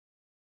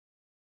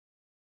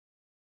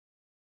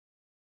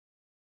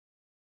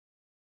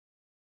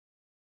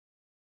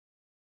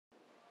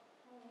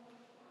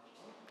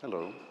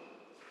Hello.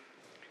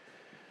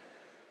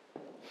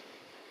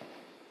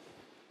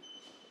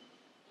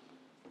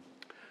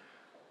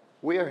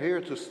 We are here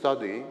to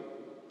study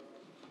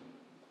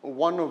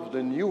one of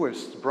the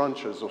newest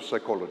branches of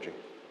psychology.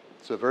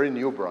 It's a very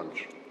new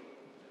branch.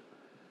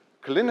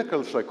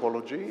 Clinical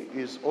psychology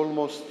is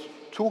almost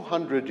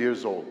 200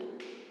 years old.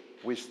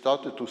 We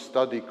started to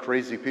study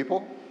crazy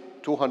people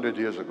 200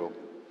 years ago,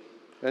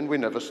 and we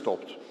never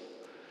stopped.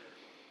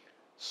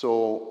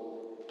 So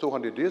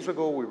 200 years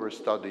ago, we were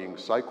studying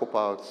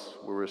psychopaths,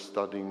 we were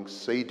studying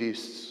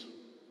sadists.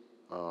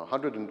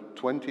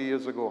 120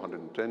 years ago,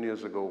 110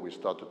 years ago, we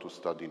started to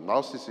study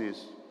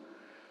narcissists.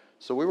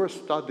 So we were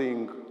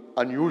studying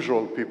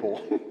unusual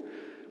people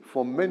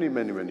for many,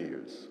 many, many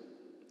years.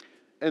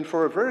 And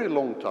for a very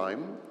long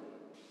time,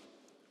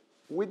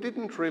 we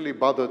didn't really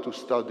bother to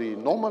study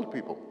normal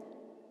people,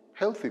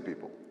 healthy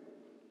people,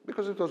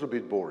 because it was a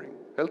bit boring.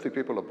 Healthy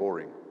people are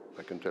boring,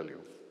 I can tell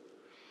you.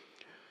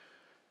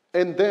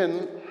 And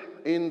then,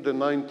 in the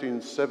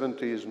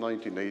 1970s,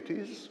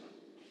 1980s,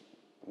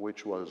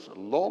 which was a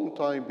long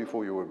time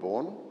before you were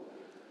born,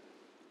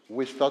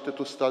 we started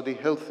to study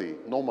healthy,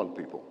 normal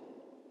people.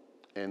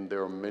 And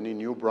there are many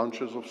new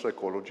branches of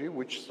psychology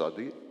which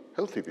study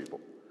healthy people.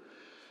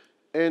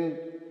 And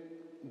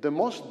the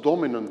most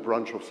dominant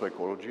branch of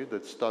psychology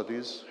that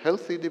studies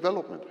healthy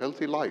development,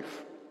 healthy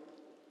life,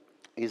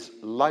 is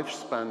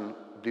lifespan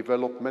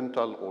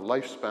developmental or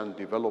lifespan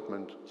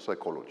development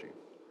psychology,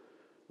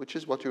 which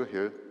is what you're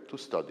here to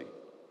study.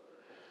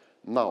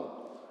 Now,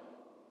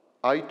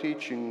 I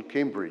teach in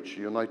Cambridge,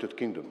 United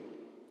Kingdom.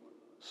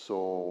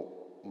 So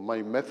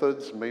my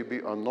methods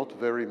maybe are not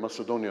very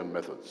Macedonian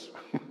methods.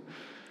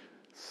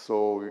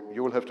 So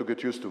you will have to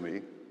get used to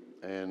me,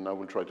 and I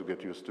will try to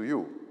get used to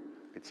you.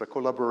 It's a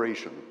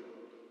collaboration.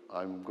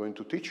 I'm going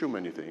to teach you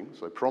many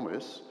things, I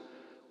promise,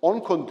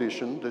 on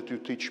condition that you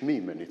teach me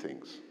many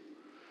things.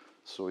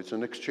 So it's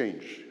an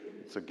exchange.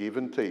 It's a give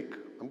and take.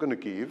 I'm going to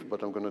give,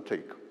 but I'm going to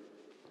take.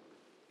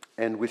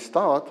 And we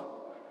start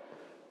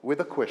with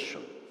a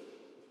question.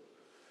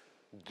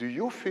 Do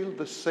you feel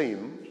the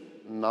same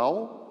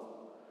now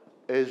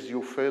as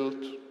you felt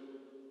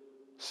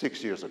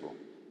 6 years ago?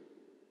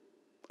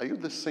 Are you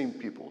the same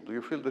people? Do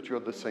you feel that you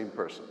are the same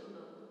person?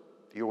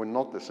 You are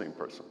not the same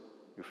person.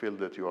 You feel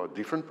that you are a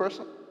different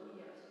person?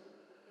 Yes,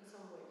 in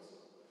some ways.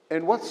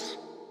 And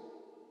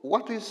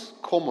what is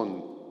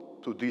common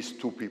to these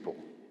two people?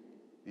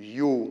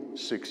 You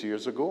 6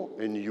 years ago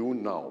and you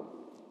now.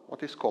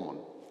 What is common?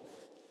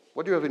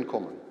 What do you have in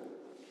common?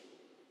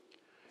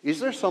 Is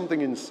there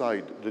something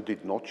inside that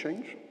did not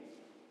change?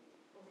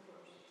 Of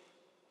course.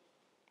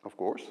 Of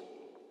course.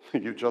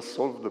 You just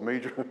solved the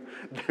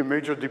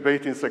major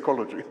debate in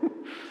psychology.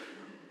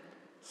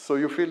 So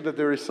you feel that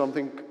there is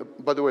something,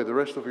 by the way, the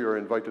rest of you are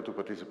invited to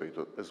participate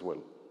as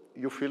well.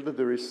 You feel that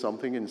there is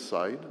something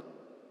inside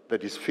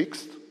that is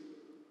fixed,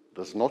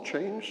 does not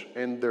change,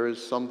 and there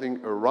is something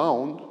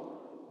around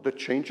that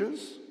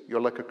changes. You're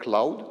like a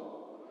cloud.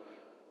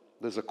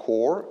 There's a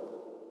core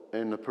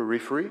and a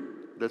periphery.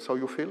 That's how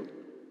you feel?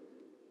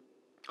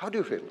 How do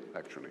you feel,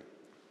 actually?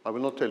 I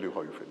will not tell you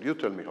how you feel. You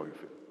tell me how you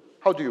feel.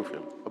 How do you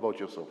feel about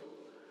yourself?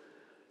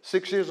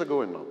 6 years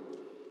ago and now. 6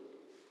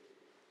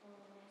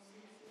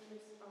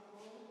 years ago,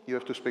 You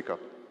have to speak up.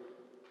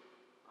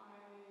 I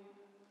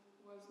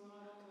was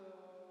not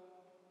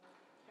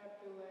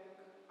happy like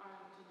I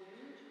am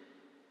today,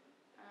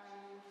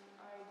 and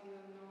I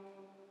didn't know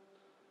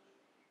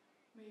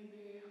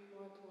maybe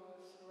what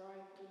was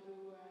right to do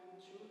and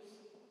choose,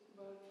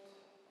 but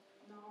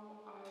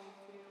now I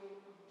feel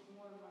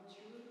more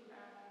mature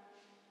and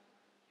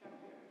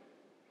happier.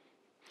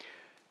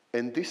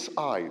 And this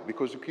I,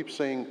 because you keep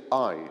saying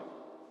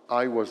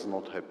I was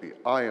not happy,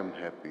 I am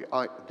happy,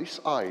 this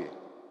I,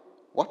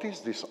 what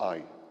is this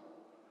I?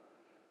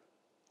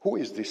 Who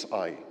is this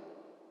I?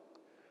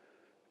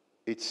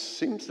 It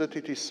seems that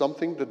it is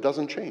something that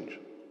doesn't change.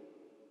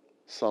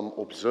 Some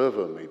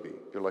observer, maybe.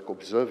 You're like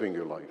observing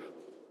your life.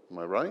 Am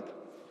I right?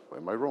 Or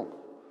am I wrong?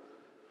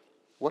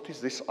 What is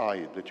this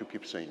I that you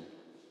keep saying?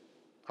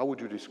 How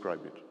would you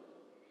describe it?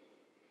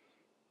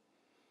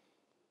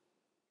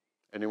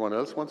 Anyone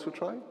else wants to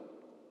try?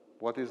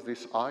 What is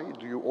this I?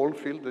 Do you all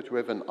feel that you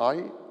have an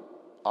I?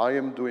 I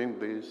am doing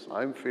this,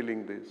 I'm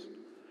feeling this.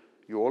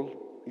 You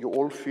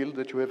all feel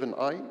that you have an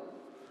I?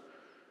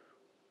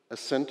 A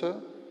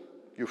center?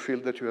 You feel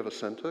that you have a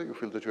center? You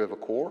feel that you have a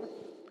core?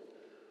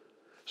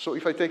 So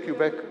if I take you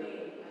back... We're the main,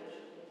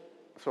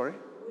 actually. Sorry?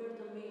 We're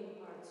the main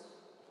parts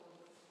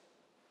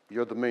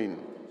You're the main. of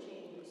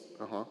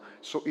the changes.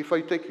 So if I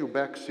take you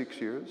back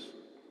 6 years,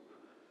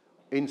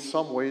 in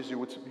some ways you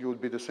would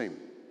be the same.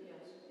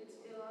 Yes, it's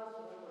still us,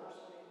 of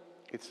course.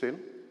 It's still?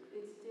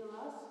 It's still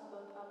us,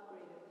 but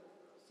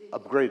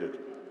upgraded. Upgraded.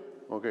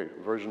 Okay,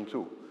 version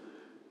 2.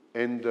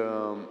 And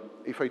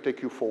if I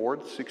take you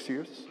forward 6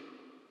 years,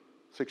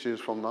 6 years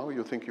from now,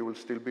 you think you will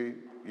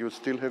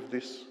still have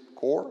this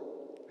core?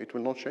 It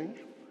will not change?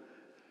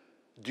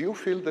 Do you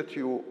feel that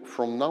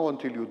from now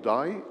until you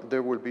die,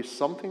 there will be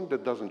something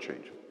that doesn't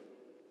change?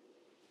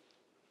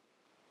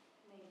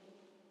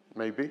 Maybe.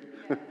 Maybe.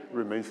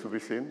 Remains to be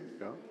seen.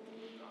 Yeah.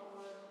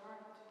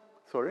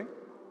 Sorry?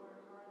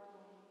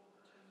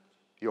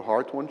 Your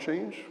heart won't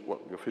change?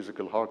 Well, your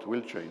physical heart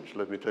will change,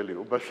 let me tell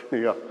you. But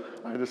yeah,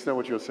 I understand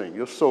what you're saying.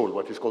 Your soul,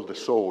 what is called the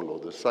soul or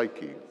the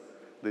psyche,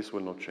 this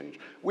will not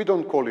change. We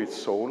don't call it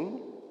soul,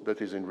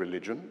 that is in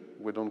religion.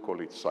 We don't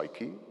call it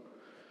psyche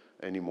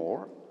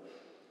anymore.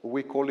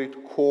 We call it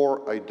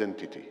core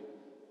identity.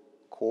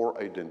 Core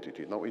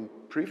identity. Now, in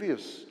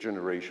previous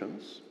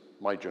generations,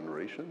 my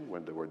generation,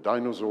 when there were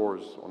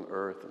dinosaurs on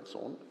Earth and so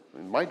on,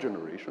 in my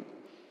generation,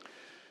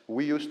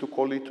 we used to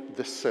call it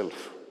the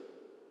self.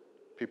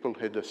 People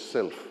had a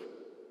self.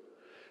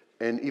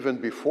 And even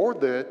before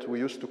that, we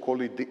used to call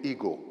it the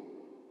ego.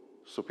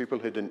 So people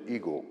had an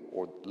ego,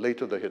 or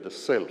later they had a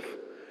self.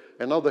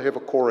 And now they have a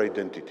core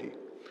identity.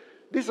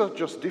 These are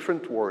just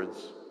different words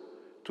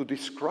to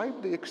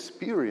describe the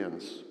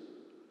experience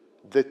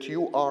that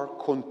you are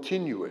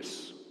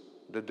continuous,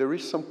 that there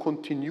is some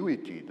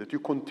continuity, that you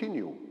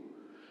continue.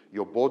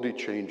 Your body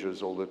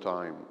changes all the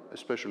time,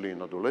 especially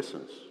in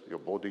adolescence. Your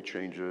body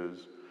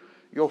changes,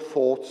 your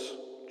thoughts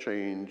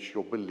change,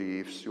 your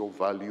beliefs, your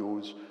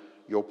values,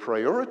 your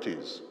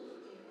priorities.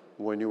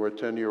 When you were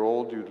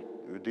 10-year-old,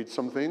 you did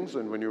some things,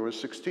 and when you were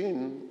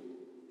 16,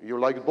 you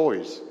liked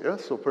boys. Yeah?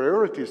 So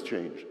priorities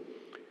change.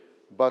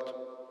 But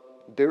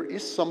there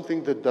is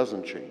something that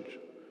doesn't change.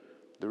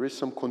 There is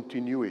some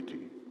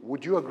continuity.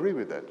 Would you agree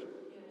with that?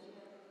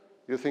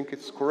 You think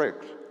it's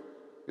correct?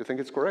 You think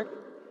it's correct?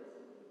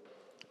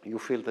 You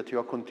feel that you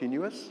are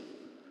continuous?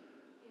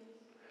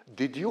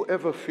 Did you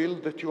ever feel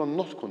that you are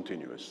not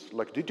continuous?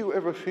 Like, did you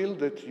ever feel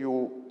that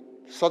you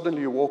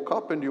suddenly woke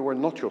up and you were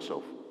not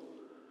yourself?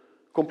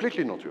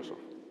 Completely not yourself?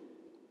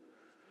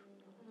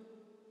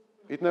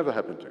 It never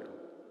happened to you.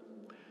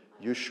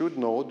 You should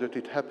know that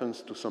it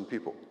happens to some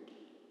people.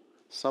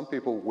 Some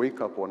people wake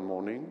up one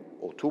morning,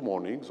 or 2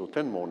 mornings, or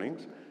 10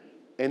 mornings,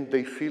 and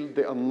they feel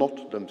they are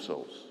not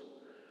themselves.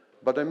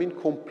 But I mean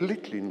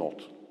completely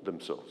not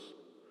themselves.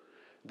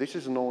 This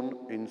is known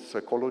in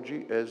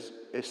psychology as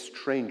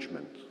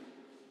estrangement.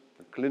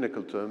 The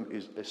clinical term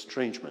is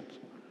estrangement.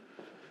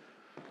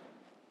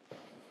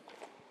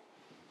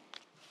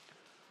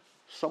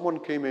 Someone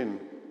came in.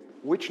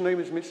 Which name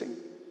is missing?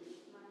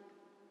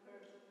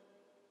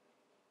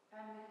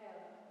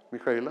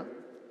 Michaela?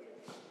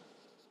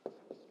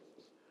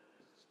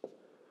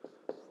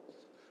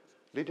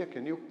 Lydia,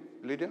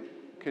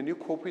 can you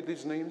copy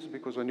these names?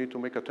 Because I need to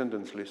make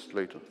attendance list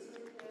later.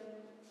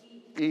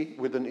 E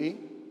with an E?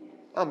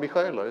 Ah,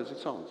 Michaela, as it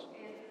sounds.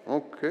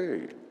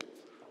 Okay.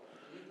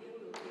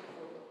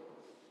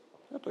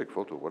 I'll take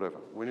photo, whatever.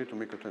 We need to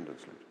make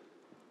attendance later.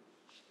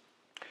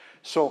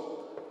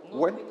 So,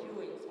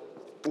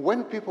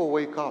 when people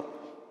wake up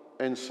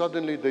and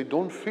suddenly they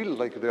don't feel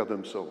like they're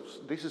themselves,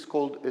 this is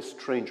called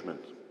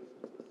estrangement.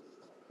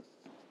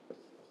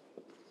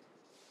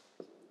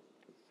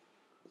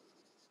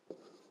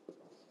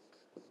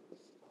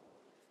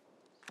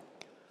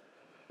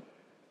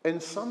 And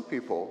some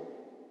people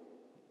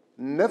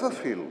never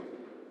feel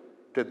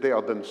that they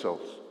are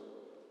themselves.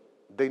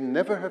 They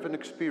never have an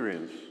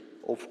experience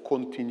of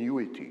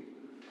continuity.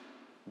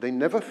 They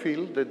never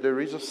feel that there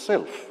is a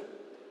self.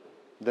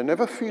 They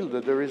never feel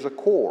that there is a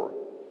core.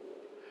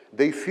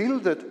 They feel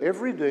that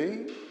every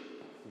day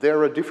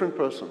they're a different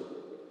person.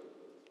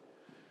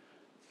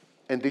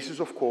 And this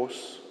is, of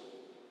course,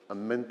 a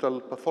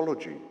mental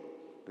pathology.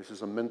 This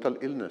is a mental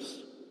illness.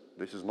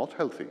 This is not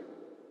healthy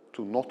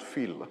to not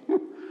feel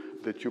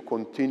that you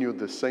continue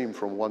the same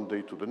from one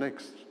day to the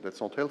next.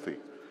 That's not healthy.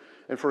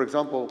 And for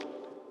example,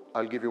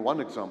 I'll give you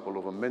one example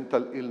of a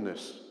mental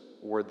illness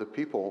where the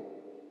people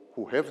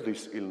who have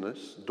this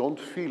illness don't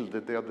feel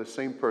that they are the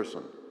same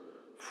person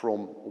from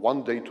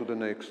one day to the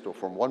next, or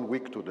from 1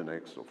 week to the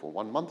next, or from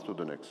 1 month to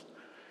the next.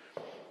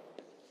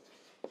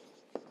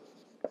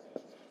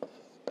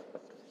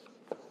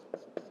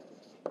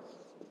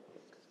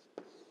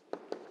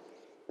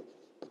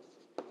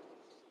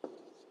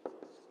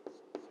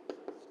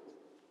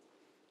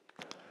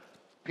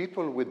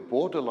 People with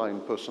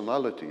borderline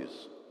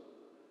personalities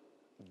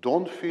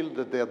don't feel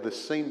that they are the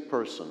same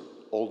person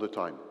all the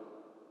time.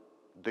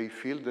 They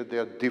feel that they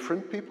are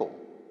different people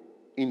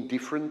in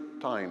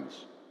different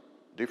times.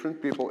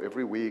 Different people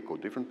every week, or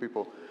different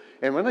people.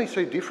 And when I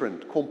say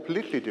different,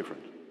 completely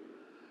different.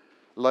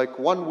 Like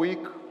 1 week,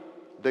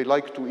 they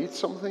like to eat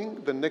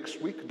something, the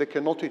next week, they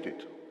cannot eat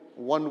it.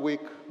 1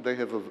 week, they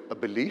have a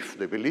belief,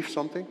 they believe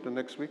something, the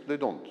next week, they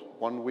don't.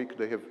 1 week,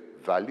 they have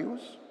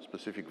values,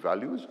 specific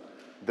values.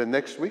 The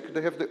next week,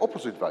 they have the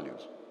opposite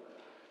values.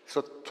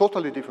 So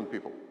totally different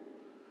people.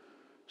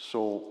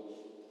 So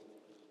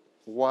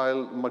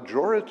while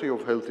majority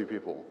of healthy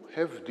people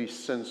have this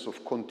sense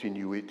of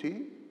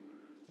continuity,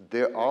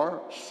 there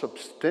are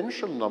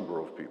substantial number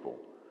of people,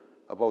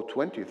 about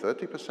 20,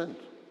 30%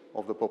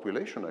 of the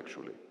population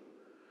actually,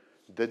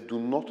 that do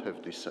not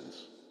have this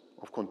sense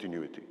of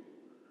continuity.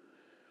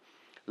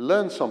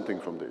 Learn something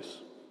from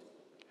this.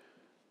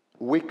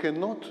 We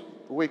cannot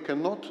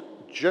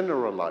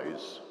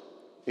generalize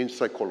in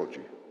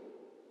psychology.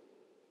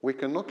 We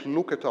cannot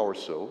look at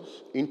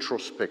ourselves,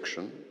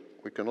 introspection,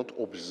 we cannot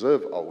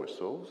observe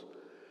ourselves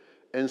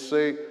and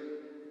say,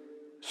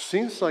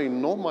 since I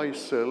know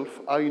myself,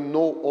 I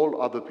know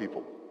all other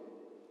people.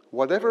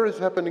 Whatever is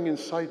happening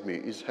inside me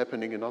is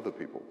happening in other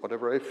people.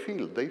 Whatever I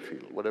feel, they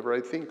feel. Whatever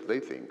I think,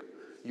 they think.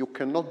 You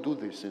cannot do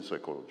this in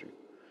psychology.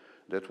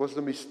 That was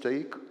the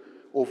mistake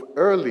of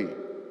early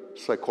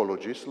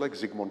psychologists like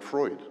Sigmund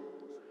Freud.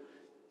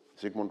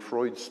 Sigmund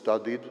Freud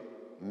studied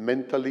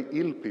mentally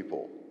ill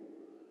people.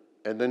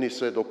 And then he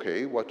said,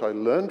 okay, what I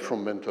learned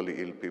from mentally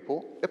ill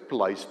people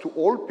applies to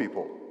all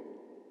people,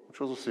 which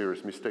was a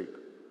serious mistake.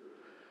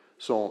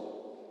 So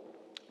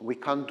we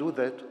can't do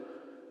that,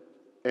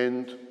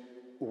 and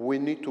we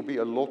need to be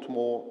a lot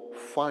more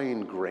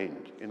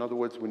fine-grained. In other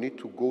words, we need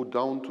to go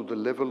down to the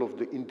level of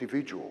the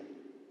individual.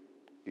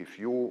 If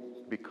you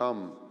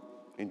become,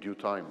 in due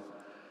time,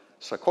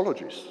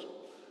 psychologists,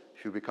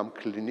 if you become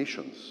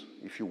clinicians,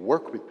 if you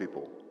work with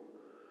people,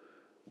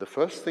 the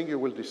first thing you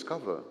will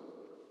discover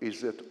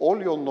is that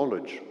all your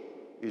knowledge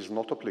is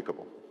not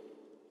applicable.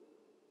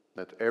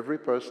 That every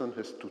person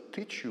has to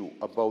teach you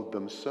about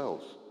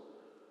themselves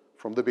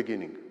from the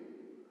beginning.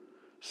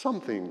 Some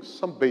things,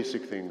 some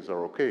basic things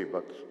are okay,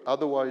 but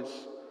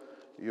otherwise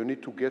you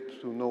need to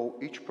get to know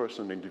each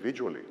person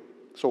individually.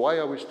 So why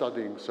are we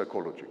studying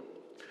psychology?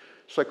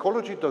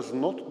 Psychology does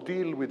not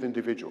deal with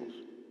individuals.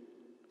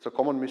 It's a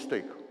common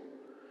mistake.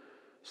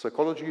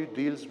 Psychology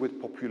deals with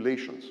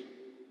populations.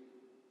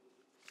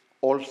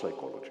 All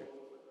psychology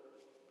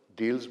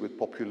deals with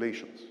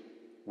populations.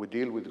 We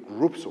deal with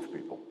groups of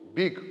people,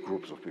 big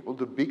groups of people.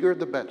 The bigger,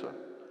 the better.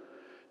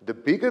 The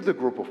bigger the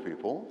group of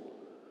people,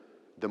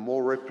 the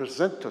more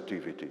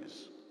representative it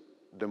is.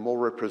 The more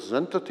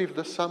representative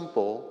the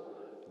sample,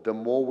 the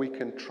more we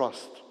can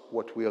trust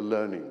what we are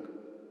learning.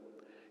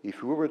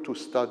 If we were to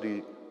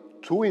study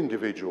 2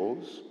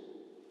 individuals,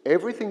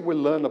 everything we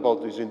learn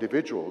about these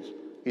individuals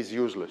is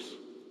useless.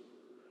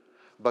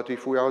 But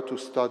if we are to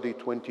study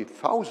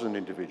 20,000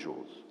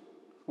 individuals,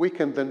 we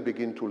can then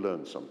begin to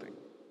learn something.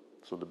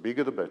 So the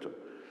bigger the better.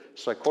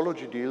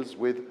 Psychology deals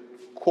with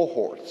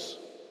cohorts.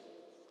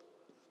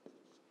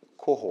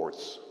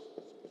 Cohorts.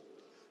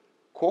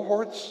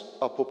 Cohorts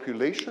are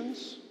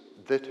populations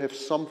that have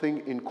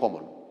something in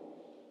common.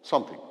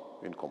 Something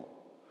in common.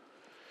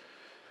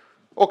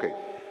 Okay.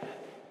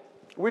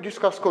 We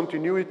discussed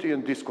continuity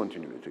and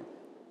discontinuity.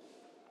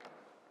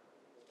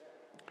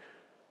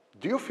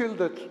 Do you feel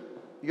that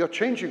you're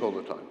changing all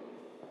the time?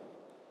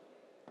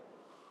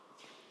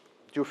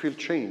 Do you feel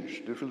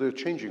change? Do you feel that you're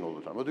changing all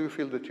the time? Or do you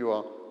feel that you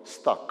are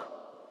stuck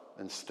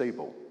and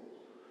stable?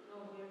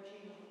 No, we are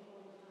changing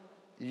all the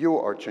time. You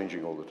are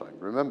changing all the time.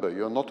 Remember,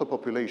 you're not a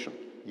population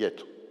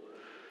yet.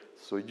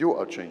 So you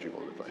are changing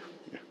all the time.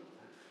 Yeah.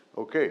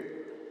 Okay.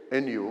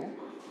 And you?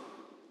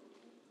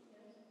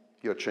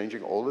 You're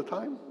changing all the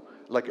time?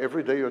 Like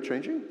every day you're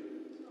changing?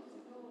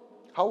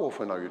 How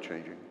often are you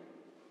changing?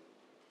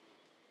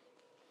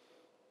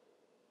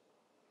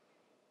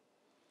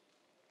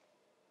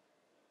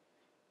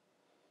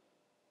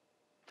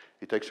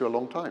 It takes you a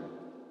long time.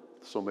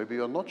 So maybe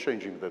you're not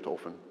changing that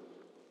often.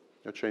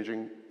 You're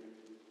changing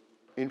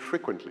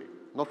infrequently,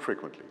 not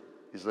frequently.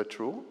 Is that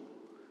true?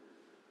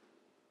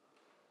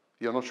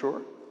 You're not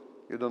sure?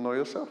 You don't know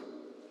yourself?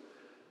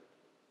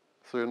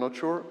 So you're not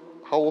sure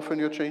how often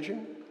you're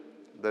changing?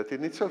 That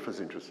in itself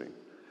is interesting.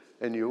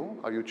 And you,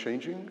 are you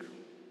changing?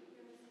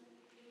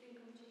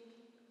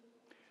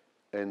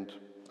 And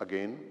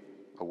again,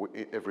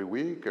 every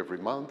week, every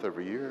month,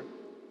 every year?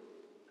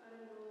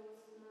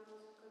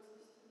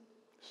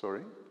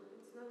 Sorry?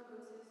 It's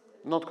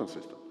Not not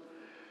consistent. consistent.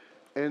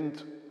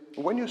 And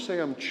when you say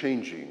I'm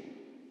changing,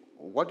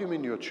 what do you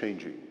mean you're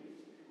changing?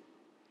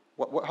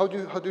 How do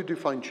you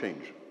define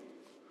change? Like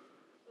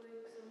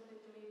something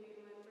maybe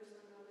in my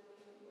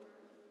personality or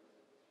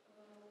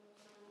some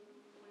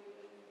way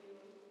that I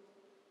feel.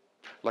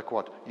 Like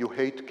what? You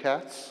hate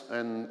cats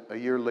and a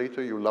year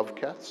later you love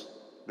cats?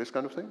 This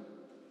kind of thing? No,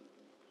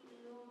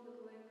 but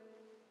like,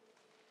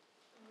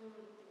 I don't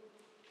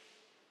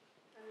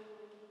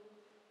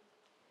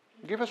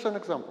know. Give us an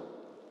example.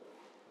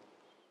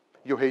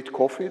 You hate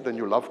coffee, then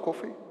you love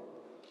coffee?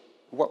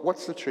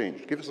 What's the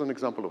change? Give us an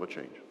example of a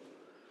change.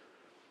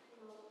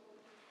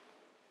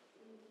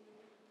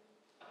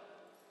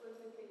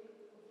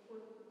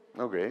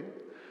 Okay.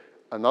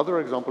 Another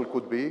example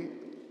could be,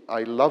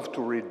 I love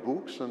to read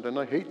books, and then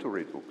I hate to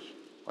read books.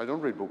 I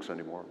don't read books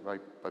anymore. I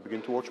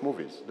begin to watch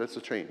movies. That's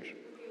a change. Okay,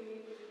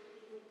 maybe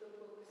with the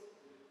books.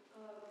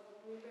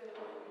 Maybe I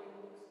love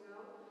reading books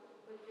now,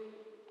 but in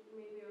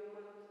maybe a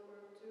month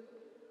or 2,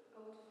 I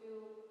would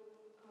feel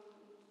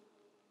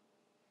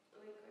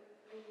like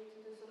I need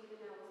to do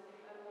something else.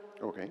 Like I don't want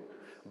to. Okay.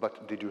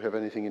 But did you have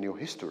anything in your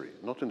history,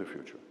 not in the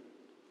future?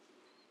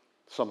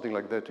 Something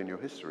like that in your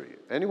history.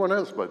 Anyone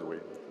else, by the way?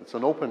 It's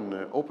an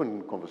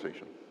open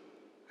conversation.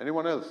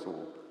 Anyone else who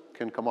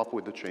can come up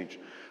with the change?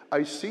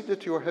 I see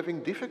that you are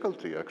having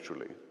difficulty,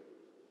 actually,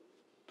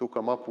 to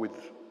come up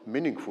with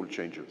meaningful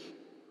changes.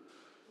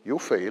 You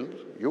failed.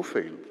 For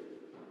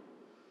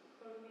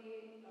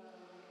me,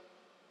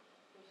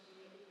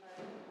 personally,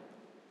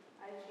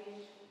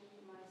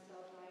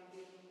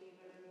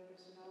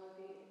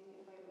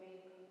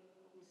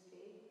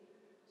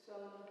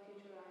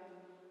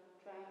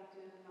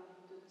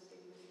 not do the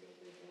same mistake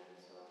again,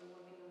 so I'm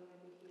working on my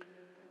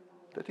behavior from now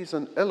on. That is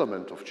an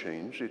element of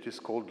change. It is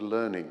called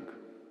learning.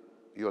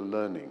 You're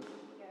learning.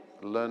 Yes.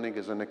 Learning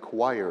is an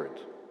acquired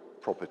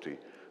property,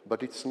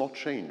 but it's not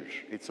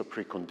change. It's a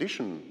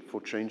precondition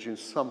for change in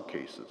some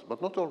cases,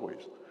 but not always.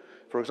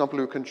 For example,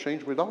 you can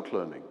change without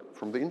learning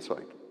from the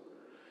inside.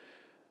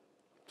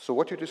 So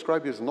what you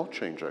describe is not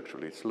change,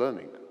 actually. It's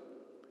learning.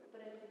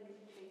 But I think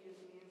it changes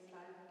me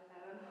inside. I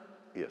don't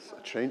know. Yes,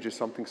 a change is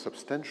something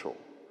substantial.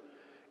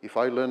 If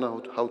I learn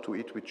how to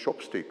eat with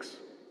chopsticks,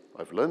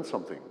 I've learned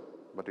something,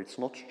 but it's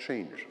not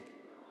change.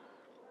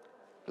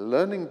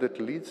 Learning that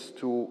leads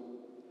to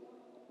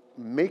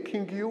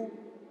making you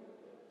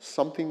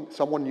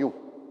someone new,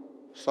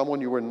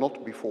 someone you were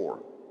not before.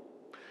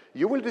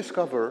 You will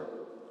discover,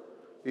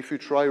 if you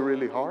try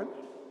really hard,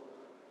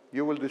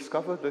 you will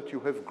discover that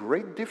you have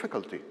great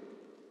difficulty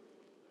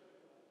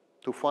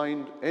to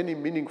find any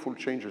meaningful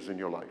changes in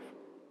your life.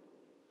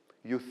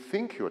 You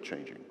think you're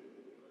changing.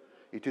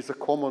 It is a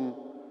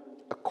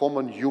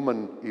common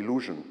human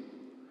illusion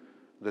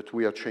that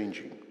we are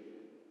changing.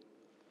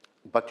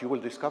 But you will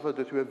discover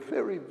that you have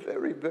very,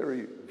 very,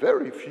 very,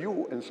 very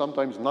few and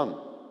sometimes none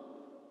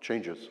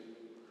changes.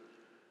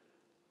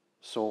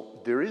 So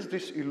there is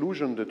this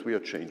illusion that we are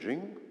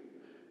changing.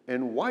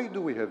 And why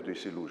do we have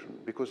this illusion?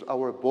 Because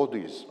our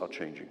bodies are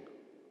changing.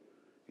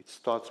 It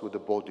starts with the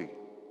body.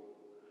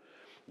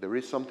 There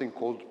is something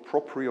called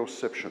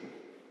proprioception.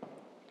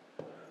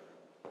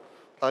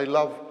 I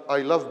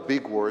love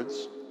big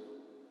words.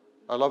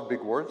 I love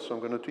big words, so I'm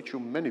going to teach you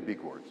many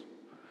big words.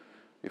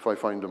 If I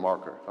find the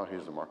marker. Oh,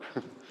 here's the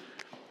marker.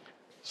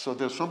 So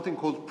there's something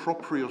called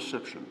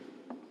proprioception.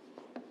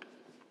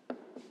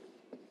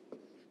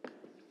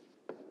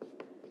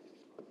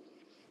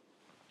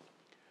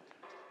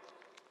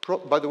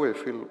 By the way,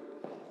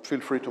 feel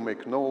free to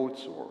make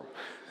notes or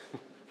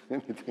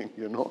anything,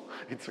 you know.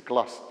 It's a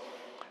class.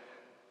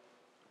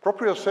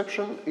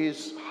 Proprioception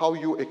is how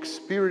you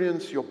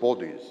experience your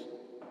bodies.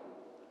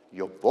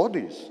 Your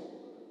bodies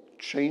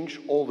change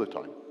all the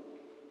time.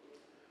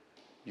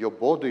 Your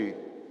body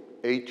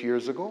 8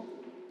 years ago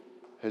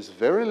has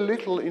very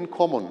little in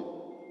common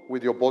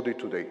with your body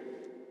today.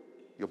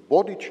 Your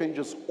body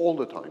changes all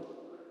the time.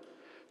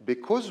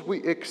 Because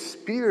we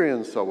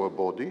experience our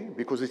body,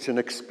 because it's an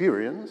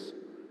experience,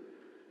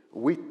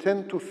 we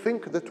tend to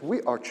think that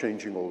we are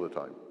changing all the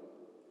time.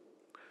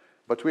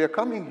 But we are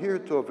coming here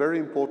to a very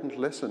important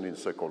lesson in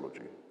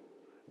psychology.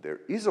 There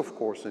is, of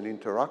course, an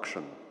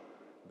interaction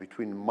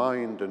between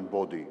mind and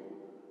body,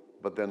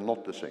 but they're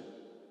not the same.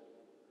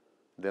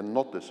 They're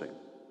not the same.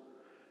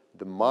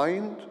 The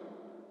mind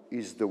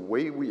is the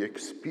way we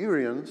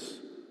experience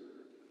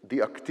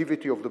the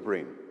activity of the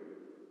brain.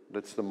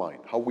 That's the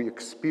mind, how we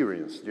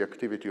experience the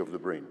activity of the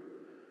brain.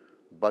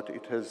 But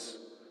it has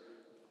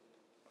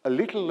a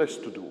little less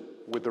to do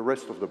with the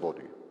rest of the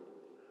body.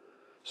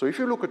 So if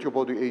you look at your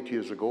body 8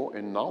 years ago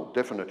and now,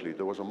 definitely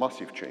there was a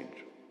massive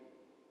change.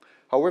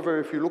 However,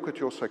 if you look at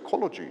your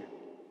psychology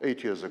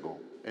 8 years ago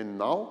and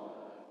now,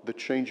 the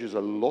change is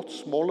a lot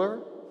smaller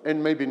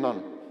and maybe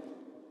none.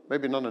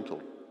 Maybe none at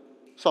all.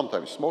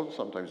 Sometimes small,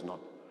 sometimes none.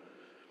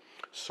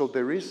 So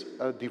there is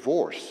a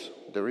divorce,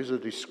 there is a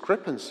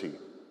discrepancy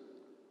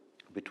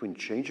between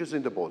changes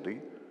in the body,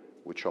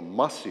 which are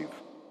massive,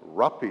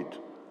 rapid,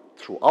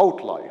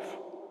 throughout life,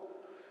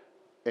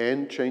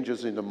 and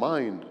changes in the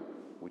mind,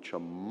 which are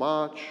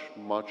much,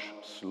 much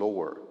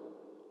slower.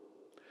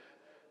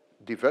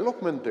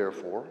 Development,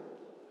 therefore,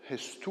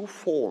 has two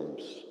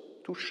forms,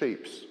 two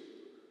shapes.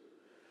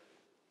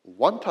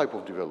 One type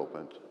of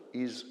development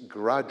is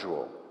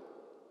gradual,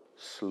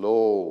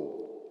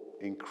 slow,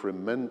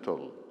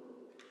 incremental,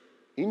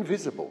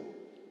 invisible.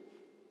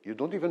 You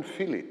don't even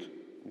feel it.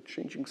 It's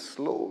changing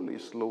slowly,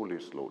 slowly,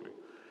 slowly.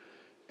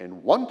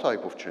 And one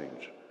type of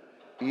change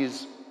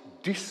is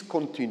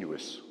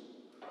discontinuous,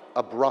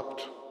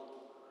 abrupt.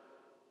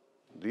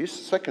 This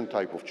second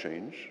type of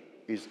change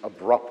is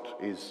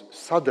abrupt, is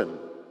sudden.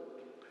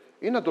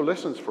 In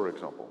adolescence, for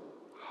example,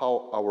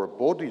 how our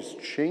bodies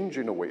change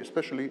in a way,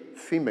 especially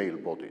female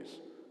bodies.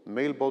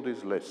 Male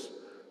bodies less,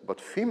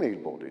 but female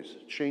bodies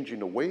change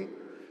in a way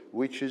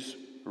which is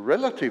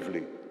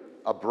relatively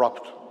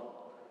abrupt.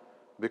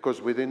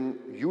 Because within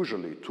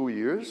usually 2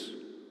 years,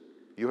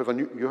 you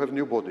have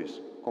new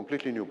bodies,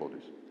 completely new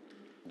bodies.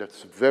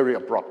 That's very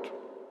abrupt.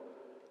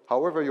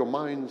 However, your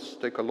minds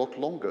take a lot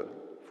longer.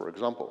 For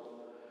example,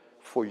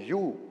 for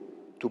you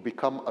to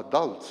become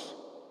adults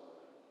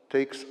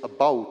takes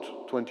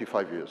about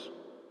 25 years.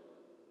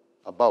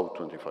 About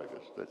 25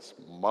 years. That's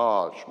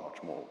much,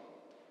 much more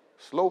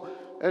slow.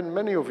 And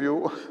many of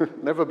you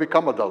never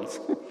become adults.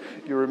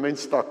 You remain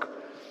stuck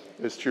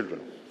as children.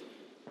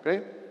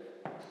 Okay?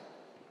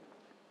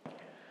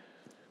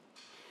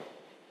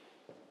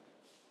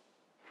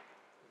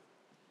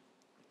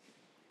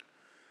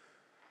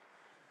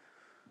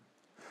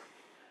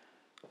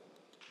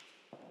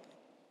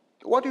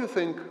 What do you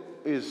think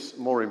is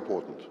more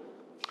important?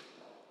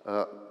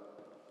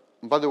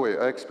 By the way,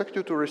 I expect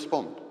you to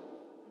respond.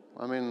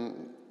 I mean,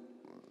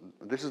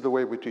 this is the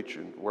way we teach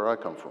where I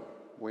come from.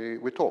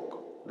 We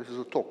talk. This is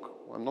a talk.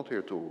 I'm not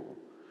here to...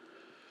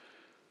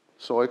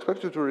 So I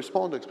expect you to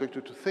respond, I expect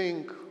you to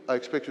think, I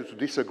expect you to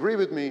disagree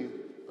with me,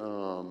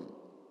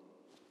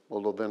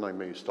 although then I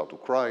may start to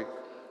cry,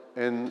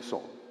 and so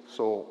on.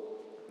 So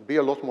be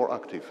a lot more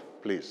active,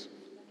 please.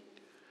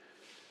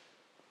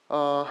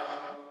 What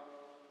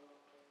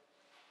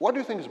do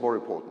you think is more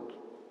important?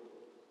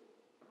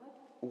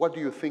 What do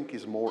you think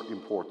is more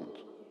important?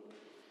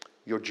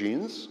 Your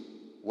genes,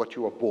 what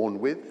you are born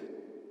with,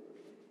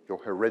 your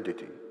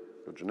heredity,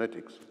 your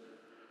genetics,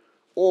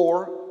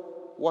 or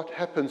what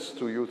happens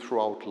to you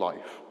throughout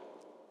life?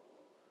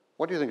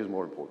 What do you think is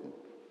more important,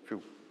 if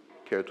you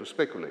care to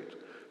speculate?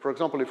 For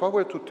example, if I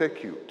were to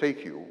take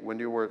you when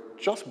you were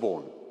just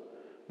born,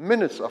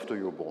 minutes after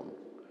you were born,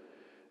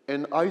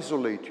 and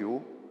isolate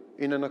you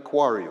in an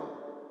aquarium,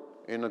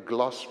 in a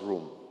glass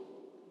room,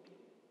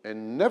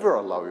 and never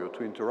allow you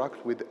to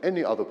interact with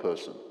any other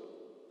person,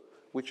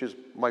 which is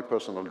my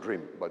personal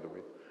dream, by the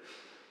way,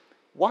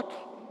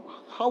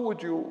 how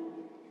would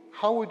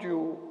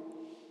you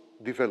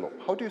develop?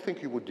 How do you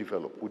think you would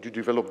develop? Would you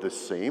develop the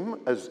same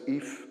as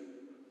if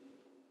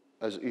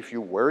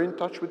you were in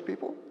touch with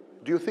people?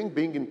 Do you think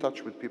being in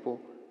touch with people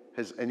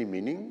has any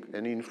meaning,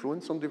 any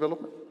influence on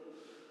development?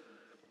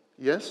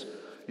 Yes?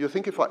 You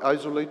think if I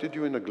isolated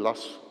you in a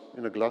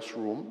glass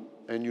room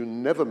and you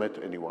never met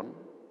anyone,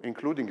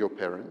 including your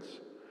parents,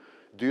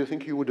 do you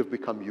think you would have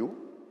become you?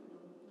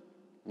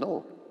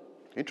 No.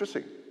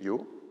 Interesting.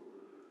 You?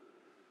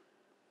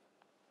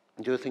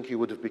 Do you think you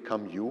would have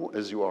become you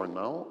as you are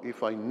now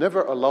if I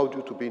never allowed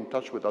you to be in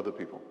touch with other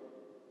people?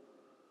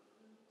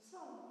 Some,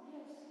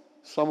 yes.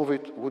 Some of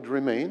it would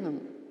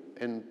remain,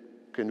 and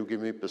can you give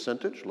me a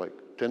percentage, like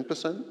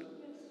 10%?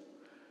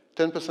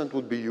 Yes. 10%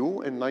 would be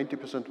you, and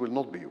 90% will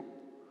not be you.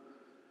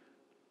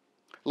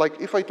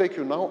 Like if I take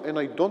you now and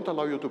I don't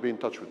allow you to be in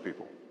touch with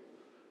people,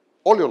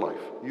 all your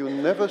life, you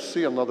never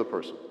see another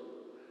person.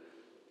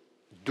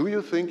 Do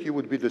you think you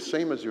would be the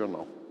same as you are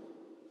now?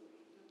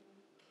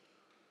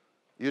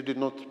 You did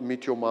not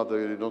meet your mother,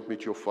 you did not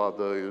meet your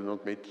father, you did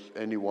not meet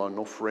anyone,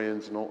 no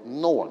friends, no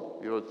one.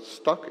 You're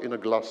stuck in a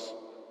glass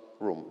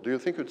room. Do you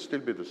think you'd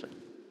still be the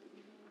same?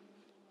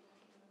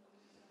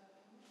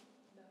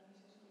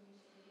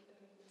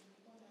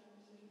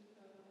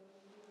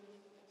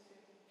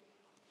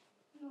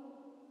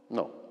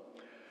 No.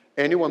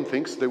 Anyone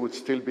thinks they would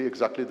still be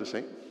exactly the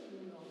same?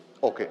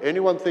 No. Okay.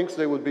 Anyone thinks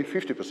they would be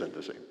 50%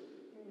 the same?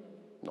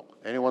 No.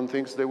 Anyone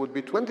thinks they would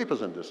be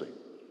 20% the same?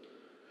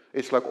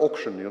 It's like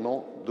auction, you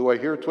know. Do I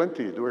hear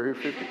 20? Do I hear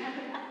 50?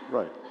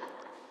 Right.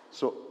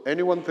 So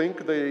anyone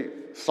think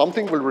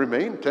something will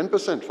remain?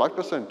 10%,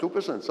 5%,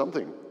 2%,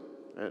 something?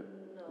 No,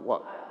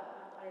 what?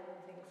 I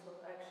don't think so,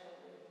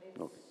 actually.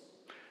 No.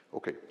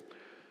 Okay.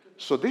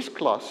 So this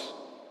class,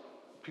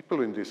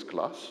 people in this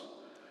class,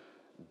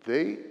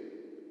 they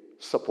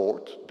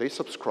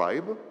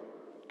subscribe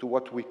to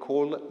what we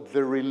call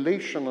the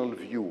relational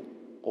view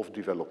of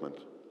development.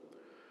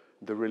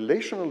 The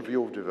relational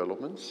view of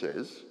development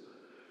says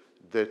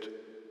that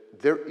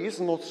there is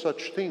not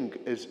such thing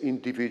as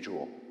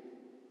individual.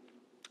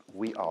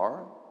 We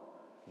are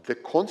the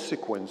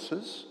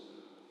consequences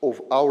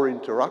of our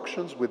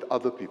interactions with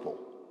other people.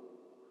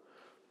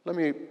 Let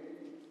me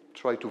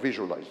try to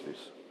visualize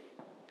this.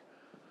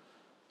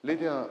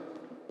 Lydia,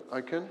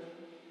 I can?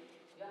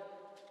 Yeah.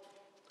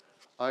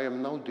 I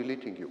am now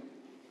deleting you.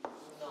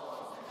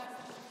 No.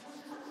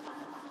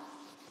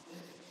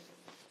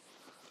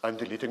 I'm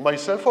deleting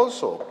myself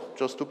also,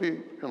 just to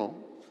be,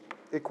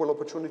 equal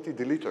opportunity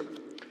deleter.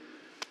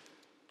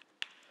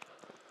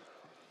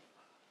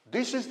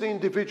 This is the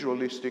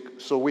individualistic,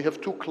 so we have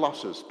two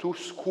classes, two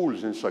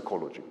schools in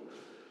psychology.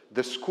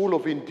 The school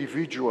of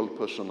individual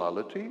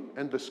personality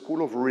and the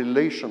school of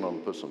relational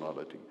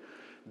personality.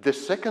 The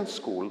second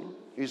school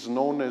is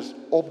known as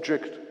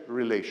object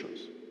relations.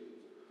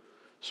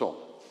 So,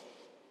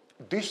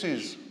 this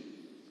is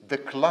the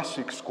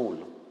classic school.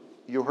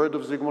 You heard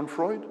of Sigmund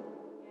Freud? Yes.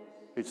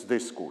 It's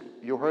this school.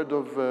 You heard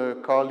of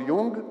Carl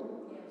Jung? Yes.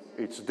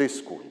 It's this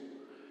school.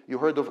 You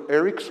heard of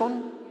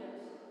Erickson?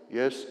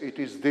 Yes. Yes, it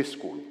is this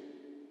school.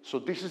 So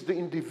this is the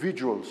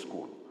individual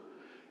school.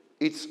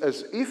 It's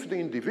as if the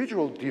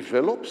individual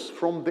develops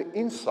from the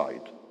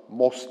inside,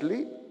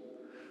 mostly,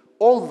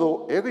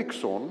 although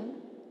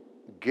Erickson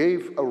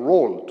gave a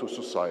role to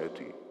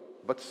society.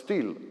 But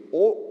still,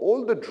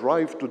 all the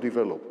drive to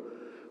develop,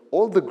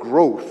 all the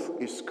growth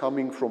is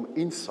coming from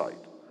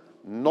inside,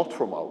 not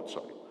from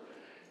outside.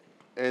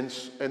 And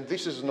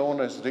this is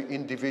known as the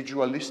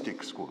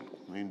individualistic school.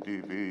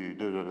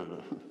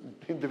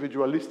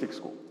 Individualistic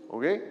school,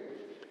 okay?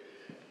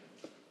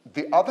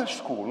 The other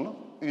school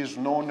is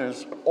known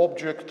as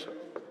object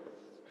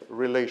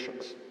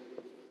relations,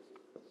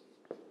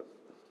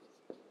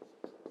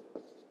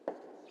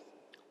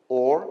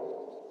 or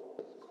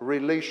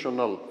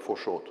relational for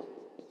short.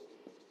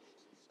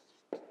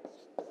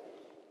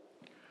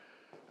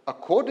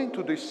 According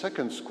to this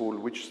second school,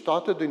 which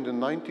started in the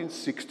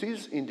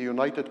 1960s in the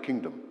United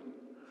Kingdom,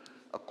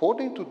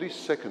 according to this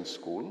second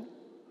school,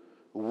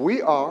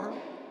 we are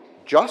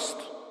just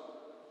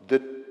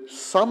the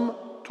sum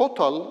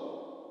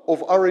total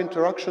of our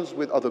interactions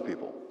with other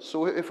people.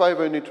 So if I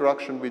have an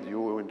interaction with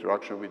you,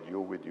 interaction with you,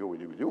 with you,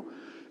 with you, with you,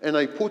 and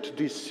I put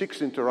these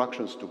 6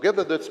 interactions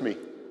together, that's me.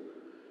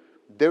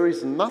 There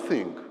is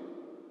nothing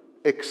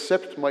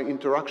except my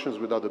interactions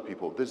with other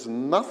people. There's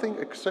nothing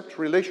except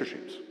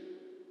relationships.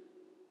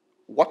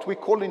 What we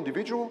call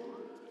individual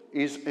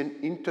is an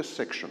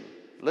intersection.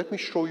 Let me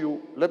show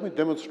you, let me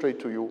demonstrate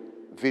to you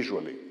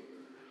visually.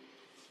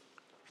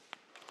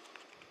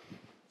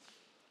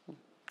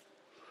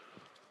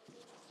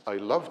 I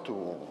love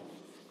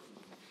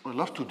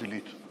to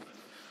delete.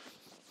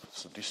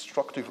 It's a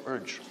destructive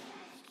urge.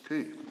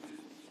 Okay.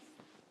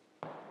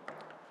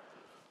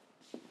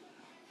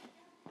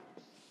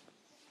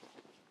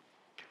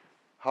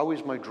 How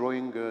is my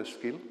drawing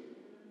skill?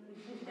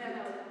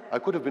 I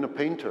could have been a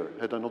painter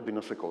had I not been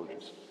a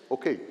psychologist.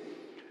 Okay.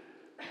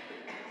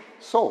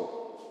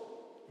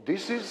 So,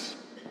 this is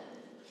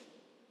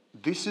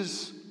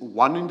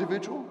one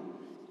individual.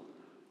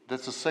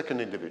 That's a second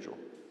individual.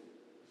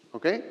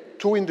 Okay?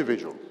 2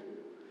 individuals.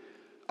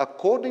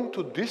 According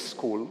to this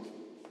school,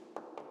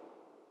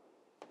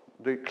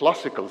 the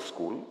classical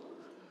school,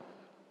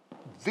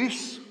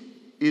 this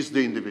is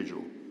the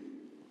individual.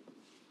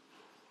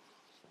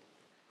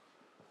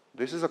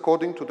 This is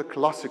according to the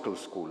classical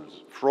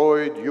schools.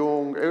 Freud,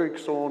 Jung,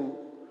 Erikson,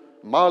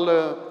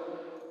 Mahler,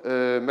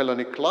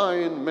 Melanie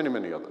Klein, many,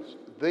 many others.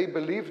 They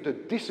believe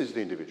that this is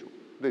the individual,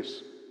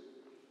 this.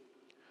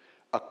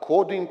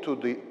 According to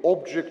the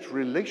object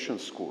relation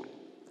school,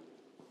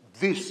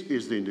 this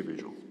is the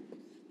individual.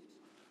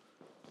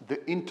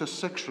 The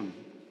intersection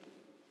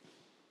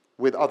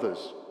with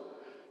others.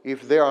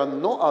 If there are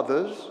no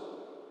others,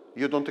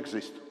 you don't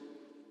exist.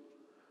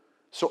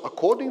 So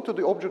according to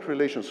the object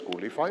relation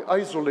school, if I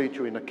isolate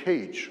you in a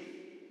cage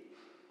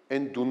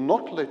and do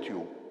not let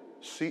you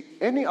see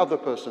any other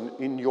person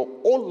in your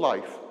whole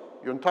life,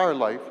 your entire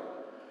life,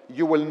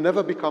 you will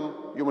never become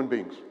human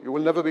beings. You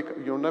will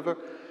never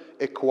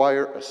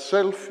acquire a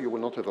self, you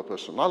will not have a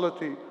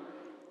personality.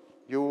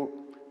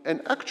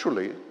 And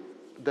actually,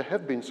 there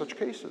have been such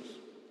cases.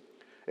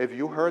 Have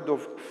you heard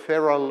of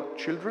feral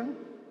children?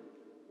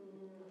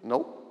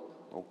 No?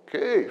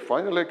 Okay,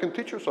 finally I can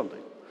teach you something.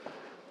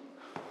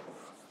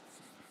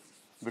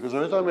 Because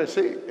every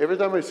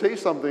time I say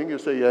something, you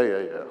say,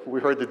 yeah, we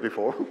heard it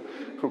before.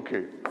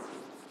 Okay.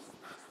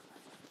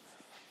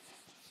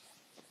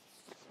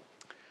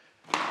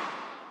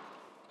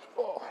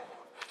 Oh,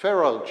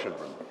 feral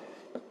children.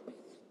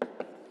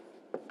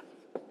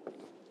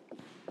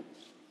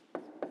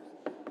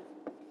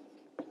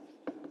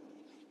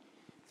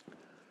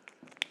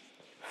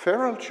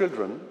 Feral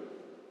children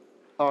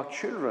are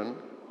children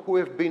who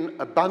have been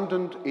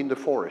abandoned in the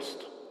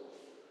forest.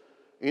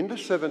 In the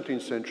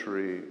 17th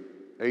century,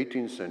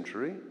 18th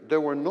century, there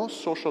were no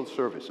social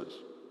services.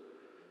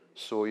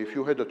 So if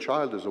you had a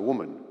child as a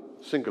woman,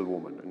 single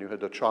woman, and you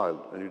had a child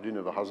and you didn't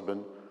have a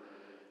husband,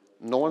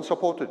 no one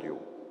supported you.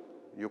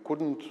 You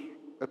couldn't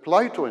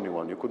apply to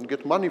anyone. You couldn't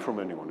get money from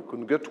anyone. You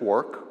couldn't get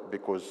work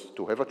because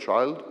to have a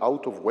child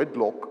out of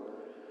wedlock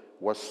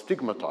was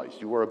stigmatized.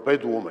 You were a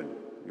bad woman.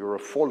 You were a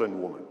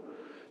fallen woman.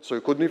 So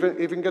you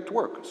couldn't even get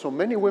work. So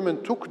many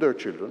women took their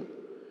children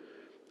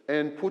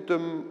and put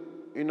them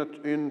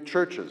in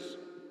churches,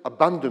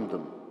 abandoned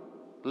them,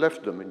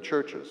 left them in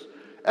churches.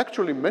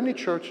 Actually, many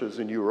churches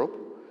in Europe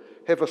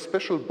have a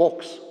special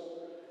box.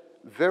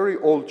 Very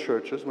old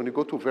churches, when you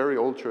go to very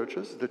old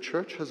churches, the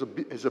church has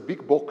a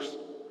big box.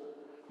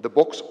 The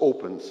box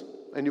opens,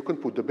 and you can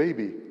put the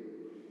baby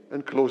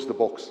and close the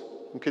box.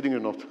 I'm kidding you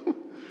not.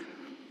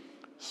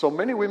 So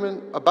many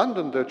women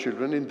abandoned their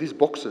children in these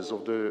boxes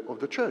of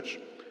the church.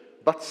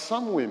 But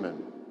some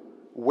women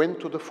went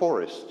to the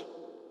forest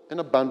and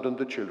abandoned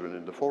the children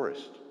in the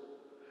forest.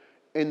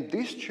 And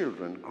these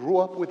children grew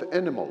up with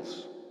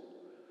animals.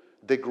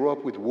 They grew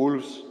up with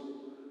wolves.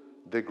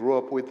 They grew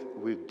up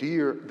with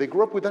deer. They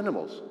grew up with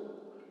animals.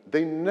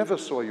 They never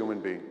saw a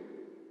human being,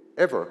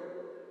 ever.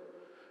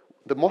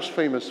 The most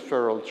famous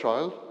feral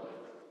child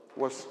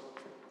was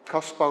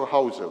Kaspar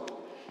Hauser.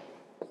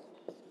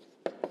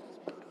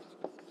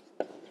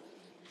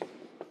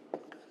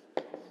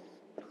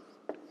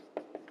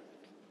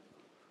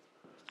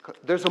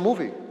 There's a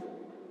movie,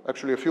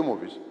 actually a few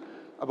movies,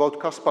 about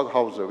Kaspar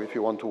Hauser, if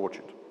you want to watch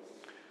it.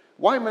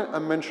 Why am I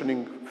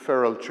mentioning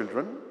feral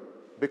children?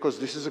 Because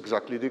this is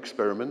exactly the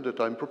experiment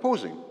that I'm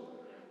proposing.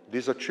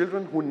 These are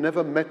children who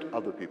never met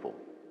other people.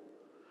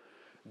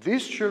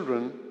 These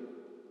children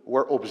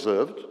were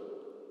observed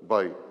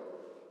by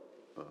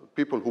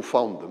people who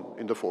found them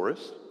in the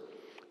forest,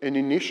 and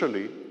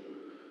initially,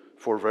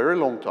 for a very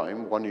long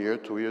time, 1 year,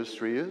 2 years,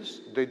 3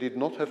 years, they did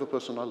not have a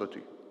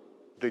personality.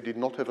 They did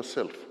not have a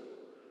self.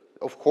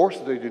 Of course,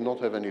 they did not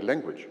have any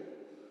language.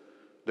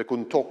 They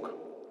couldn't talk.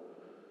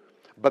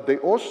 But they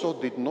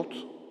also did not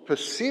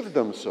perceive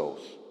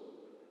themselves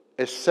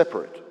as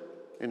separate.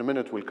 In a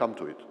minute, we'll come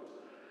to it.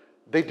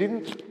 They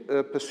didn't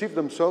perceive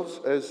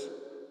themselves as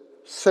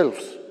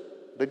selves.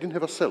 They didn't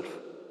have a self.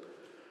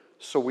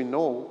 So we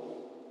know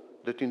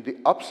that in the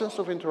absence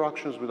of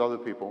interactions with other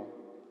people,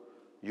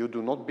 You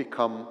do not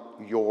become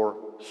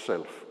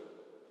yourself.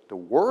 The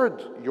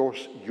word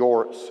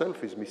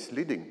yourself is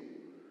misleading.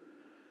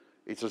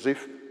 It's as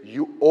if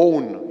you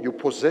own, you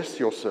possess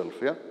yourself,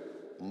 yeah?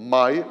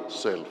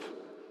 Myself.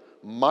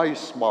 My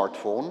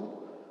smartphone,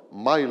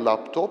 my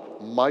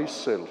laptop,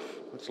 myself.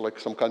 It's like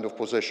some kind of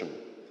possession.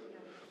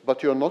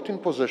 But you're not in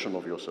possession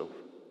of yourself.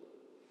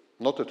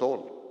 Not at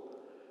all.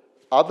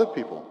 Other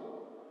people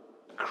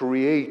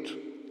create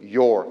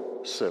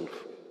yourself.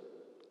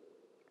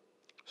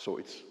 So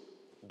it's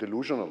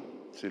delusional.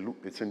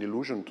 It's an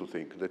illusion to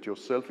think that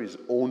yourself is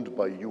owned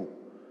by you.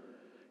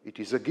 It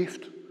is a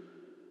gift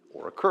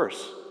or a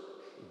curse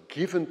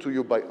given to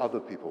you by other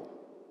people.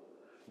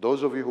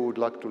 Those of you who would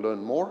like to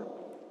learn more,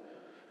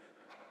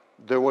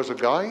 there was a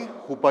guy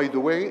who, by the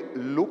way,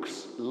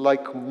 looks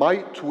like my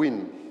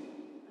twin.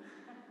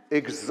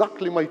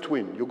 Exactly my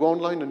twin. You go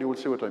online and you will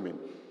see what I mean.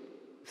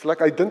 It's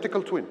like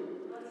identical twin.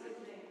 What's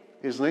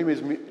his name?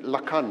 His name is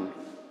Lacan.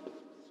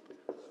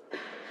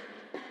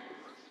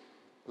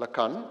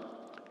 Lacan.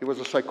 He was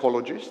a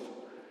psychologist.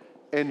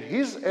 And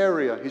his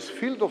area, his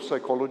field of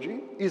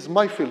psychology, is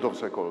my field of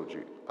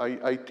psychology.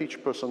 I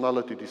teach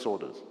personality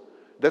disorders.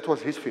 That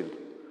was his field.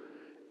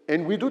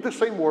 And we do the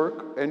same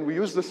work, and we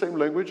use the same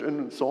language,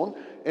 and so on.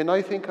 And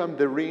I think I'm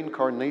the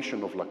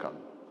reincarnation of Lacan,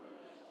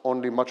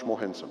 only much more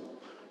handsome.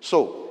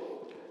 So,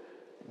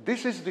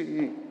 this is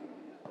the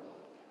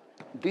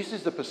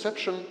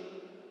perception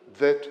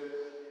that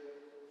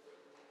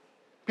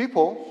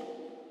people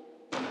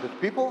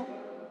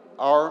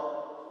are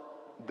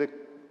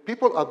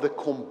the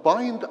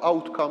combined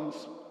outcomes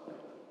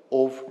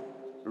of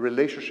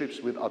relationships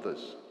with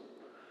others.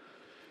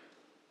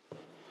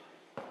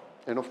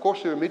 And of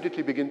course, you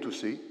immediately begin to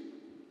see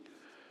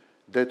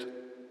that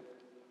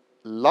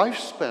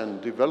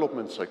lifespan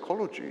development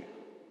psychology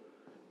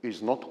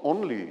is not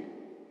only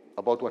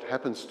about what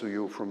happens to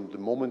you from the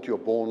moment you're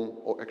born,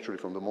 or actually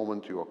from the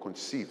moment you are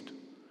conceived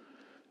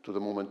to the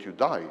moment you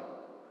die,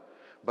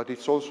 but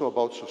it's also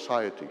about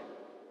society.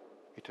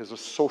 It has a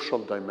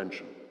social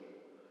dimension.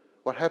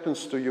 What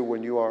happens to you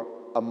when you are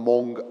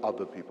among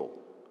other people?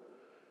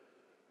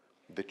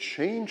 The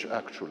change,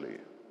 actually,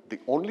 the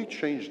only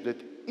change that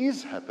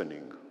is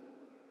happening,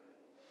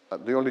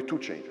 the only two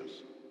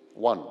changes.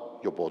 One,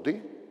 your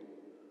body.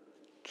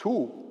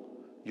 Two,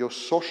 your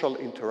social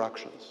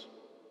interactions.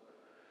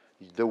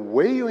 The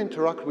way you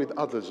interact with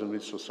others and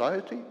with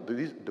society,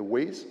 the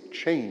ways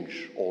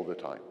change all the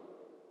time.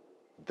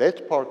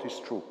 That part is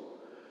true.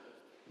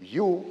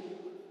 You,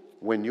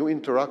 when you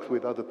interact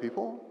with other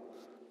people,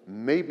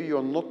 maybe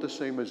you're not the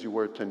same as you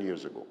were 10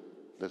 years ago.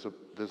 There's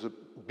a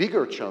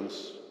bigger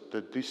chance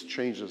that this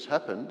change has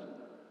happened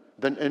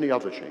than any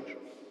other change.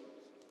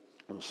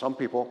 And some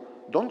people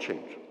don't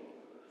change.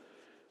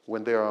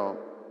 When they are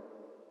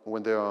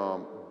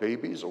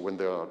babies, or when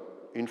they are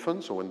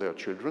infants, or when they are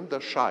children,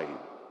 they're shy.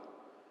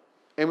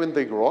 And when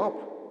they grow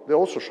up, they're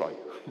also shy.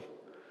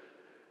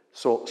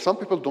 So some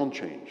people don't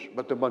change,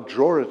 but the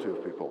majority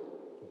of people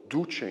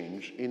do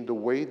change in the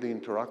way they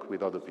interact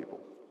with other people.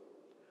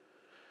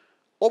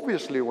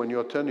 Obviously, when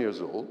you're 10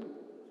 years old,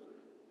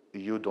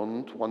 you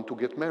don't want to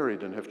get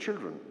married and have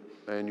children,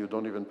 and you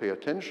don't even pay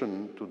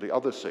attention to the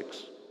other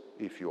sex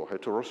if you're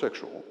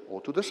heterosexual,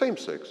 or to the same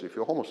sex if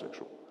you're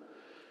homosexual.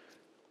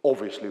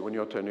 Obviously, when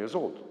you're 10 years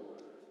old.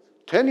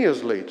 10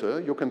 years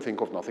later, you can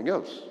think of nothing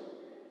else.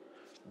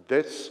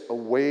 That's the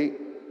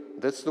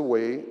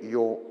way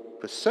your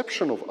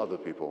perception of other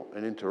people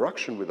and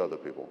interaction with other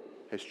people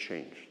has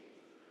changed.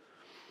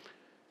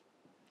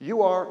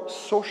 You are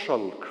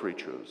social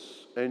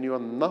creatures, and you're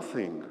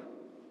nothing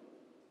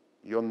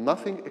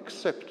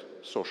except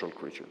social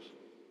creatures.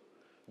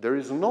 There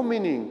is no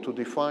meaning to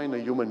define a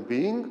human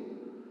being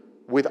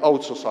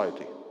without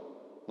society.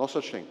 No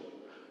such thing.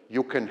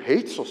 You can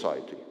hate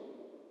society.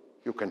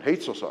 You can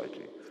hate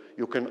society.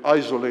 You can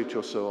isolate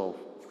yourself.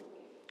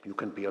 You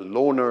can be a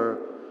loner.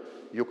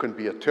 You can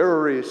be a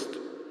terrorist.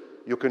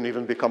 You can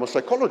even become a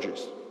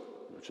psychologist,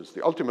 which is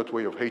the ultimate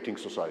way of hating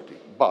society.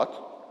 But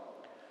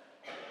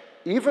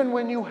even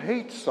when you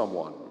hate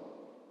someone,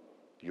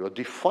 you are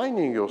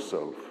defining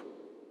yourself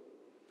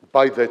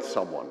by that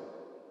someone.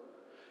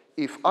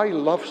 If I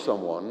love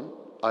someone,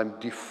 I'm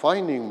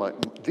defining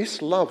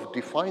this love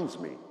defines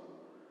me.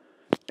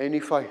 And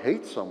if I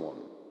hate someone,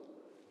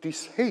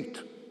 this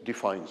hate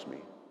defines me.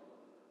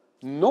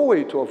 No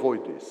way to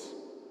avoid this.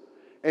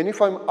 And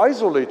if I'm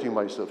isolating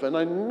myself, and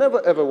I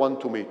never ever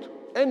want to meet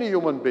any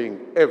human being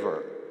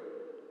ever,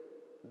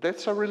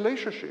 that's a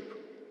relationship.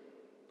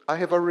 I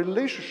have a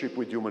relationship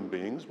with human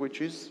beings,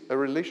 which is a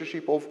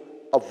relationship of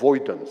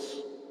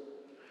avoidance.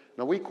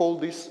 Now we call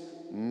this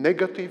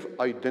negative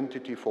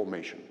identity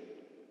formation.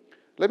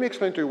 Let me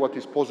explain to you what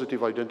is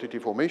positive identity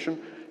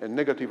formation and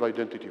negative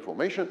identity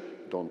formation.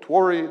 Don't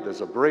worry,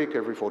 there's a break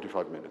every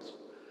 45 minutes.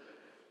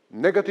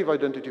 Negative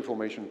identity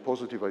formation,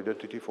 positive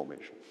identity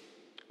formation.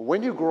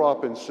 When you grow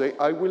up and say,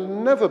 I will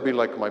never be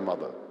like my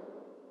mother,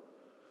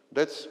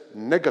 that's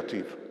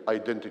negative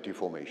identity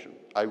formation.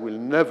 I will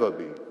never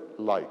be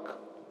like.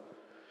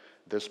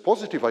 There's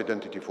positive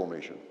identity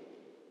formation.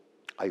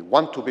 I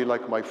want to be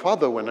like my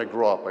father when I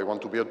grow up. I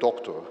want to be a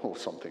doctor or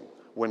something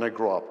when I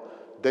grow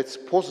up. That's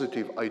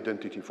positive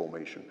identity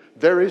formation.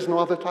 There is no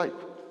other type.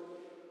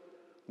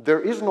 There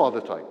is no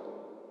other type.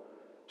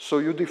 So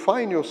you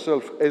define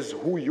yourself as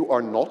who you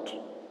are not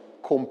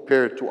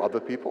compared to other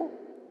people,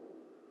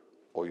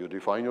 or you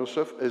define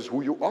yourself as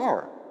who you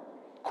are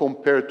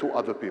compared to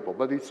other people.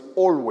 But it's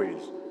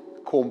always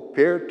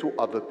compared to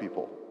other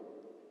people.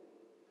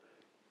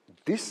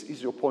 This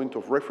is your point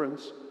of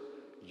reference.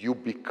 You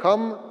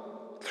become,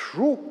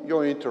 through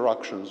your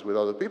interactions with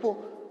other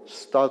people,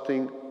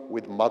 starting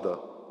with mother.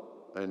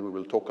 And we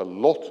will talk a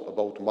lot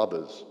about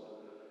mothers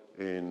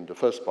in the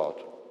first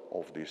part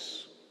of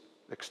this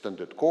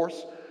extended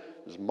course.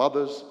 As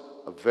mothers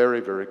are very,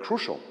 very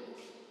crucial.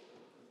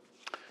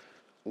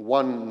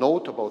 One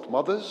note about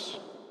mothers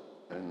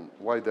and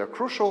why they're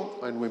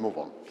crucial, and we move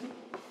on.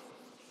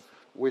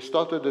 We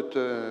started at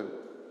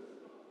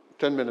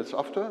 10 minutes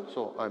after,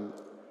 so I'm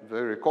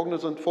very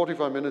cognizant.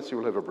 45 minutes, you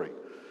will have a break.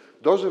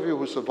 Those of you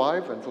who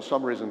survive and for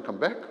some reason come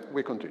back,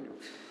 we continue.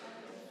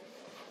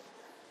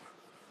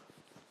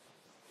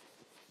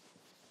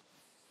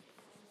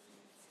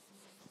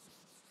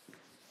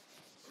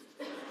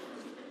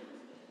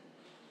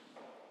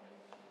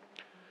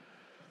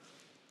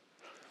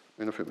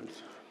 In a few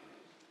minutes.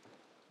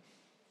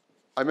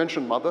 I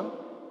mentioned mother,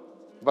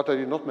 but I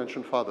did not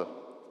mention father.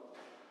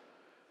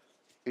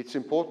 It's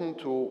important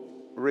to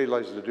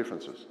realize the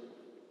differences.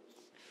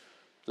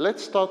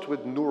 Let's start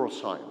with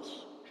neuroscience,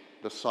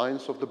 the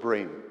science of the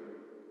brain,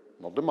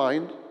 not the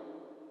mind.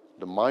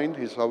 The mind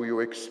is how you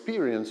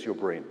experience your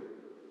brain.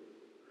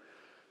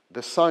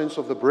 The science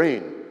of the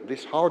brain,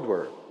 this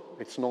hardware,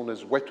 it's known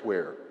as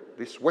wetware,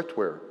 this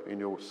wetware in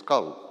your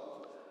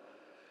skull.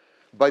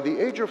 By the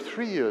age of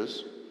 3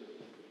 years,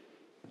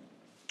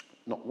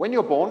 no, when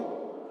you're born,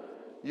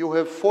 you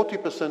have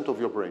 40% of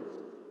your brain.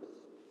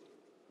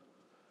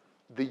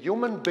 The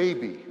human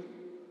baby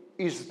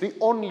is the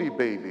only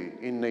baby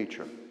in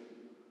nature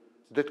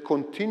that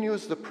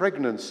continues the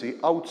pregnancy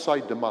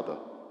outside the mother.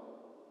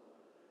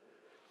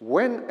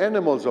 When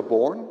animals are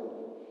born,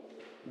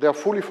 they are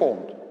fully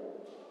formed.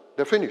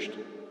 They're finished.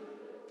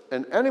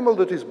 An animal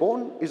that is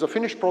born is a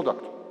finished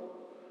product.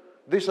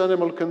 This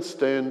animal can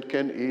stand,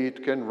 can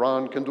eat, can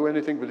run, can do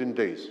anything within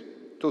days.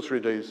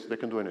 2-3 days, they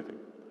can do anything.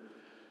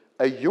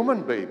 A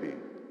human baby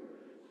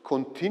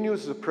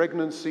continues the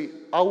pregnancy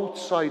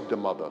outside the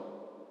mother.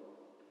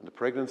 And the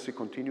pregnancy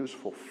continues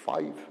for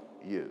 5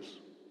 years.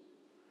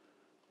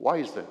 Why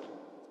is that?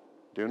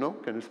 Do you know?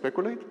 Can you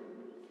speculate?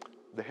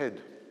 The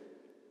head.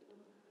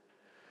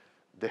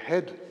 The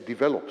head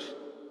develops,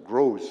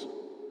 grows.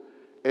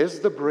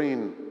 As the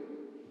brain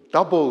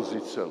doubles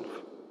itself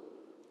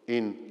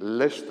in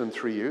less than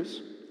 3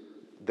 years,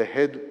 the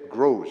head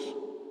grows.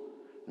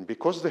 And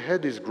because the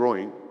head is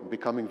growing,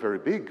 becoming very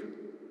big,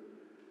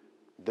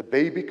 the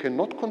baby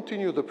cannot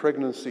continue the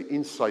pregnancy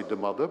inside the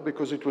mother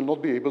because it will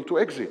not be able to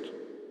exit.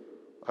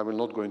 I will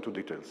not go into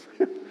details.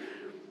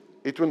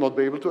 It will not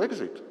be able to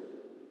exit.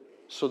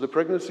 So the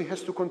pregnancy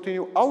has to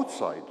continue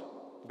outside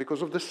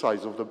because of the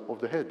size of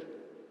the head.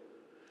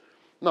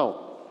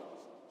 Now,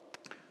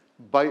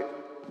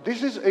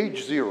 this is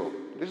age 0.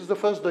 This is the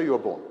first day you are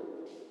born.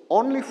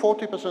 Only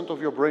 40%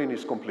 of your brain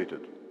is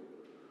completed.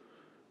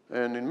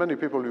 And in many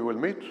people you will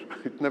meet,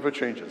 it never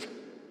changes.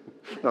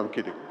 No, I'm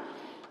kidding.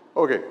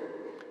 Okay.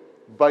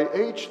 By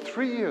age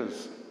 3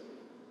 years,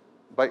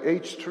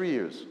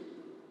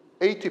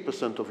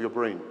 80% of your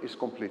brain is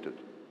completed.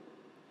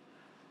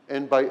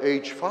 And by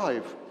age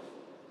 5,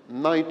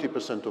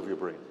 90% of your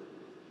brain.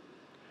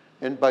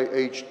 And by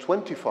age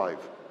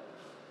 25,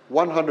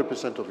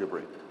 100% of your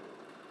brain.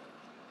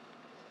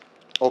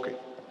 Okay.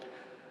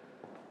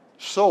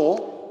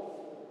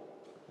 So,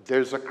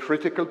 there's a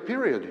critical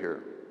period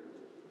here.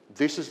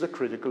 This is the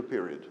critical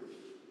period.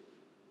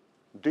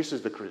 This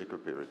is the critical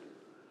period.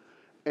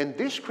 And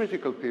this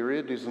critical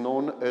period is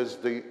known as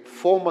the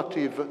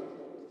formative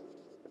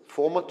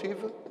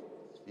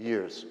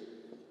years.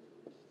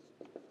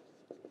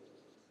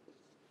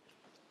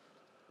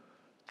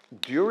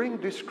 During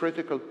this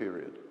critical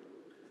period,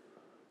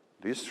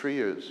 these 3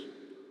 years,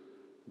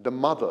 the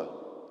mother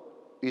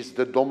is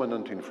the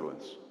dominant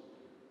influence.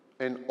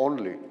 And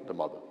only the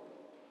mother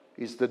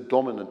is the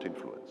dominant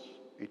influence.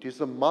 It is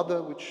the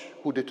mother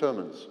who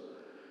determines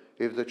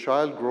if the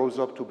child grows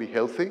up to be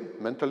healthy,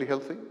 mentally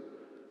healthy,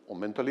 or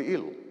mentally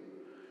ill,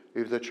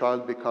 if the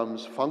child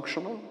becomes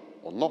functional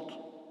or not,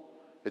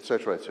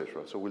 etc.,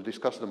 etc. So we'll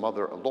discuss the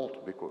mother a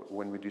lot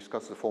when we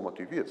discuss the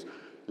formative years.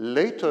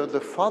 Later, the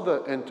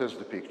father enters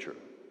the picture,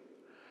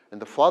 and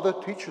the father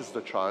teaches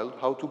the child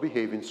how to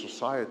behave in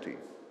society.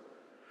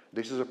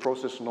 This is a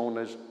process known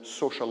as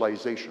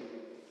socialization.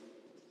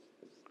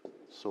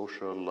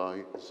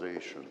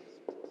 Socialization.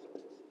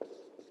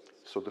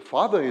 So the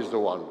father is the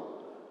one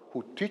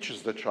who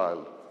teaches the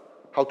child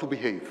how to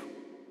behave.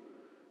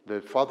 The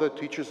father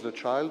teaches the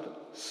child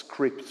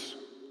scripts.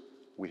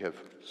 We have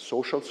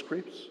social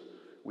scripts,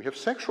 we have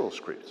sexual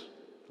scripts.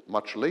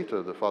 Much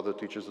later, the father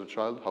teaches the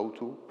child how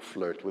to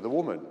flirt with a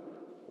woman,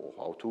 or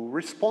how to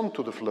respond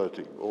to the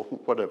flirting, or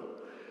whatever.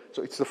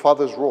 So it's the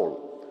father's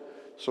role,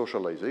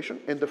 socialization,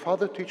 and the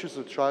father teaches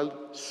the child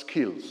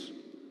skills,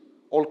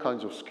 all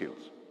kinds of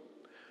skills.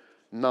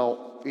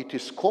 Now, it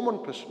is common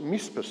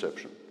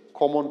misperception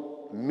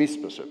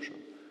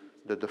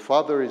that the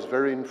father is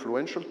very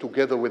influential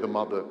together with the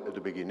mother at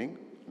the beginning,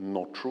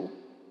 not true,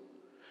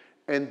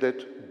 and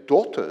that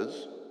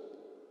daughters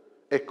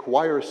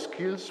acquire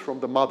skills from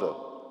the mother,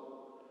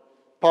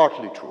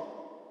 partly true,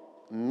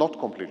 not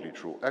completely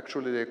true.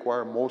 Actually, they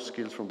acquire more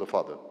skills from the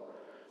father.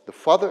 The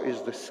father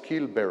is the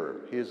skill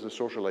bearer. He is the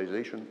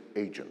socialization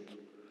agent.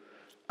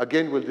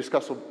 Again, we'll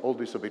discuss all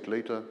this a bit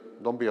later.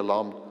 Don't be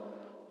alarmed.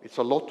 It's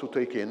a lot to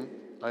take in,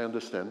 I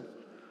understand,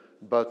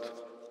 but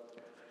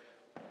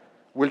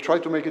we'll try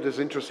to make it as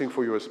interesting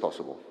for you as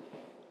possible.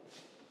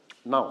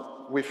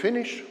 Now, we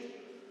finish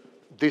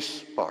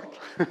this part.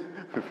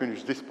 We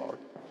finish this part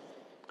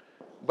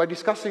by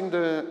discussing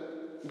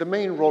the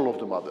main role of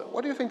the mother.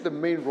 What do you think the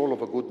main role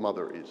of a good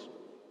mother is?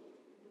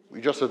 We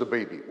just had a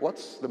baby.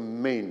 What's the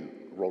main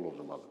role of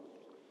the mother?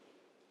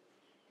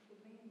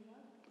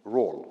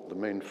 Role, the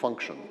main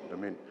function, the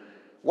main...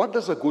 What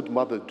does a good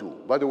mother do?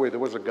 By the way, there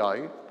was a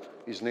guy,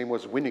 his name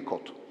was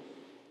Winnicott.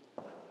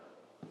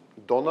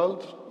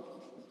 Donald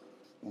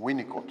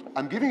Winnicott.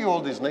 I'm giving you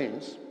all these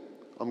names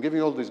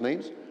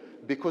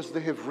because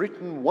they have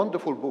written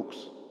wonderful books,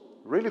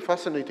 really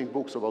fascinating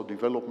books about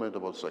development,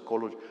 about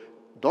psychology.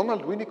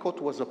 Donald Winnicott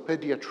was a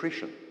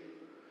pediatrician,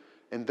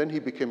 and then he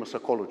became a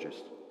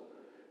psychologist.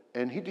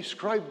 And he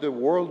described the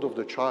world of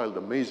the child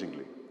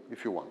amazingly,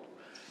 if you want.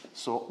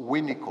 So,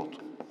 Winnicott.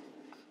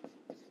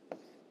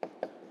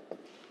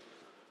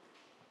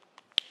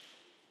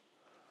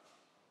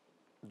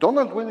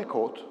 Donald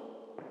Winnicott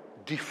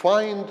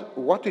defined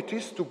what it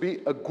is to be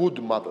a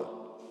good mother.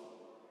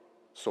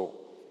 So,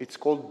 it's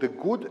called the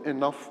good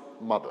enough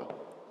mother.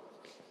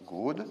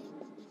 Good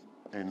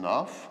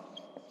enough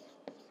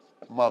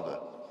mother.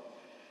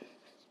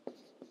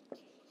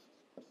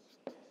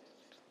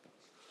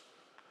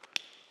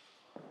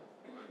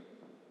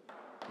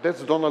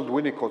 That's Donald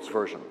Winnicott's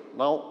version.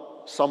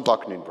 Now, some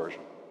Bakhnin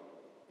version.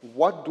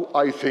 What do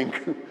I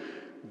think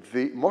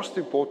the most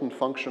important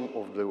function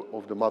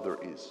of the mother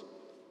is?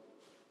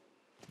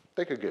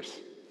 Take a guess.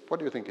 What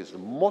do you think is the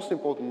most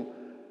important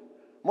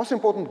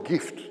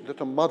gift that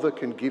a mother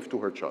can give to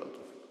her child?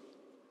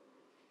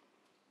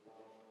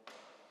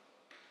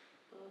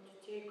 To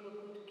take a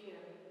good care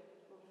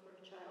of her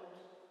child.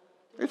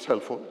 It's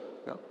helpful,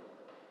 yeah.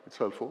 It's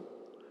helpful.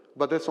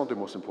 But that's not the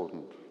most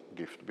important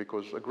gift,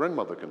 because a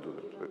grandmother can do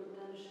that.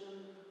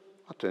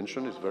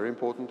 Attention is very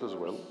important as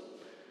well.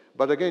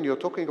 But again, you're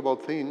talking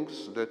about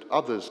things that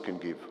others can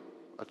give.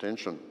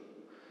 Attention,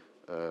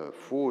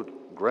 food,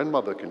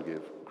 grandmother can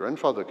give,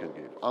 grandfather can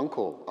give,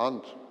 uncle,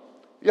 aunt.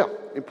 Yeah,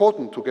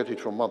 important to get it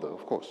from mother,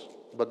 of course.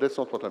 But that's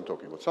not what I'm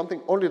talking about.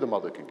 Something only the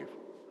mother can give.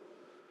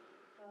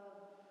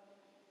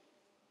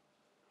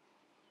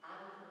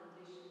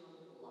 Unconditional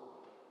love.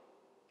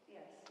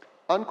 Yes.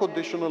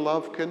 Unconditional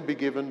love can be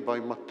given by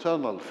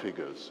maternal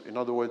figures. In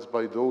other words,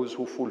 by those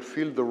who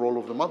fulfill the role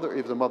of the mother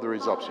if the mother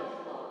is absent.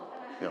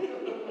 Yeah.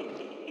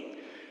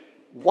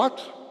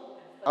 What?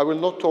 I will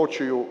not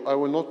torture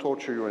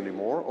you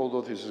anymore,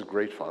 although this is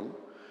great fun.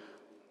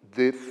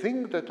 The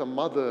thing that a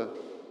mother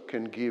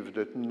can give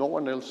that no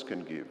one else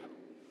can give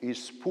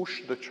is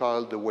push the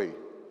child away.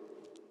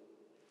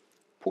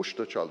 Push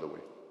the child away.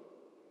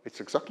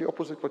 It's exactly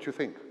opposite what you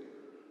think.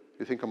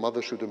 You think a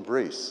mother should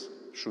embrace,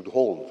 should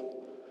hold.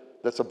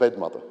 That's a bad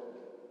mother.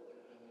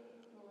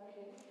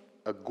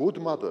 A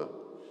good mother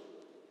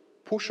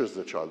pushes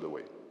the child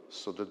away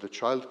so that the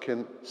child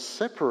can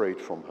separate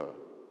from her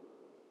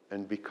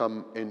and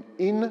become an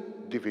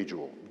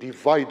individual,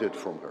 divided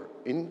from her.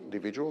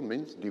 Individual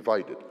means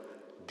divided.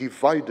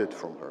 Divided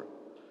from her.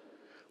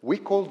 We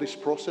call this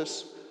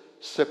process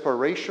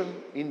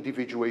separation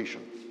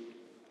individuation.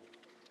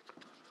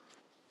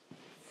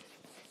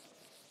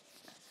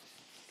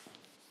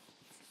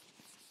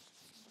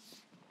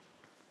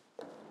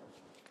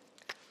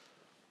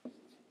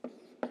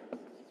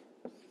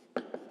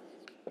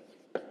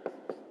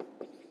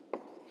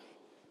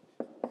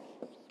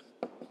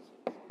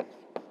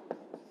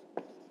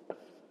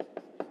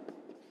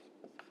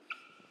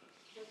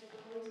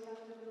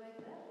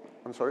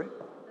 I'm sorry?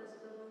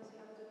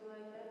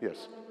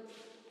 Yes.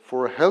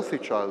 For a healthy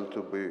child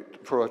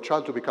for a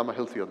child to become a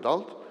healthy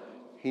adult,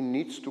 he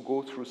needs to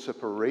go through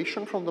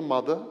separation from the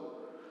mother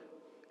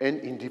and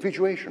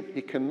individuation.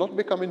 He cannot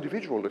become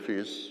individual if he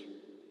is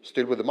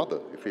still with the mother,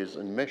 if he is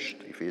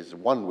enmeshed, if he is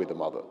one with the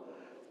mother,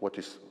 what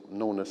is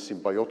known as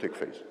symbiotic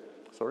phase.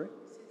 Sorry?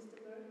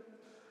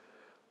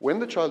 When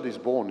the child is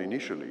born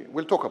initially,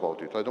 we'll talk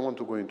about it, I don't want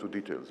to go into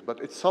details,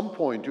 but at some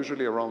point,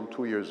 usually around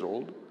 2 years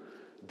old,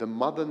 the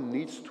mother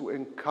needs to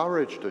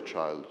encourage the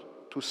child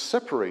to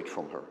separate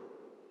from her.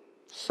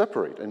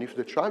 Separate. And if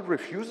the child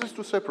refuses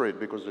to separate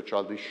because the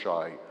child is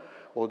shy,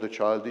 or the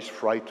child is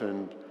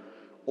frightened,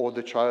 or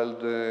the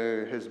child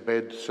has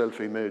bad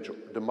self-image,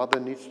 the mother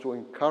needs to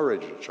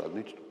encourage the child,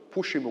 needs to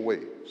push him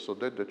away, so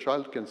that the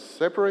child can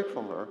separate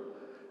from her,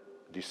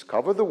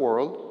 discover the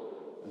world,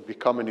 and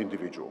become an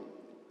individual.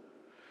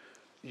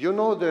 You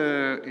know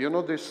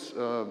this,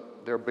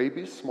 they're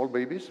babies, small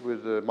babies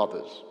with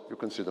mothers. You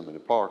can see them in the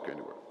park,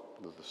 anywhere.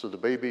 So the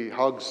baby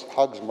hugs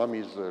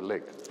mommy's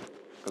leg,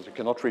 because he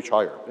cannot reach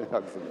higher. He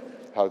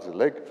hugs the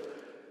leg.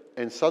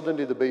 And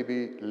suddenly the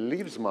baby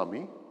leaves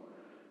mommy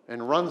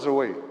and runs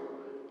away.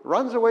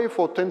 Runs away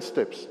for 10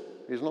 steps.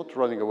 He's not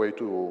running away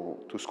to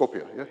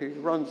Skopje. Yeah? He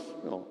runs,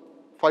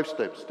 5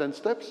 steps, 10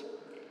 steps.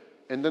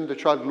 And then the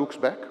child looks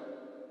back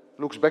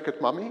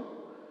at mommy,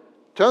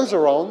 turns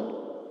around,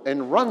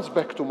 and runs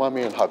back to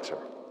mommy and hugs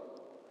her.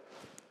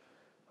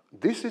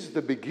 This is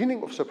the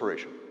beginning of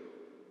separation.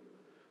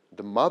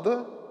 The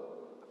mother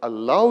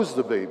allows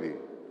the baby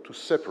to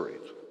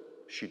separate.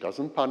 She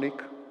doesn't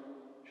panic.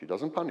 She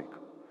doesn't panic.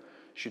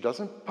 She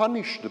doesn't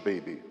punish the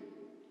baby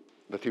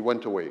that he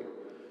went away.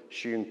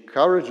 She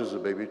encourages the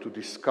baby to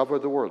discover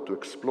the world, to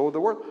explore the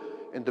world.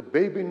 And the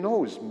baby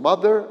knows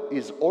mother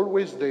is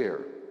always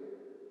there.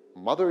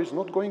 Mother is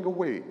not going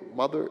away.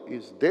 Mother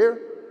is there,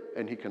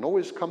 and he can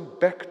always come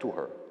back to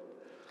her.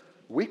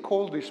 We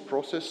call this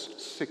process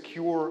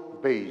secure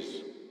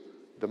base.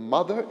 The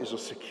mother is a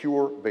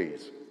secure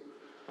base.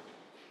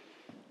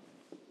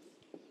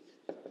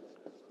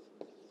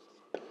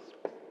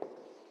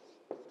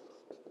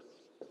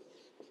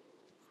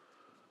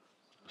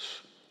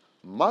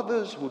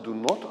 Mothers who do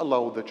not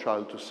allow the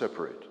child to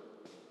separate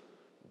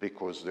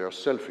because they are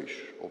selfish,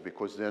 or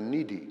because they are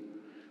needy,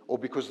 or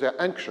because they are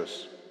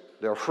anxious,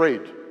 they are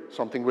afraid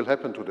something will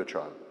happen to the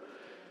child,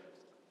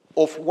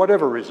 of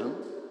whatever reason,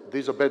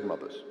 these are bad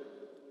mothers.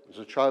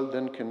 The child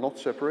then cannot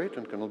separate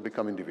and cannot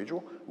become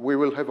individual. We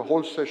will have a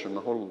whole session, a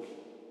whole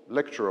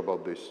lecture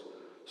about this,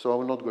 so I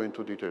will not go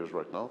into details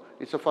right now.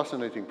 It's a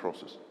fascinating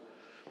process.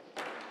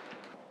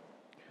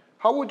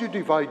 How would you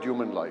divide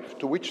human life?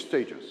 To which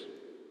stages?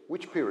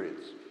 Which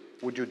periods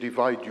would you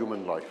divide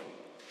human life?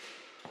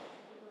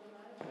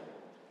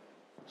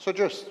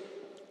 Suggest.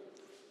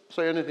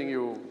 Say anything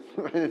you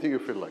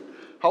feel like.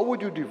 How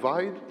would you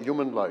divide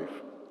human life?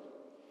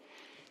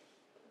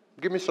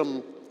 Give me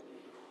some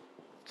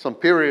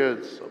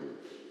periods.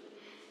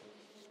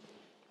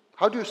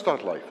 How do you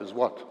start life? As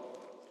what?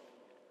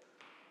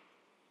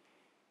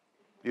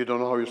 You don't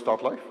know how you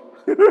start life?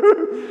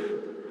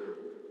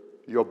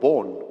 You're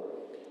born.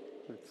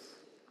 It's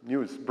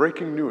news,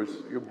 breaking news.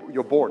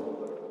 You're born.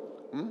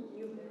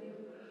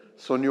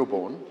 So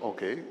newborn,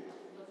 okay.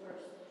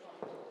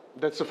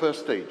 That's the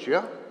first stage,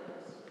 yeah?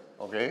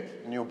 Okay,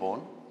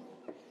 newborn.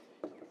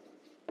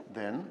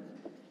 Then,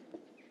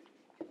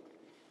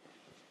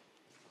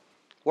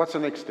 what's the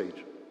next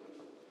stage?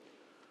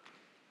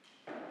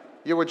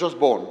 You were just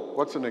born.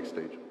 What's the next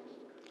stage?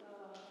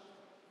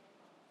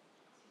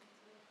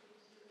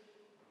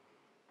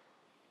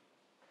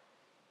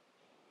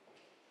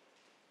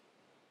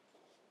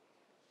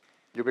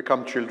 You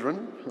become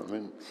children. I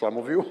mean, some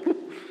of you.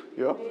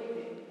 Yeah?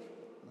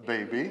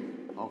 Baby.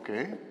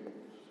 Okay.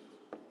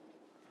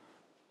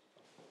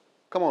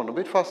 Come on, a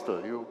bit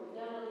faster. You.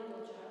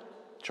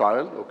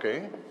 Child,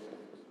 okay.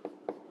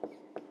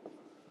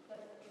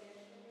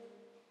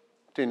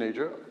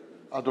 Teenager.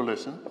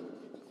 Adolescent.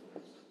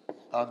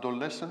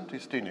 Adolescent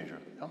is teenager.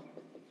 Yeah?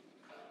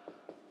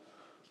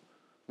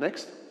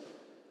 Next.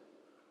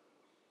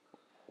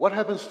 What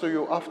happens to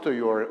you after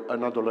you are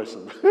an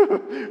adolescent?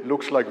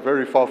 Looks like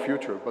very far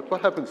future, but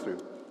what happens to you?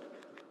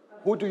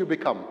 Who do you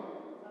become?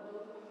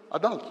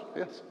 Adult,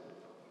 yes.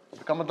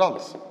 Become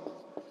adults.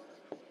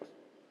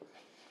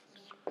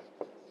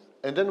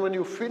 And then when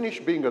you finish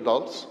being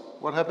adults,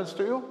 what happens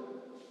to you?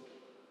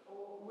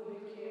 We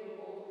became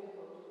old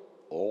people.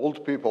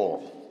 Old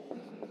people.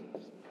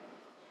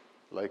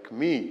 Like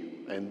me.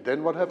 And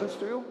then what happens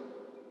to you?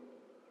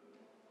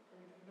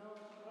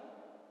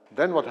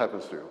 Then what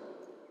happens to you?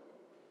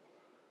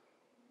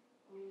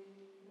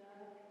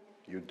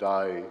 You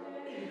die.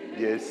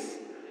 Yes,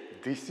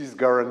 this is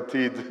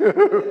guaranteed.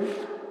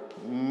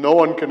 No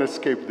one can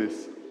escape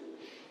this.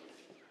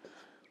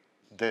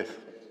 Death.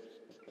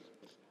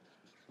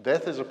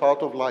 Death is a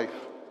part of life,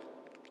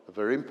 a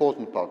very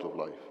important part of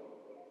life.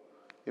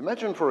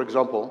 Imagine, for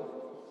example,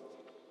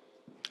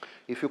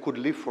 if you could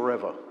live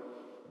forever.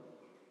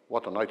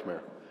 What a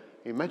nightmare.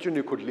 Imagine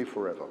you could live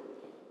forever.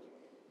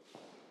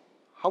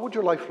 How would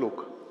your life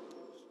look?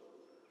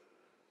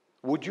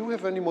 Would you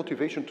have any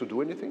motivation to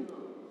do anything? It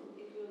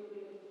will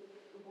be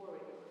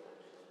boring,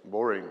 actually.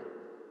 Boring.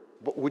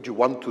 But would you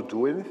want to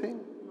do anything?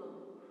 No.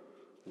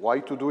 Why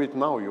to do it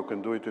now? You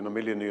can do it in a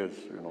million years,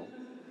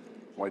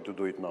 Why to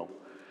do it now?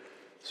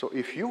 So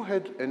if you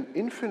had an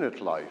infinite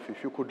life,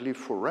 if you could live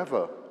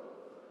forever,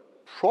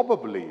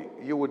 probably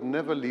you would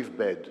never leave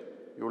bed.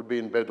 You would be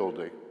in bed all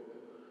day.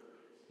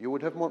 You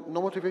would have no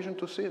motivation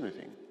to see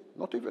anything.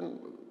 Not even,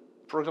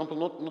 for example,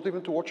 not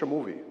even to watch a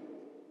movie.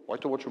 Why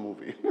to watch a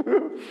movie?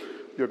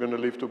 You're going to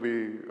live to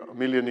be a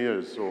million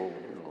years, so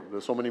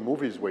there's so many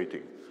movies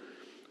waiting.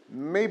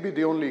 Maybe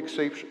the only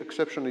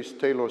exception is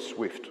Taylor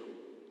Swift.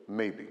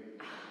 Maybe.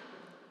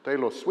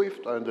 Taylor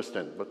Swift, I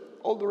understand, but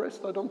all the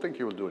rest, I don't think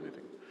he will do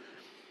anything.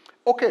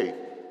 Okay,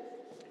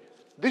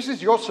 this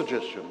is your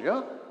suggestion,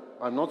 yeah?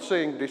 I'm not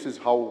saying this is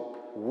how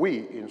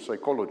we in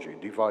psychology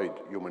divide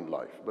human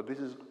life, but this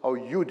is how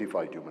you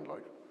divide human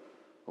life.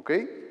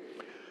 Okay?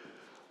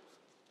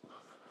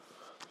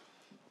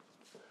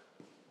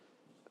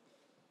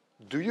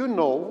 Do you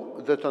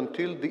know that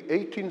until the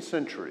 18th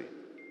century,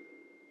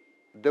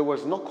 there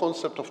was no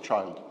concept of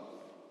child?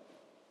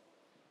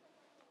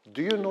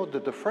 Do you know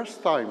that the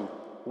first time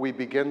we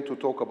began to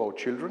talk about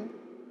children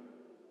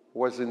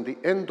was in the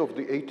end of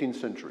the 18th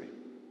century?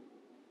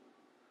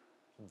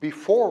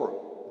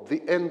 Before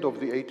the end of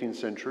the 18th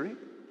century,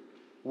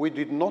 we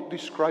did not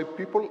describe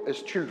people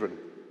as children.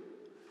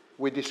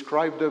 We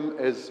described them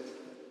as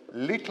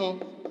little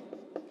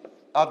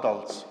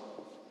adults.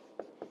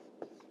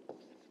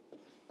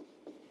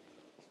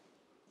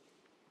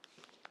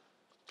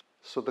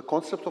 So the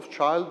concept of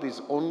child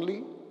is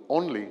only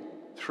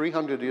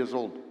 300 years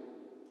old.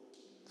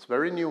 It's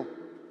very new.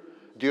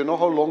 Do you know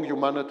how long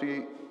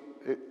humanity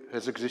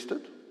has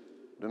existed?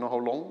 Do you know how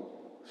long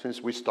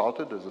since we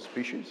started as a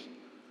species?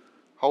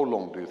 How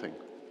long do you think?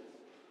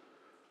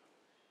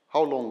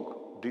 How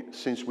long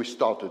since we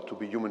started to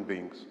be human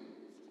beings?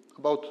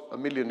 About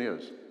 1 million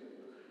years.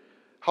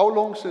 How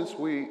long since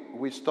we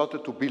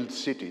started to build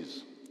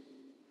cities,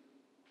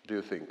 do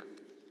you think?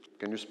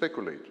 Can you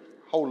speculate?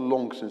 How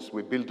long since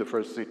we built the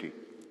first city?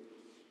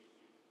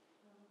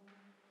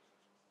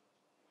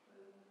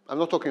 I'm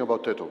not talking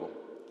about Tetovo.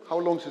 How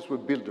long since we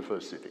built the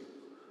first city?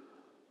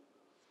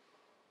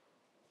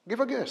 Give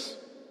a guess.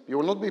 You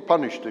will not be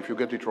punished if you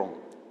get it wrong.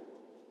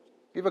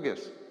 Give a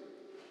guess.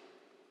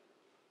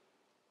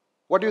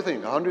 What do you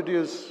think? 100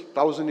 years,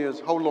 1,000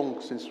 years? How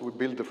long since we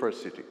built the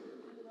first city?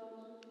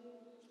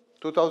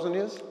 2,000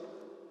 years?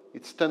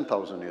 It's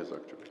 10,000 years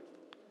actually.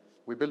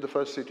 We built the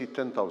first city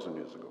 10,000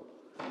 years ago.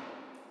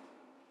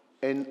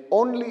 And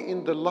only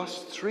in the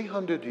last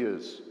 300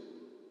 years,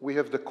 we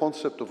have the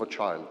concept of a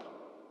child.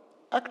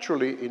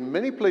 Actually, in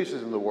many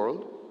places in the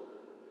world,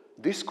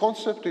 this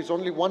concept is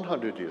only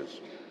 100 years.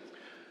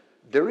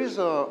 There is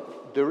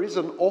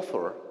an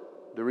author,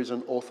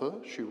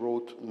 she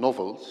wrote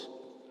novels.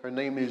 Her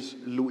name is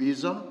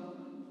Louisa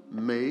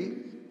May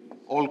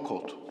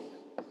Alcott.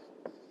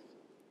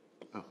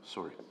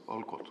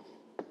 Alcott.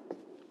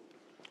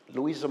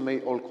 Louisa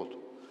May Alcott.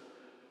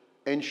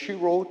 And she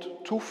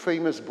wrote two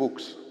famous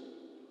books.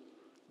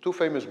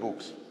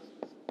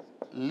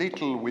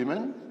 Little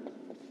Women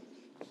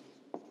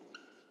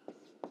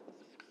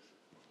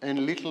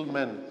and Little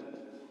Men.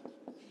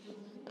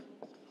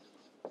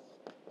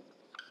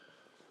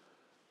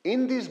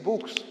 In these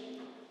books,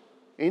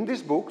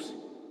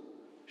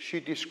 she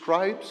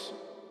describes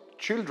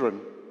children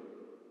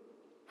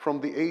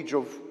from the age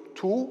of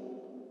 2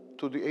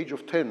 to the age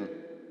of 10.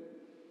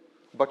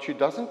 But she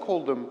doesn't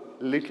call them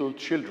little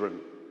children.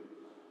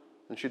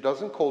 And she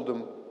doesn't call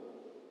them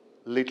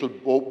little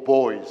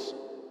boys.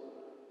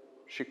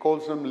 She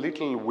calls them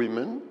little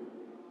women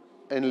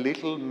and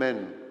little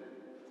men.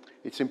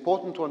 It's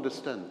important to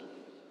understand.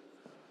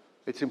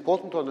 It's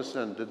important to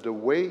understand that the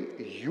way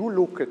you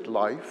look at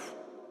life,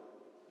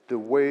 the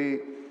way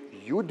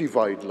you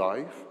divide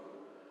life,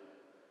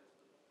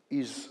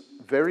 is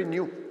very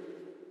new.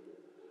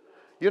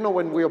 You know,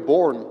 when we are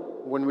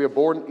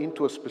born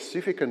into a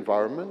specific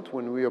environment,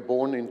 when we are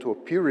born into a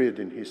period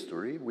in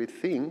history, we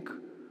think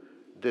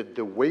that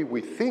the way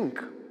we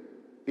think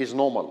is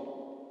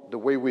normal. The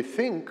way we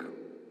think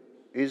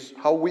is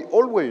how we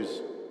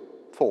always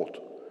thought.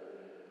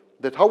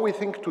 That how we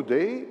think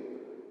today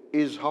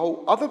is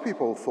how other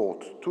people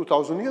thought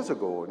 2,000 years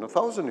ago, and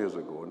 1,000 years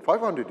ago, and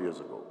 500 years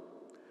ago.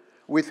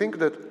 We think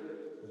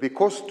that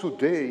because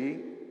today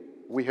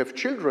we have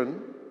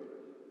children,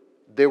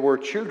 there were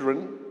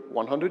children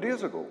 100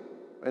 years ago,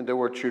 and there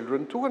were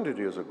children 200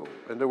 years ago,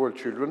 and there were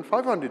children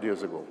 500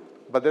 years ago.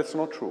 But that's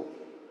not true.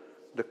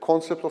 The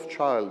concept of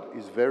child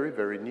is very,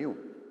 very new.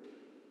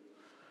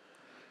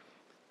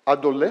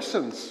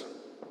 Adolescence,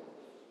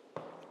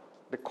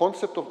 the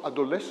concept of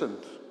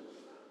adolescent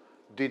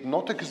did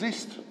not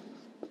exist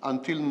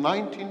until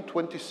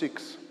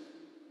 1926.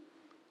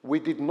 We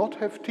did not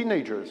have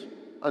teenagers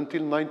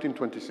until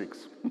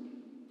 1926.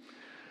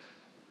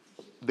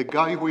 The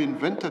guy who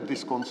invented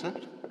this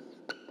concept,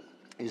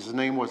 his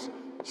name was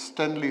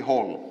Stanley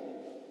Hall.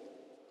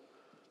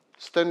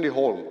 Stanley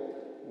Hall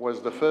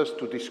was the first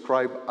to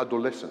describe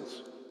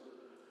adolescence.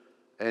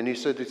 And he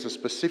said it's a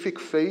specific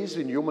phase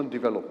in human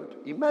development.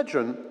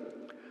 Imagine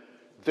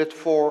that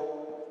for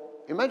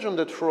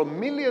 1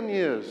 million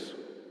years,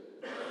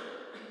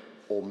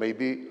 or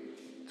maybe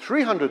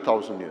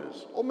 300,000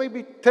 years, or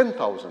maybe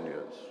 10,000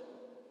 years,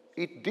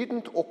 it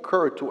didn't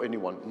occur to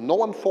anyone. No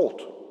one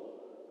thought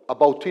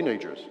about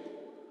teenagers.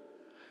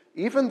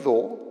 Even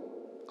though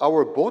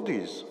our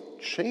bodies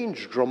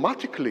change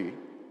dramatically,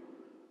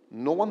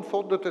 no one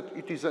thought that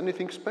it is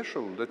anything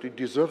special, that it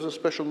deserves a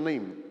special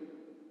name.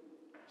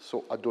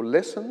 So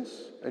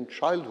adolescence and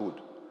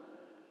childhood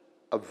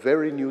are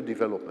very new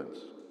developments.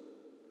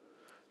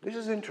 This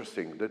is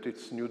interesting that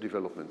it's new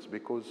developments,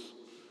 because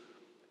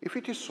if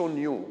it is so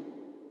new,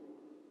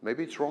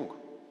 maybe it's wrong.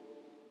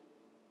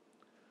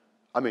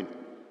 I mean,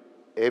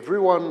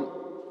 everyone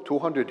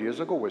 200 years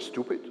ago was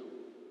stupid.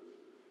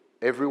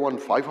 Everyone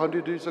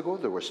 500 years ago,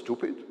 they were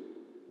stupid.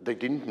 They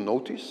didn't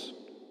notice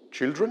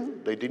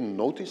children. They didn't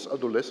notice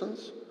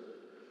adolescents.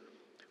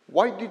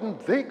 Why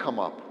didn't they come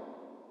up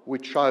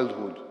with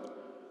childhood?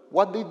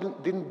 Why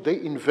didn't they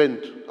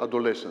invent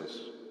adolescence?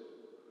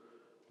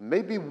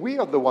 Maybe we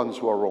are the ones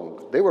who are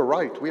wrong. They were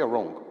right, we are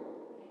wrong.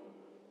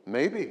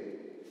 Maybe.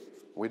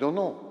 We don't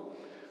know.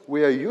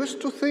 We are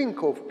used to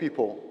think of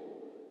people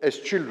as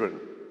children.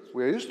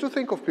 We are used to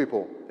think of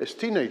people as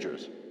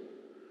teenagers.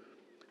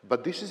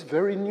 But this is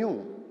very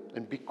new.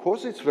 And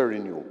because it's very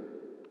new,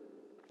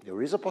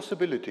 there is a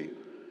possibility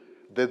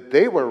that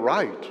they were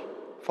right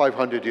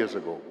 500 years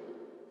ago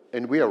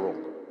and we are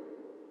wrong.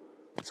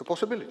 It's a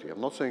possibility.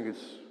 I'm not saying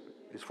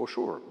it's for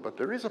sure, but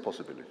there is a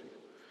possibility.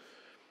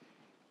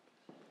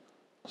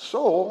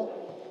 So,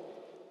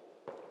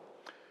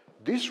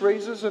 this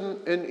raises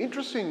an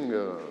interesting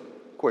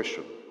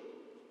question.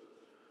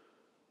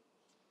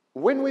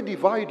 When we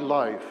divide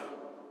life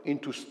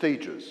into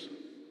stages,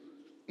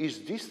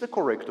 is this the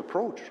correct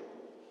approach?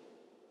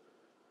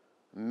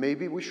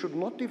 Maybe we should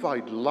not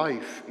divide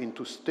life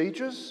into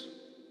stages,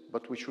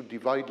 but we should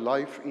divide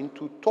life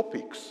into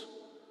topics,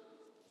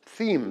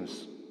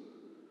 themes,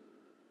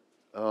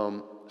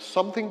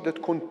 something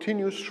that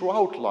continues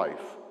throughout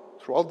life,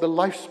 throughout the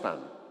lifespan.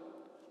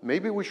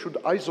 Maybe we should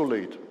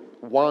isolate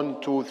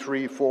 1, 2,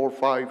 3, 4,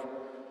 5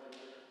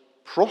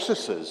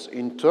 processes,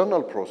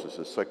 internal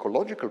processes,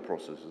 psychological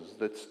processes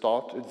that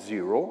start at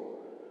 0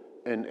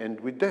 and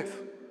end with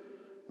death.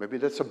 Maybe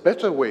that's a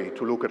better way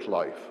to look at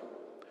life.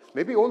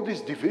 Maybe all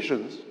these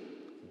divisions,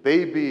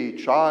 baby,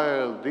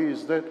 child,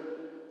 this, that,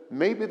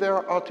 maybe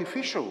they're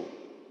artificial.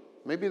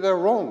 Maybe they're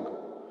wrong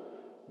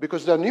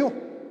because they're new.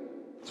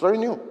 It's very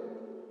new.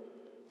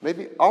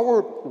 Maybe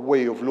our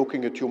way of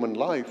looking at human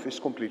life is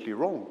completely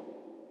wrong.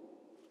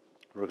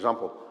 For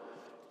example,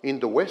 in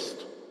the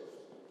West,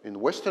 in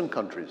Western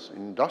countries,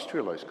 in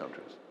industrialized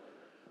countries,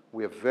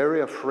 we are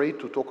very afraid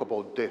to talk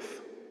about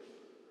death.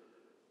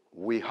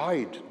 We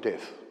hide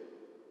death.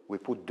 We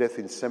put death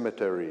in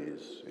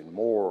cemeteries, in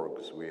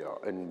morgues,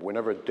 and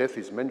whenever death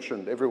is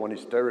mentioned, everyone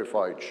is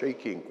terrified,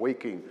 shaking,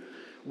 quaking.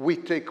 We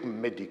take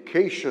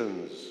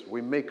medications,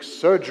 we make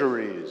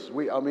surgeries.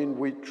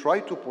 We try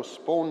to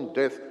postpone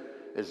death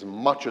as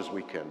much as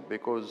we can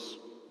because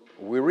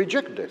we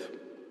reject death.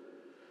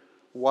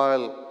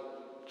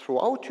 While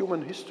throughout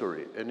human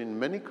history and in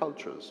many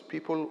cultures,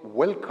 people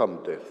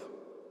welcome death.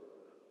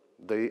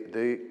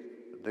 They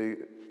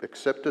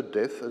accepted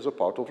death as a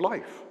part of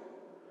life.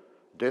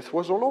 Death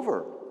was all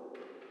over.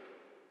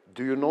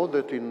 Do you know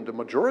that in the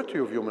majority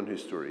of human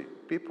history,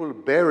 people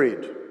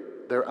buried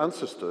their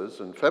ancestors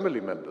and family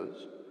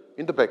members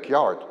in the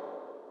backyard?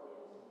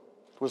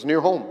 It was near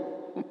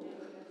home,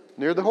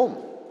 near the home.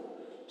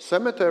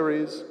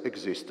 Cemeteries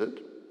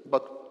existed,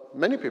 but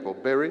many people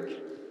buried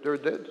their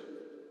dead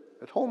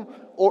at home,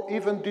 or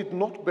even did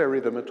not bury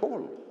them at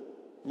all,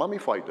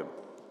 mummified them,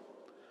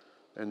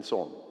 and so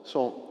on.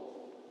 So,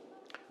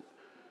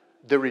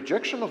 the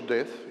rejection of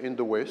death in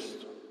the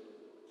West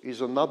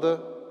is another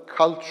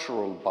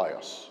cultural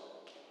bias.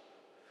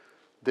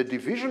 The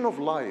division of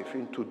life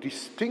into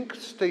distinct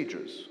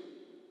stages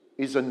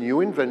is a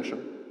new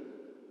invention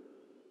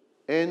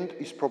and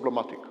is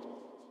problematic.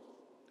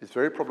 It's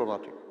very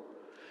problematic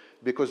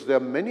because there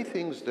are many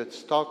things that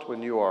start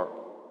when you are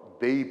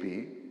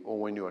baby or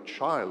when you're a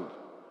child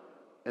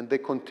and they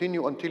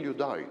continue until you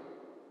die.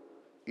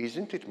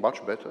 Isn't it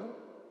much better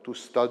to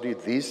study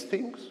these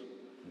things,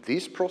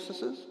 these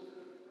processes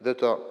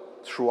that are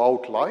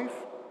throughout life,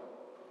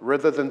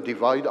 rather than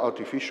divide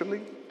artificially?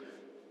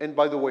 And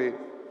by the way,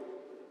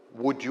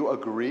 would you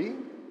agree,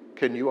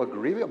 can you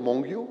agree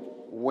among you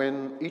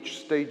when each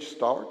stage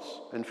starts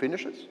and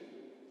finishes?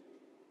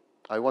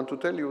 I want to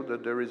tell you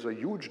that there is a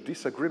huge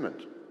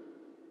disagreement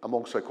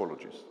among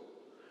psychologists.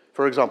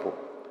 For example,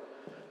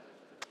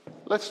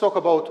 let's talk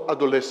about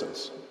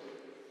adolescence.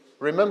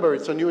 Remember,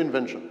 it's a new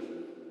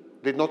invention.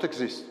 Did not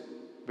exist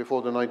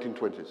before the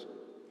 1920s.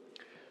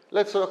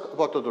 Let's talk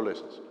about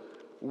adolescence.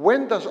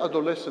 When does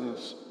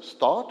adolescence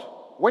start?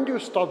 When do you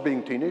start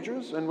being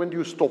teenagers and when do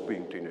you stop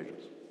being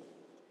teenagers?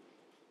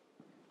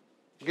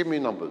 Give me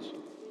numbers.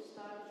 We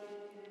start being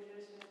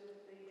teenagers at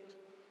the age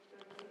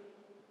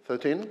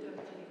of 13. 13? 13,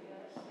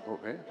 yes.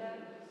 Okay.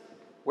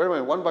 Wait a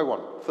minute, one by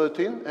one.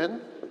 13 and?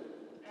 And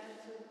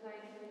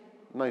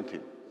 19.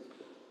 19.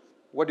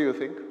 What do you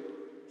think?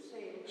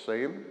 Same.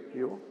 Same?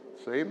 You?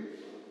 Same?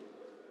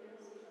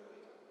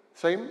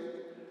 Same?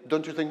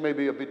 Don't you think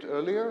maybe a bit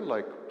earlier,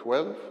 like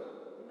 12?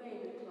 Maybe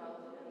 12,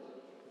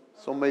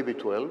 yes. So maybe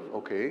 12,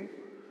 okay.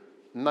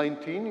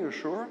 19, you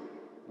sure?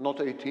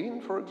 Not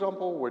 18, for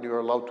example, when you're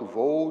allowed to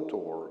vote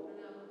or?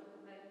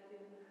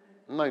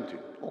 No, 19,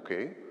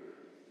 okay.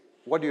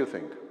 What do you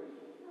think?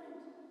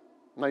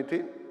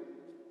 19?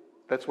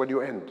 That's when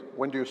you end.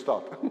 When do you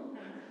start?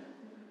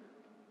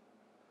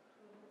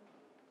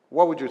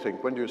 What would you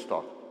think? When do you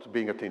start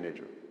being a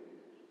teenager?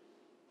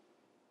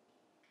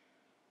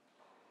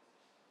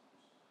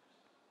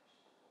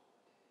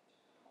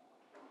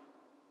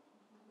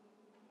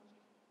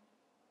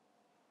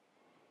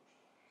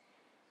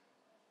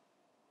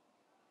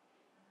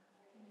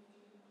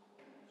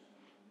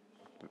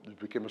 It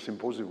became a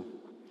symposium.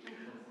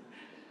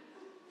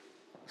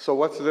 So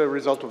what's the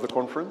result of the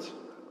conference?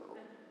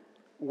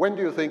 When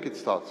do you think it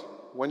starts?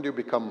 When do you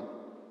become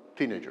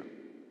teenager? Do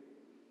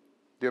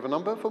you have a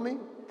number for me?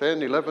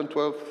 10, 11,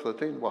 12,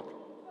 13, what?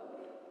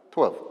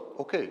 12.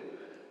 Okay.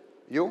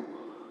 You?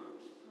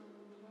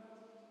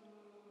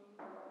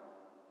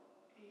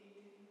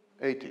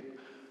 18.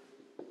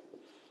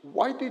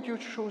 Why did you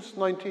choose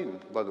 19,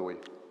 by the way?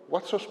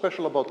 What's so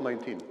special about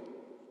 19? We learned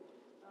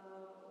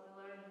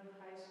in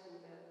high school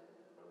that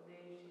from the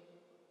age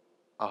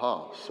of...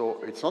 Aha,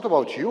 so it's not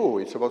about you,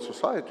 it's about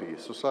society.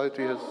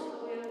 Society has... So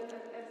we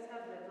accept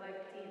that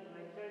like teen,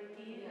 like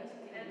 13, and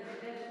then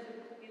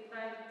hit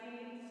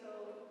 19, so...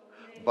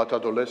 But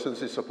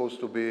adolescence is supposed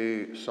to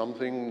be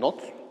something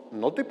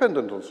not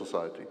dependent on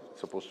society.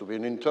 It's supposed to be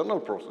an internal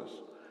process,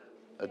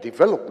 a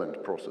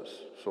development process.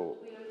 So,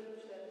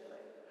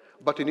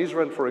 but in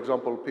Israel, for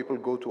example, people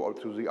go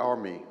to the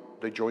army.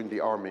 They join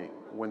the army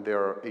when they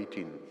are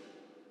 18.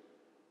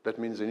 That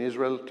means in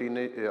Israel,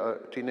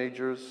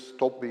 teenagers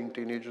stop being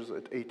teenagers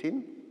at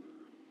 18?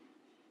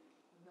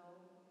 No.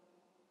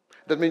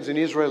 That means in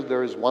Israel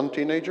there is one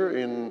teenager,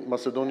 in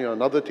Macedonia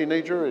another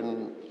teenager,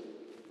 in...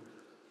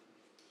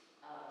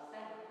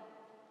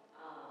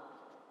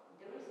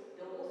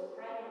 There was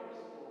primary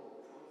school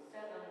from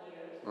 7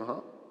 years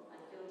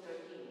until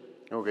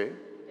 13. Okay.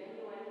 Then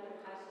you enter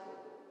high school,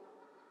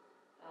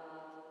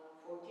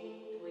 14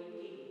 to 18,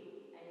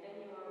 and then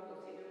you are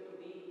considered to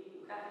be,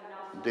 you have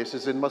enough. This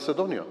is in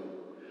Macedonia.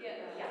 Yeah.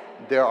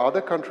 There are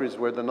other countries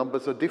where the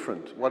numbers are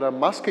different. What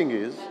I'm asking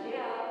is, But they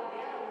are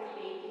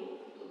relating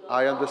to the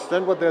I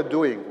understand what they're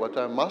doing. What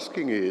I'm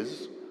asking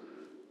is,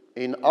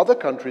 in other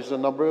countries the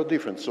number are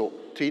different. So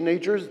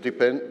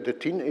the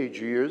teenage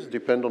years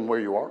depend on where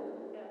you are.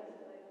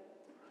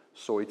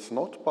 So it's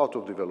not part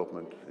of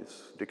development.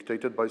 It's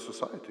dictated by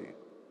society.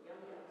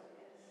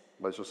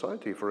 By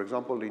society. For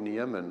example, in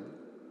Yemen,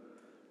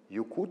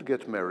 you could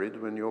get married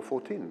when you're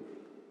 14.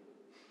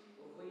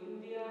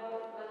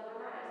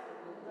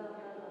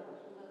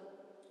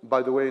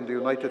 By the way, in the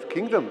United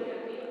Kingdom,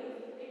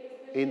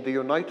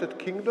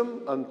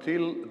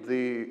 until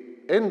the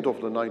end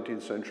of the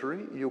 19th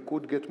century, you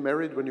could get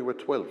married when you were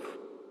 12.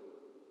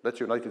 That's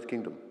United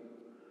Kingdom.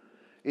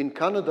 In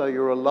Canada,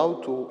 you were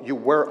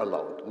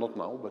allowed, not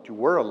now, but you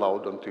were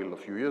allowed until a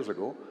few years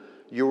ago,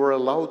 you were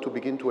allowed to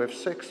begin to have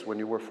sex when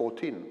you were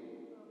 14.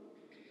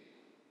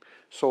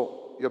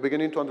 So, you're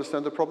beginning to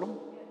understand the problem?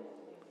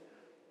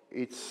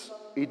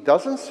 It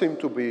doesn't seem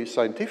to be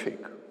scientific.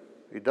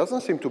 It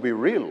doesn't seem to be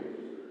real.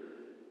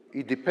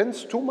 It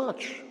depends too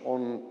much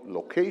on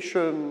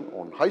location,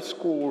 on high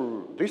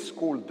school, this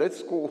school, that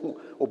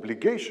school,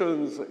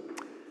 obligations.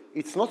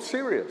 It's not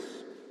serious.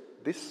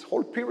 This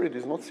whole period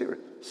is not serious.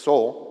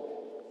 So,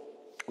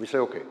 we say,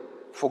 okay,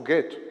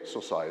 forget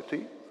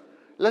society.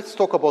 Let's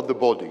talk about the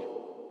body.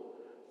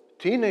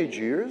 Teenage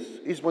years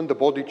is when the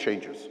body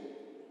changes.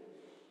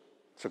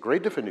 It's a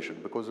great definition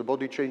because the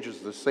body changes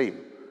the same.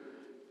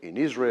 In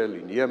Israel,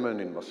 in Yemen,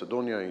 in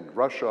Macedonia, in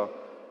Russia,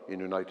 in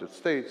the United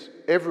States,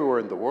 everywhere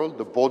in the world,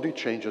 the body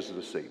changes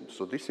the same.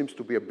 So this seems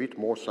to be a bit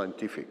more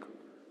scientific,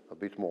 a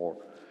bit more.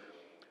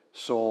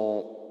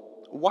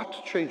 So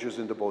what changes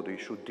in the body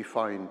should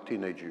define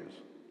teenage years?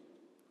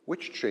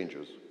 Which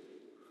changes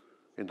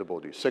in the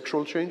body?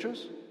 Sexual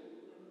changes?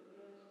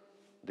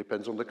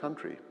 Depends on the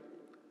country.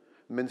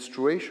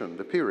 Menstruation,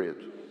 the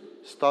period,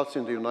 starts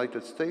in the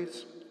United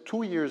States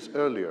 2 years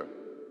earlier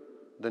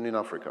than in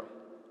Africa,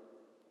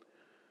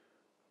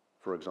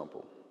 for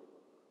example.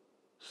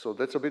 So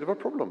that's a bit of a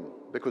problem,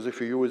 because if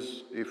we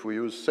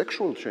use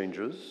sexual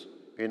changes,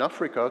 in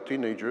Africa,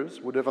 teenagers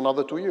would have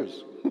another 2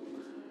 years.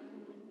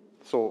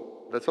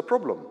 So that's a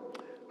problem.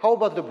 How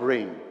about the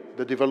brain,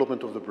 the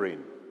development of the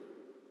brain?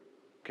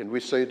 Can we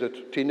say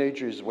that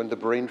teenage is when the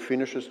brain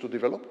finishes to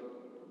develop?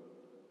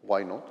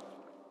 Why not?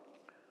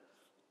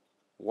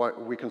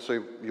 We can say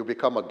you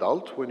become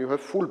adult when you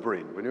have full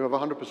brain, when you have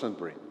 100%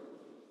 brain.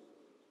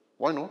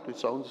 Why not? It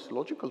sounds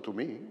logical to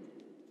me.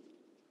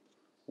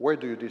 Where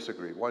do you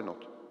disagree? Why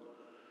not?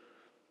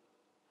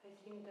 I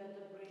think that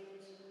the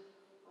brains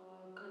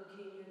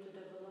continue to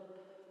develop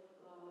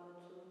to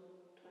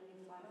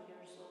 25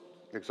 years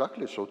old.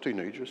 Exactly, so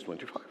teenage is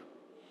 25.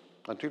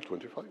 Until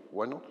 25,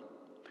 why not?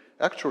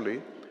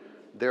 Actually,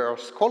 there are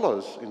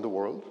scholars in the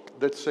world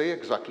that say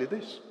exactly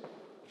this.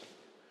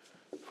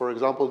 For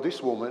example,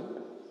 this woman,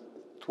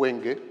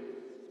 Twenge,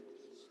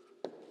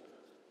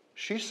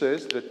 she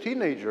says that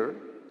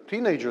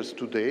teenagers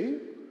today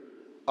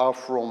are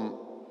from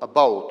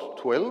about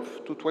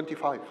 12 to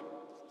 25.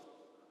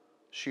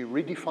 She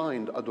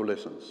redefined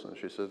adolescence, and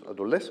she said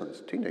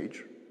adolescence,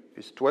 teenage,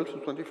 is 12 to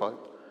 25,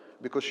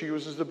 because she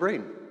uses the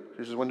brain.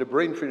 This is when the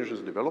brain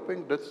finishes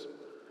developing.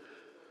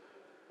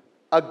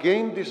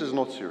 Again, this is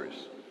not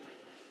serious.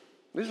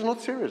 This is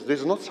not serious. This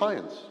is not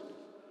science.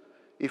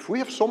 If we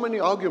have so many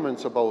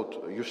arguments about,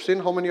 you've seen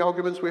how many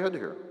arguments we had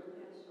here.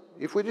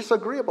 If we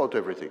disagree about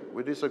everything,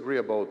 we disagree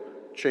about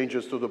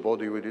changes to the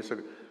body,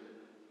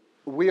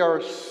 we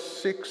are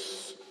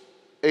 6,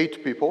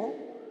 8 people,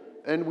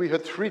 and we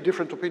had 3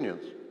 different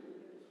opinions.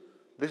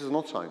 This is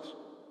not science.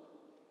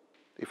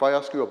 If I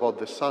ask you about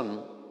the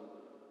sun,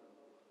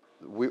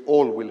 we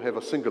all will have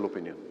a single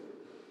opinion.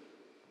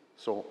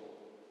 So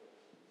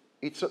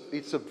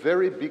it's a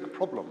very big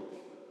problem,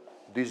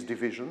 these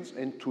divisions.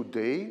 And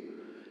today,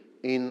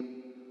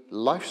 in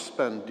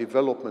lifespan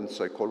development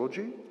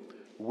psychology,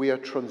 we are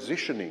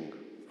transitioning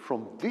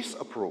from this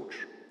approach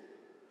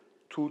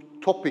to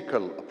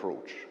topical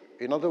approach.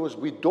 In other words,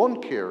 we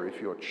don't care if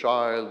you're a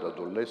child,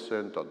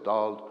 adolescent,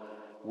 adult.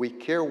 We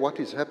care what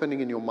is happening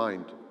in your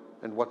mind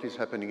and what is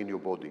happening in your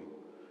body.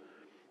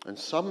 And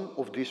some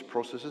of these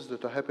processes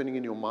that are happening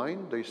in your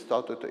mind, they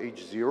start at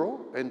age 0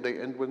 and they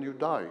end when you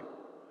die.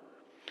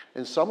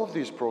 And some of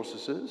these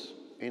processes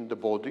in the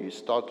body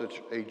start at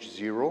age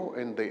 0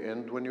 and they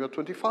end when you are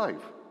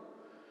 25.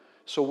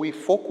 So we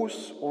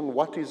focus on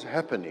what is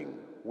happening.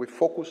 We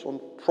focus on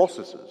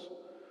processes.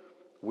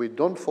 We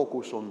don't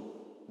focus on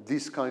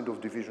this kind of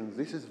division.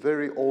 This is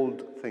very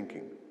old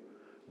thinking.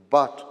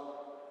 But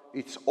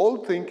it's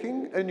old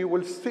thinking, and you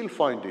will still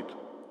find it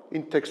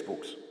in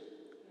textbooks.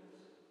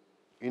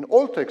 In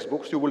all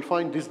textbooks, you will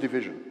find this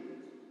division.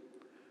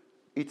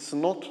 It's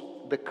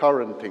not the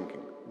current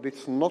thinking.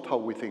 It's not how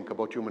we think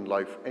about human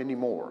life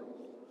anymore.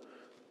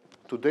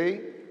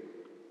 Today,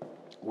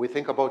 we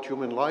think about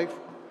human life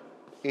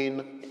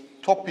in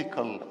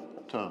topical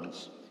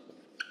terms.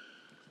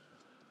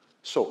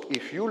 So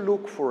if you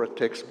look for a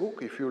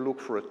textbook, if you look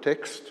for a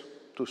text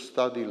to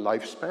study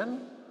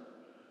lifespan,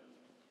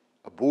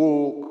 a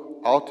book,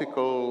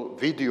 article,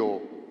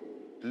 video,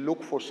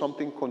 look for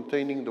something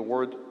containing the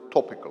word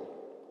topical.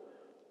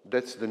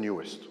 That's the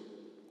newest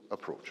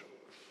approach.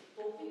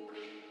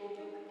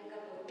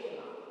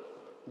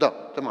 Da,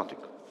 thematic.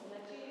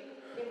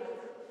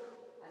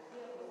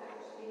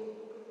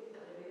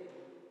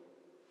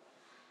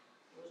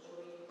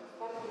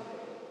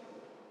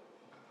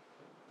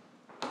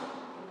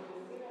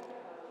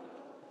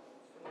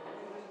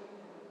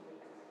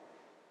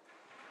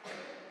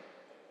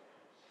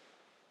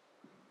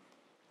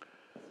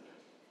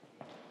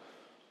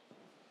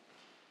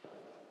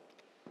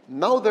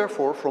 Now,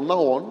 therefore, from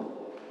now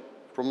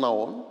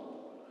on,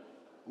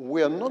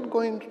 we are not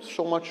going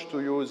so much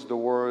to use the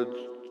word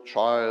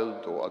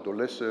child or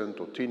adolescent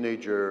or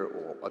teenager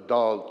or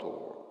adult.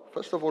 Or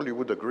first of all, you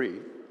would agree,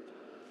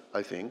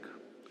 I think,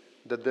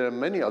 that there are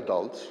many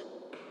adults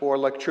who are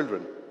like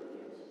children.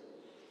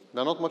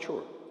 They're not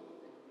mature.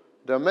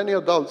 There are many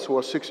adults who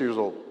are 6 years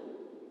old.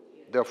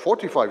 They're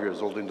 45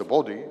 years old in the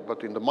body,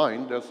 but in the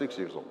mind, they're 6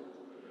 years old.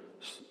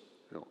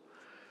 You know.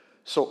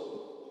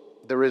 So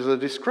there is a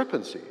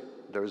discrepancy.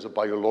 There is a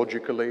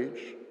biological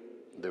age,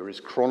 there is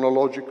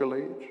chronological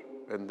age,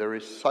 and there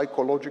is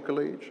psychological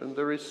age, and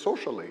there is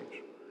social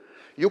age.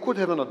 You could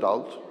have an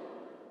adult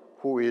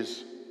who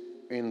is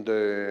in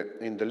the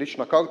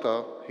Lichna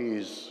Karta, he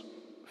is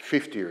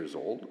 50 years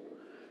old.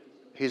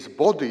 His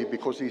body,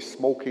 because he's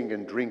smoking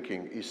and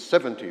drinking, is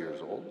 70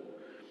 years old.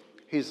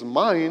 His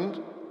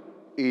mind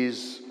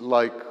is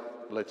like,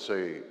 let's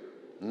say,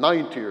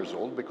 90 years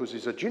old because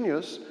he's a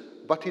genius,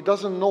 but he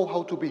doesn't know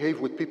how to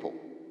behave with people.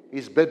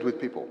 He's bad with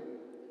people.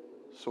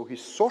 So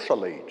his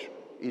social age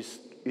is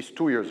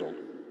 2 years old.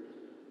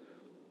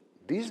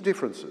 These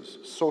differences,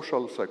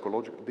 social,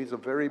 psychological, these are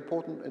very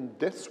important, and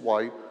that's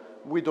why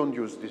we don't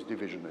use this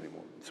division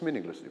anymore. It's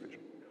meaningless division.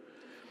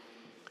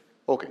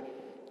 Okay.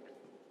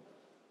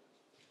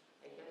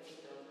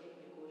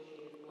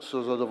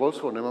 So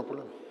zadovoljstvo, nema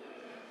problem.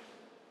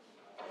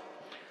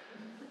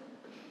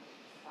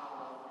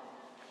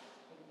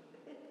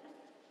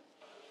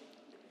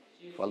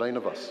 Hvala i na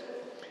vas.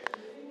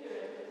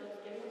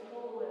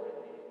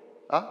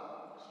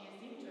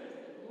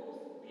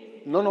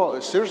 No,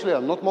 seriously,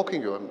 I'm not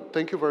mocking you.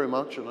 Thank you very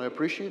much, and I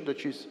appreciate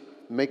that she's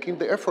making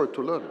the effort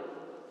to learn.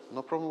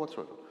 No problem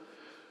whatsoever.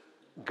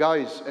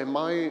 Guys,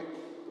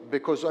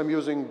 because I'm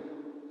using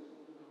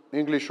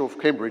English of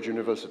Cambridge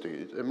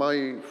University, am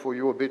I, for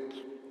you, a bit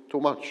too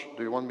much?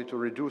 Do you want me to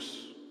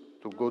reduce,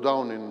 to go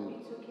down in...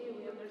 It's okay,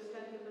 we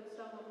understand you, but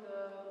some of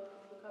the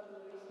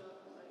vocabulary is not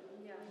like...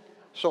 Yeah.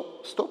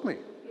 So, stop me.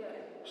 Yeah.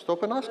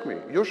 Stop and ask me.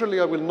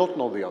 Usually I will not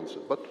know the answer,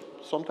 but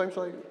sometimes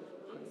I... It's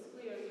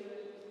clear, you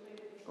explained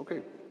it.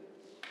 Okay.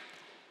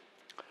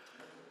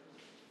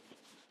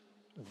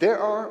 There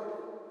are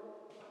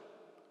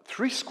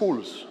three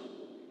schools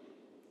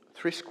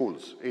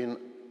in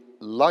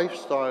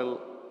lifespan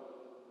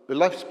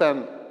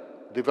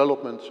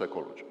development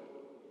psychology.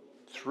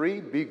 Three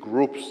big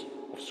groups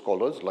of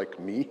scholars like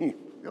me,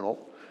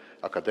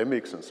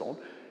 academics and so on,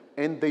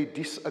 and they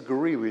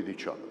disagree with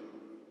each other.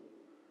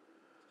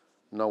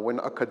 Now, when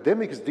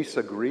academics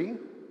disagree,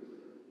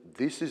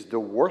 this is the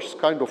worst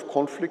kind of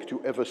conflict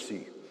you ever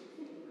see.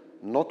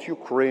 Not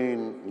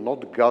Ukraine,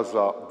 not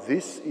Gaza,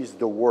 this is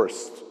the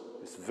worst.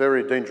 It's a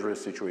very dangerous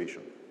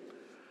situation.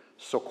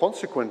 So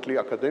consequently,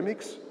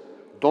 academics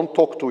don't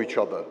talk to each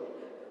other.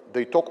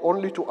 They talk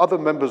only to other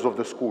members of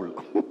the school,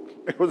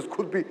 because it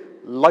could be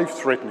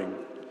life-threatening.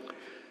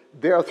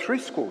 There are three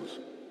schools.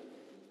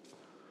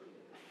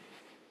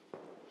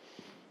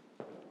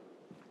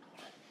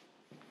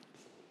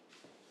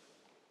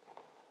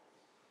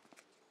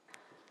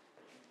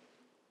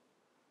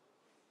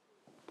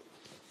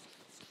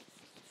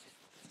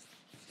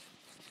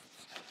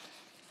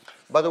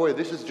 By the way,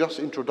 this is just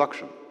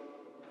introduction.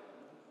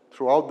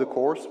 Throughout the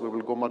course, we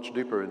will go much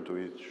deeper into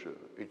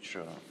each.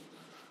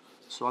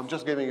 So I'm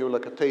just giving you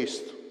like a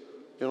taste,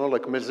 you know,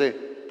 like mezé,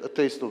 a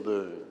taste of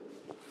the.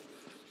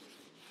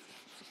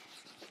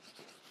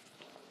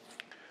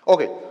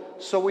 Okay,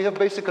 so we have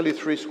basically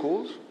three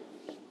schools.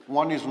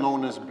 One is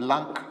known as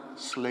blank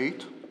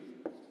slate.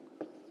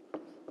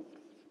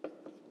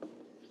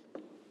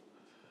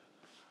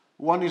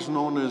 One is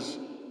known as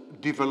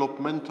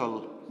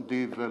developmental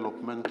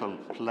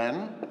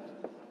plan,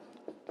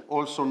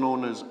 also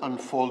known as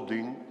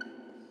unfolding.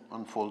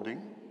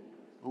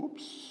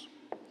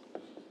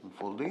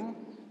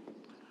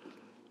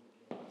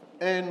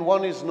 And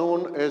one is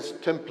known as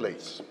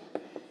templates.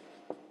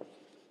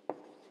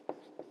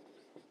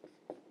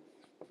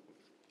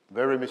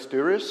 Very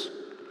mysterious,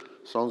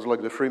 sounds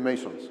like the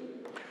Freemasons.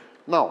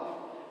 Now,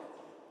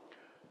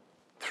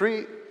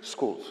 three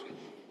schools.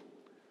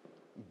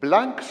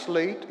 Blank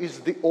slate is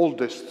the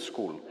oldest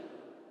school.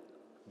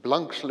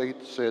 Blank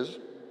slate says,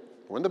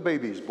 when the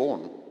baby is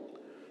born,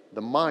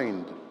 the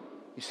mind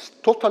is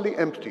totally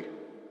empty.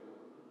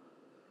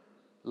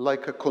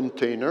 Like a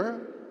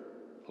container,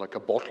 like a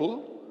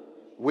bottle,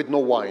 with no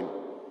wine.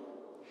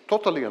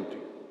 Totally empty.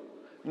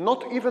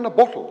 Not even a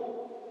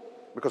bottle,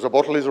 because a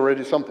bottle is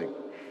already something.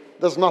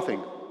 There's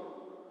nothing.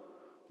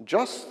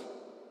 Just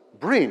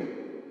brain.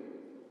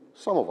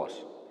 Some of us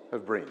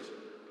have brains.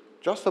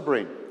 Just a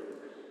brain.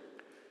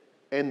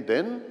 And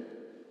then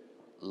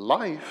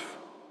life,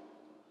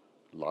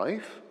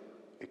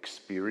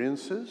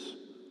 experiences,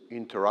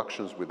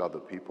 interactions with other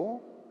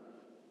people,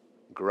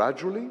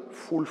 gradually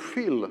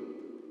fulfill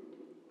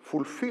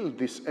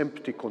this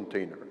empty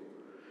container.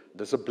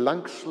 There's a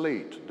blank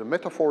slate. The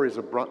metaphor is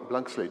a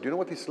blank slate. Do you know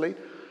what is slate?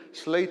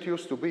 Slate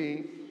used to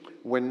be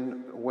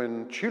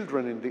when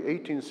children in the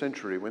 18th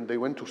century, when they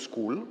went to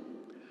school,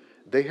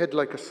 they had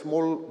like a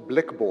small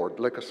blackboard,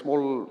 like a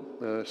small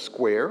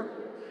square,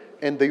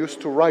 and they used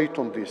to write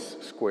on this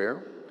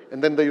square,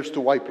 and then they used to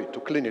wipe it, to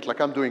clean it, like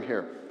I'm doing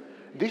here.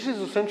 This is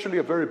essentially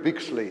a very big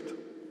slate,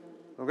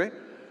 okay?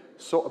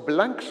 So a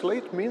blank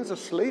slate means a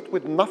slate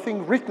with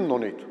nothing written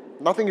on it.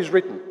 Nothing is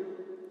written.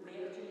 We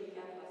actually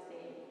have a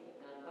saying,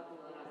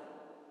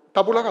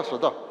 Tabula rasa,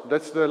 da.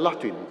 That's the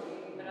Latin.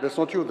 That's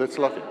not you, that's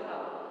Latin.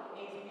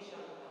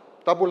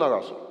 Tabula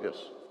rasa, yes.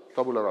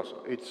 Tabula rasa.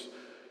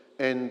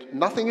 And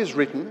nothing is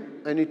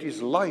written, and it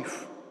is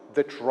life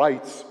that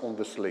writes on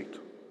the slate.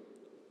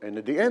 And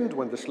at the end,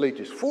 when the slate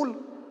is full,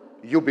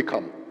 you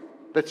become.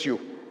 That's you.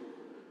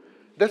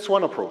 That's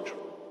one approach.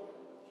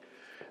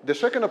 The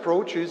second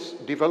approach is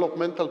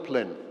developmental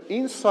plan.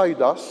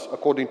 Inside us,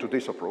 according to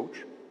this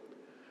approach,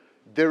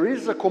 there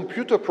is a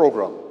computer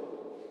program,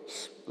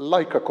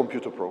 like a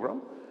computer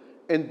program,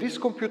 and this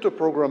computer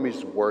program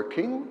is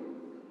working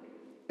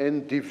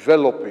and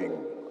developing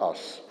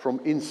us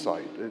from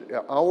inside.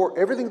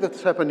 Everything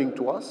that's happening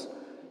to us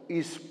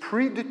is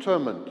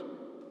predetermined,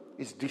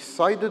 is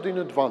decided in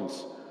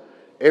advance.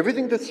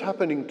 Everything that's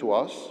happening to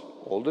us,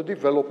 all the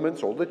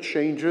developments, all the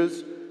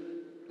changes,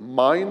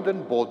 mind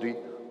and body,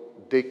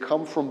 they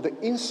come from the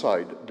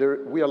inside.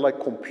 We are like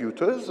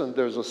computers, and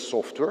there's a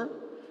software,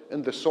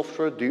 and the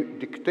software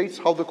dictates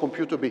how the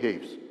computer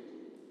behaves.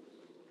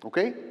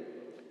 Okay?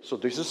 So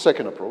this is the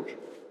second approach.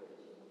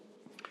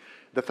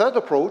 The third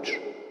approach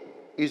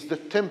is the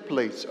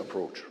templates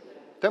approach.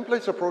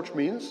 Templates approach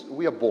means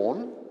we are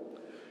born,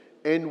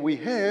 and we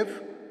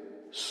have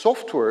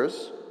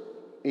softwares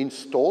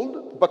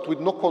installed, but with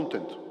no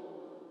content.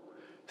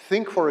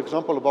 Think, for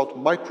example, about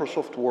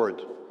Microsoft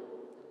Word.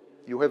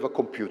 You have a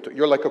computer.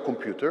 You're like a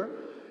computer.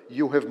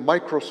 You have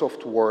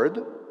Microsoft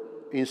Word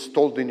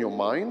installed in your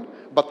mind,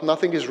 but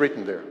nothing is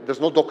written there. There's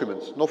no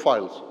documents, no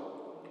files.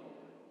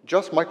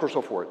 Just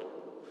Microsoft Word.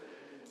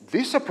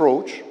 This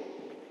approach,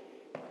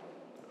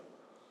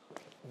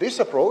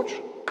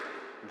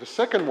 the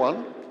second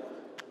one,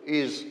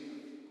 is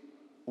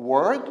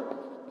Word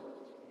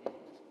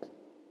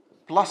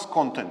plus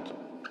content.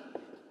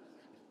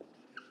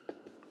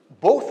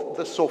 Both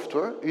the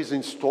software is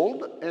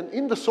installed, and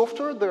in the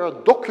software there are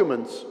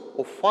documents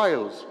or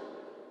files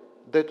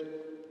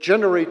that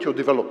generate your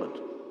development.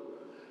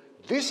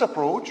 This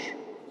approach,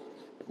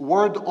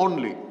 Word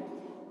only,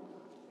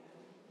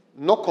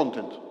 no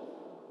content,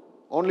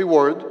 only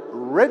Word,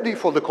 ready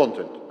for the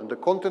content, and the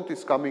content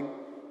is coming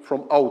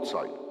from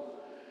outside.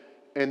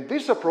 And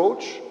this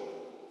approach,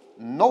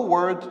 no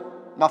Word,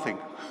 nothing.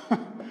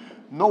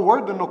 No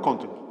Word and no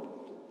content,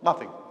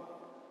 nothing.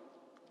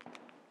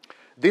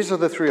 These are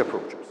the three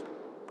approaches.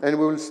 And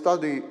we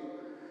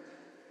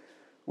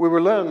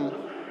will learn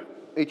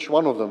each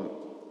one of them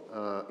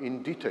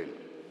in detail.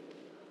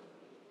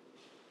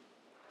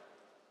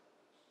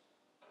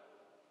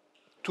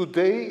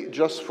 Today,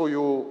 just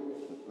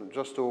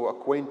to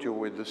acquaint you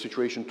with the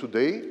situation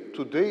today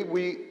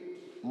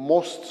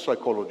most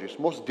psychologists,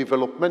 most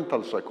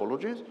developmental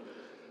psychologists,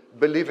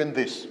 believe in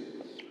this.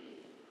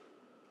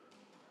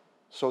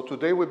 So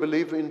today we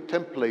believe in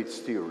templates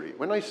theory.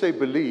 When I say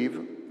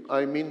believe,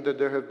 I mean that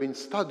there have been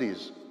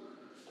studies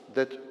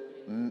that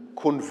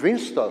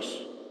convinced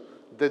us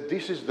that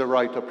this is the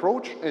right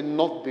approach and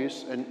not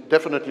this, and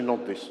definitely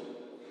not this.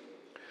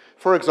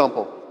 For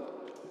example,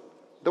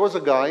 there was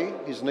a guy,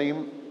 his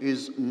name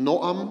is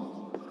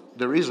Noam,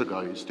 there is a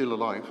guy, he's still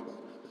alive,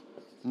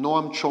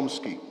 Noam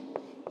Chomsky.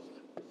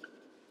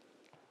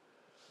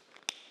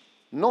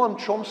 Noam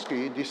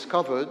Chomsky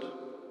discovered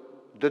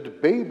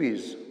that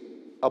babies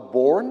are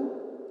born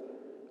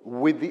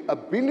with the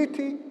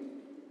ability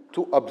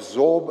to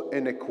absorb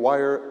and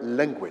acquire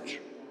language.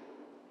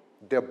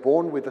 They're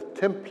born with a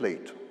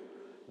template.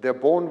 They're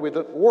born with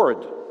a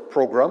word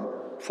program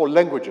for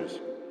languages.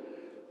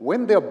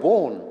 When they're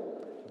born,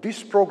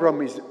 this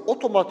program is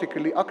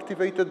automatically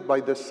activated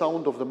by the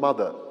sound of the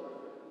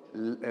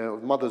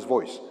mother's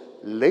voice.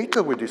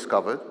 Later we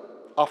discovered,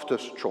 after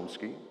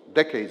Chomsky,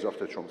 decades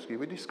after Chomsky,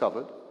 we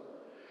discovered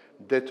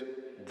that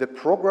the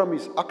program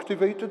is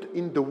activated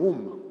in the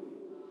womb.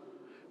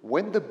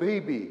 When the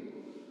baby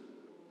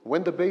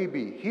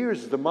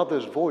hears the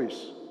mother's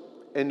voice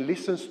and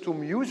listens to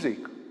music,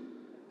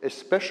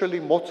 especially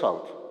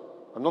Mozart,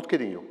 I'm not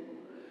kidding you.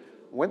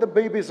 When the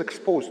baby is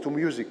exposed to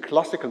music,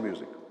 classical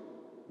music,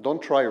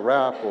 don't try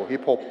rap or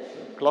hip hop,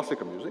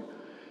 classical music,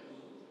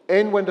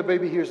 and when the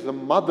baby hears the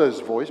mother's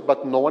voice,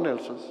 but no one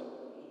else's,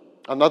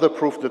 another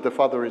proof that the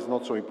father is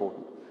not so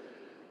important.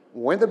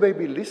 When the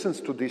baby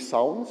listens to these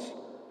sounds,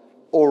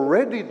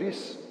 already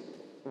this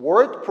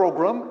word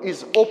program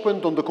is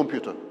opened on the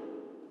computer,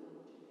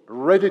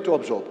 ready to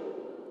absorb.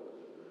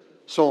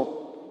 So,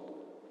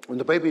 when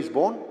the baby is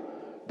born,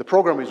 the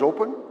program is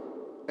open,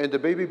 and the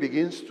baby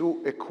begins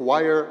to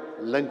acquire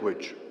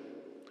language.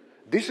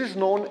 This is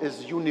known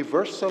as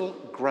universal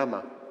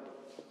grammar.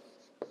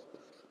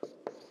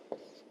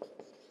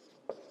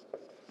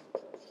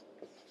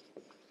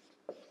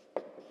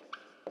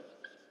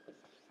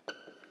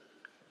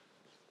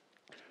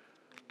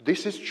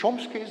 This is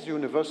Chomsky's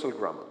universal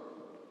grammar.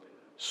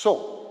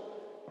 So,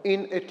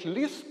 in at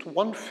least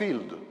one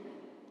field,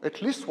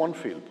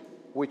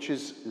 which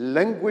is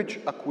language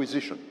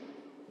acquisition,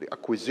 the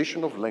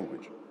acquisition of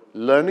language,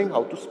 learning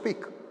how to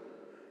speak.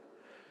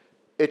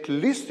 At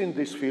least in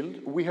this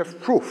field, we have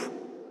proof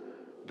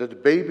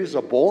that babies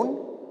are born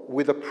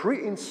with a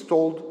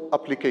pre-installed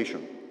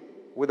application,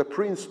 with a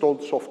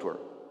pre-installed software.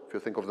 If you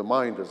think of the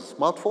mind as a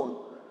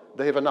smartphone,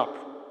 they have an app.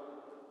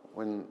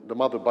 When the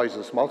mother buys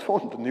a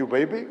smartphone, the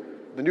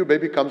new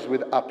baby comes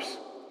with apps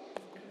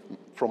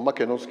from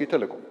Makenovsky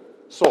Telecom.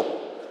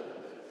 So,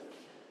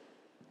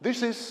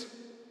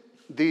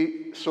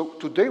 so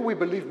today we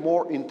believe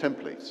more in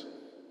templates.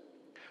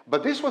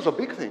 But this was a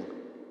big thing.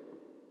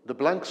 The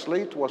blank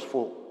slate was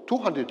for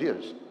 200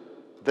 years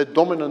the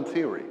dominant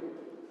theory.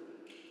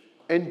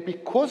 And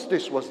because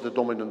this was the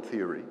dominant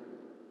theory,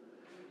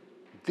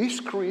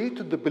 this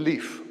created the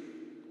belief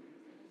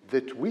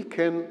that we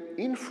can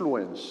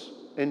influence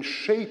and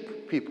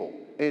shape people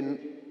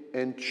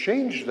and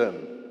change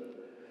them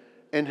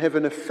and have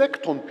an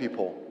effect on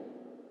people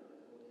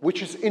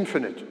which is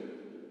infinite.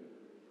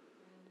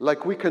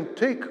 Like we can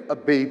take a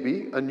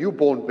baby, a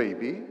newborn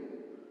baby,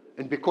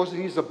 and because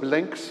he's a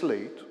blank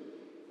slate,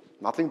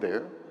 nothing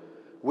there,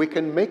 we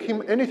can make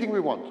him anything we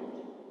want.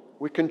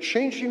 We can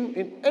change him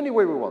in any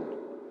way we want.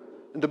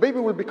 And the baby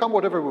will become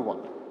whatever we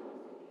want.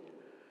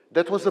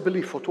 That was the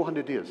belief for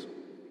 200 years.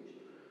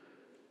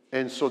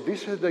 And so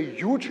this had a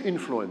huge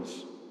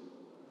influence.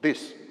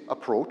 This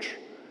approach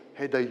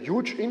had a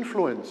huge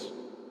influence,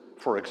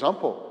 for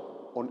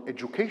example, on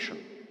education.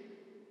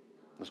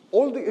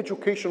 All the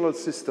educational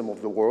system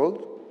of the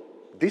world,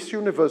 this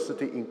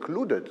university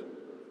included,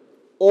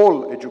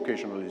 all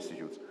educational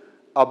institutes,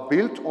 are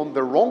built on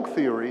the wrong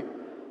theory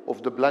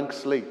of the blank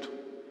slate.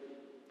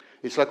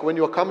 It's like when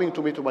you're coming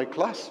to me to my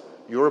class,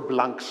 you're a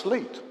blank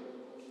slate.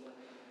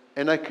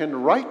 And I can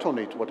write on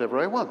it whatever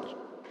I want.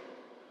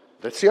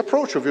 That's the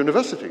approach of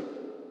university.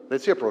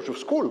 That's the approach of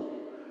school.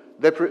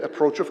 The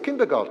approach of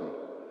kindergarten.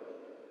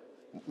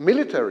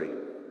 Military.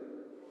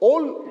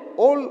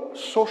 All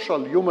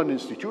social human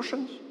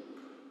institutions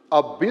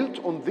are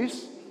built on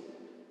this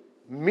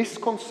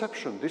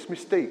misconception, this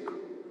mistake,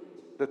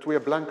 that we are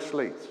blank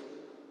slates.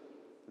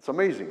 It's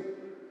amazing.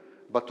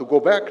 But to go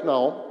back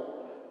now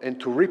and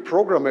to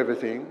reprogram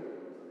everything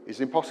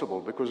is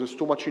impossible because there's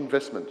too much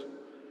investment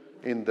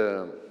in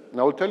the...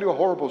 Now I'll tell you a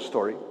horrible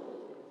story,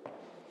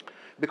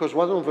 because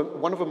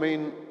one of the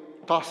main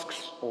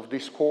tasks of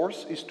this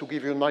course is to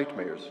give you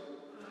nightmares.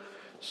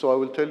 So I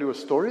will tell you a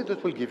story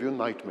that will give you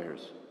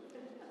nightmares.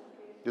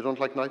 You don't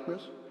like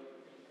nightmares?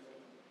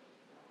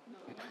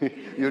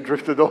 You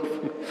drifted off?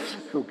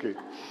 Okay.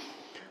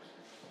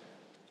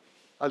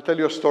 I'll tell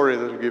you a story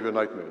that will give you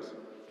nightmares.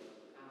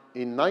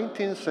 In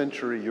 19th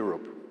century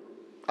Europe,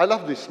 I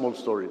love these small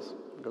stories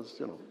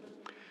because,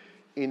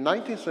 in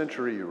 19th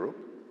century Europe,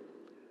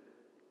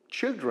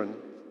 children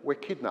were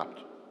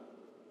kidnapped.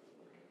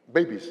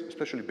 Babies,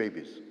 especially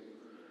babies.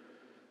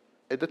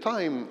 At the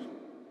time,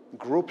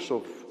 groups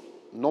of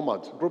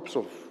nomads,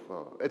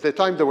 at the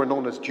time they were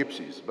known as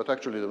gypsies, but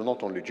actually they were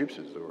not only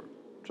gypsies, they were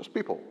just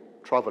people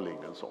traveling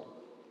and so on.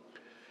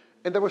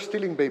 And they were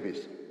stealing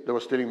babies. They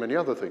were stealing many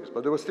other things,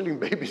 but they were stealing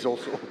babies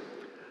also.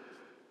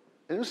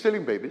 And they were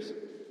stealing babies.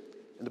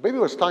 And the baby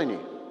was tiny.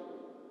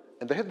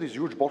 And they had these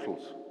huge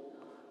bottles.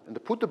 And they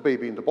put the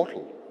baby in the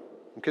bottle.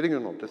 I'm kidding you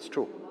not, that's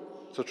true.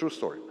 It's a true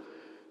story.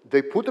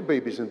 They put the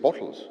babies in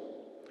bottles.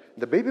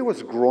 The baby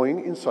was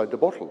growing inside the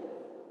bottle.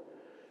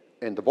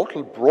 And the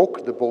bottle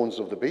broke the bones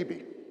of the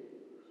baby.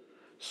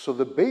 So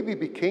the baby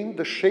became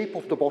the shape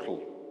of the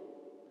bottle.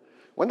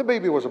 When the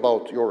baby was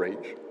about your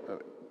age,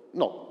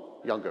 no,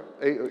 younger,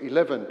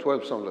 11,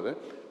 12, something like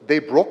that, they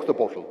broke the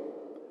bottle.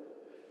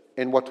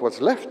 And what was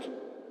left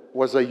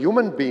was a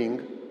human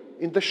being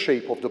in the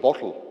shape of the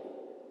bottle.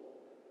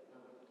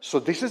 So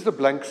this is the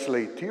blank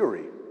slate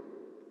theory.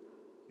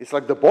 It's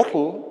like the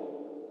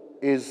bottle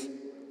is,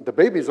 the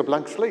baby is a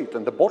blank slate,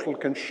 and the bottle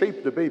can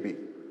shape the baby.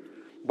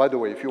 By the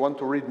way, if you want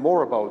to read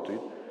more about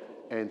it,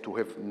 and to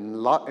have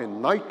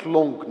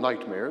night-long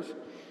nightmares,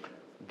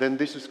 then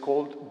this is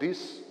called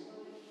this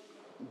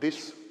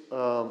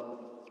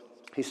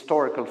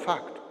historical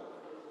fact.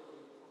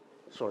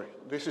 Sorry,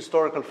 this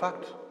historical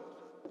fact.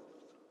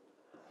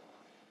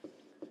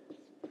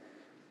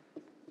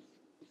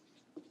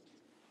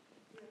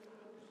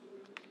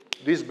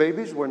 These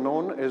babies were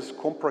known as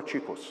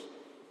comprachicos.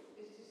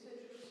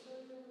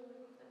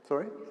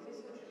 Sorry?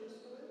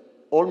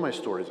 All my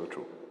stories are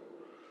true.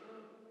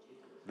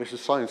 This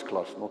is science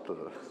class, not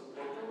the...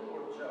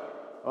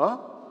 Huh?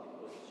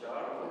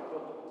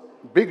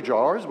 Big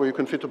jars where you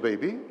can fit a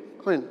baby.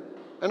 I mean,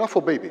 enough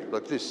for baby,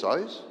 like this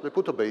size. They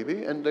put a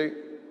baby and they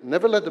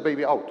never let the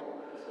baby out. So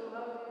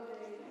how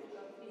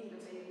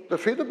did they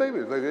feed the baby?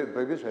 They feed the baby. The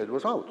baby's head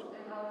was out.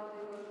 And how did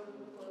they go to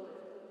the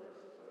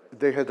toilet?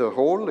 They had a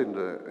hole in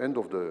the end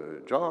of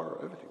the jar,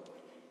 everything.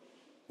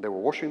 They were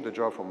washing the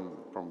jar from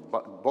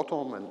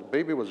bottom, and the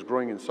baby was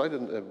growing inside,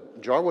 and the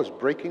jar was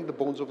breaking the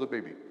bones of the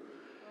baby.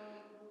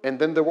 And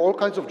then there were all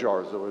kinds of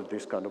jars. There was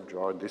this kind of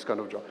jar and this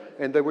kind of jar.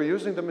 And they were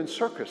using them in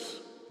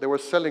circus. They were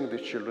selling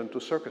these children to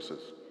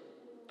circuses,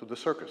 to the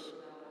circus.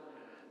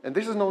 And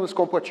this is known as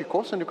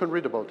comprachicos, and you can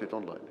read about it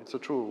online. It's a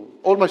true,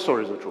 all my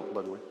stories are true,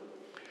 by the way.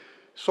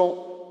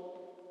 So,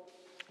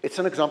 it's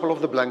an example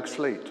of the blank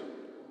slate.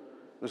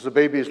 Because the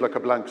baby is like a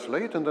blank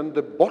slate, and then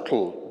the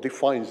bottle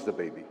defines the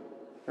baby.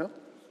 Yeah?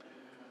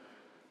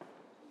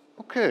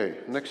 Okay,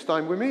 next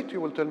time we meet, you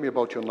will tell me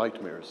about your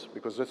nightmares,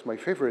 because that's my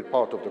favorite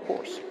part of the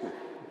course.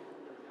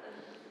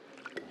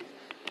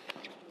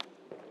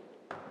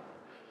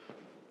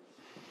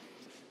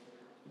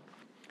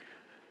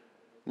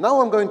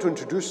 Now I'm going to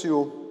introduce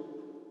you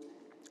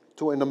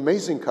to an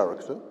amazing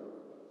character.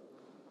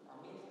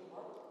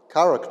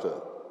 Character,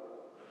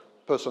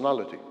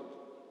 personality.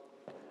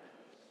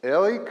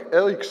 Erik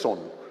Erikson,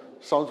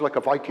 sounds like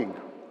a Viking.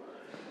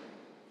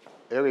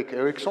 Erik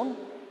Erikson.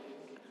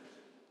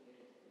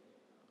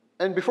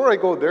 And before I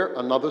go there,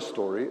 another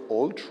story,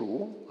 all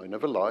true, I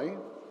never lie,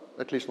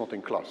 at least not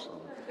in class.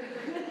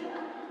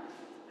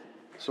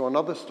 So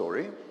another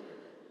story.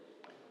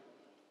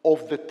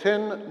 Of the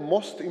 10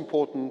 most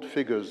important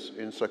figures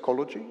in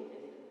psychology,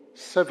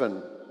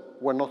 7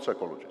 were not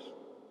psychologists.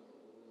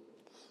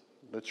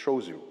 That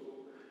shows you.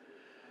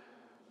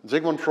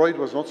 Sigmund Freud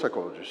was not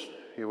psychologist.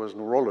 He was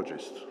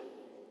neurologist.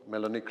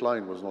 Melanie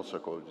Klein was not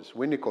psychologist.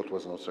 Winnicott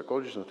was not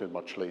psychologist until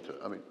much later.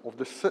 I mean, of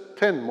the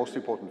 10 most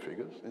important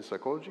figures in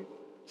psychology,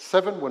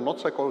 7 were not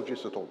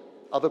psychologists at all,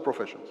 other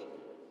professions.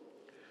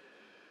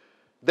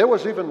 There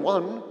was even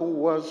one who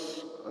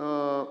was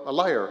a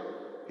liar.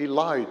 He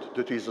lied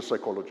that he's a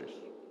psychologist,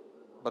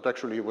 but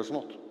actually he was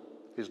not.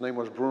 His name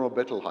was Bruno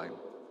Bettelheim,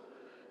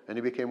 and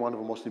he became one of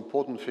the most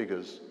important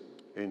figures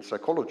in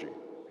psychology.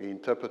 He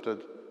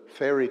interpreted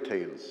fairy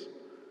tales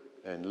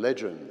and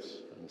legends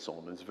and so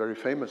on. It's very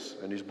famous,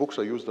 and his books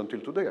are used until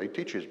today. I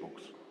teach his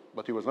books,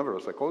 but he was never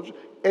a psychologist,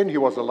 and he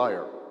was a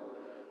liar.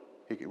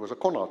 He was a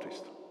con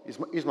artist.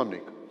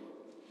 Ismamnik.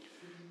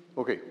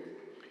 Okay.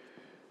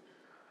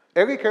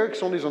 Erik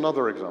Erikson is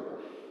another example.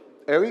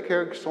 Erik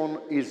Erikson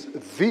is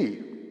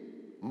the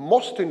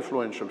most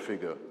influential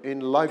figure in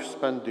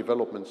lifespan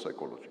development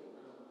psychology,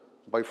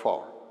 by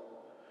far.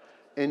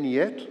 And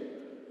yet,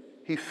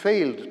 he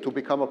failed to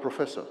become a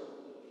professor.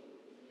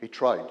 He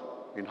tried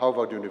in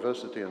Harvard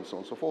University and so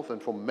on and so forth,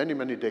 and for many,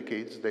 many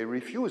decades, they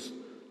refused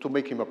to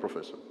make him a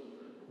professor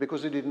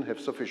because he didn't have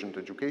sufficient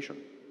education.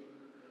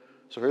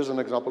 So here's an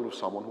example of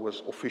someone who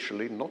was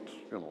officially not,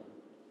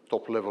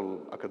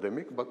 top-level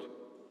academic, but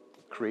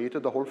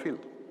created the whole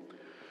field.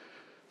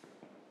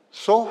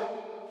 So,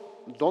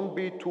 don't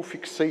be too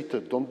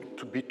fixated,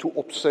 don't be too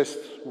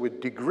obsessed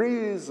with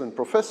degrees and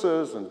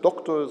professors and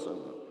doctors.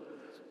 And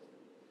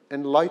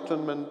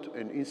enlightenment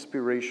and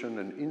inspiration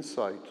and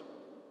insight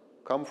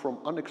come from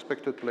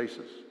unexpected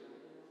places.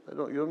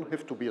 You don't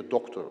have to be a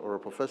doctor or a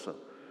professor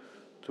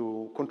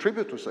to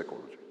contribute to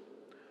psychology.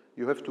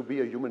 You have to be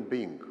a human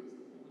being.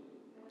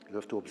 You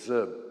have to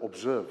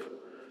observe.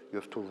 You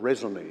have to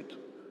resonate.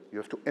 You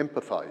have to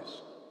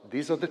empathize.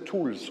 These are the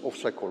tools of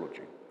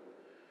psychology.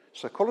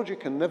 Psychology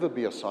can never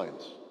be a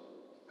science.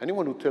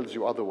 Anyone who tells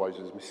you otherwise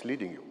is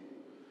misleading you.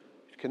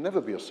 It can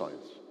never be a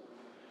science.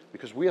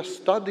 Because we are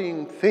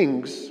studying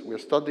things, we are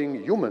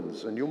studying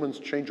humans, and humans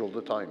change all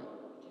the time,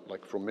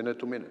 like from minute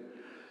to minute.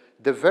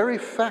 The very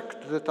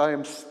fact that I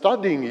am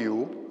studying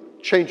you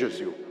changes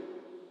you.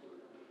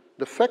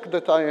 The fact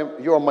that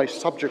you are my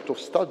subject of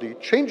study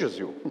changes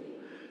you.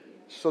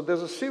 So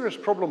there's a serious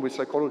problem with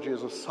psychology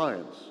as a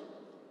science.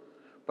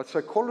 But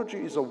psychology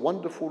is a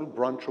wonderful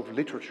branch of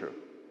literature.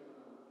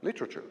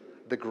 Literature.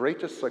 The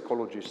greatest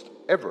psychologist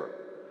ever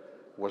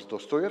was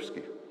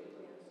Dostoevsky.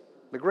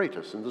 The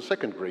greatest, and the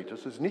second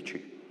greatest is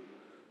Nietzsche,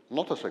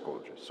 not a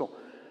psychologist. So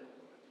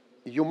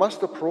you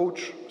must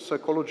approach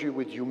psychology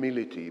with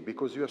humility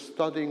because you are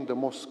studying the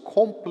most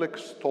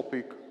complex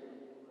topic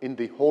in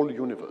the whole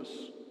universe.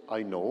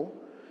 I know,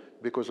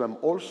 because I have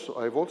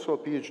also a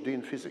PhD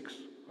in physics.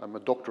 I'm a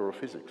doctor of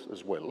physics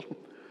as well.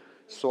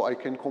 So I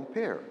can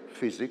compare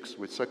physics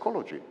with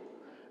psychology.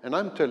 And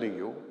I'm telling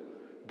you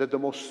that the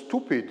most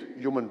stupid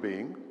human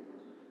being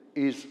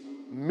is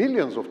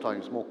millions of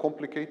times more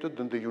complicated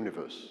than the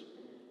universe.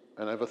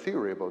 And I have a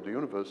theory about the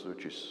universe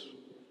which is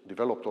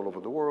developed all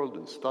over the world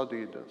and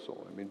studied and so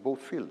on, in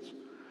both fields.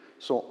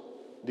 So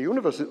the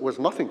universe was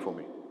nothing for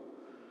me.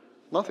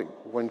 Nothing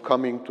when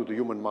coming to the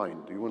human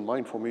mind. The human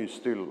mind for me is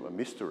still a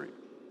mystery.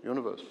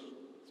 Universe,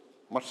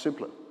 much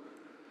simpler.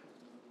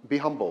 Be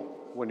humble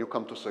when you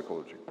come to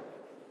psychology.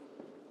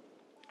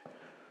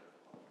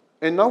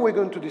 And now we're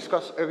going to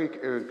discuss Erik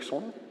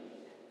Erikson.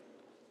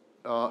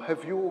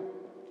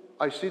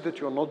 I see that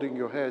you're nodding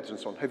your heads and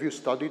so on. Have you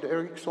studied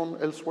Erikson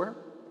elsewhere?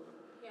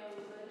 Yeah,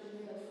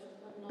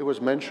 It was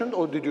mentioned,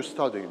 or did you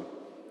study him?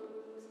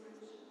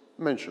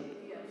 Mentioned.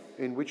 Yes.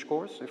 In which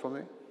course, if I may?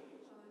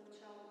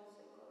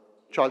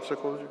 Child psychology. Child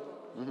psychology?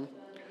 Mm-hmm.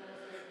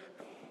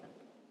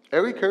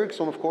 Erik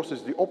Erikson, of course,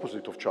 is the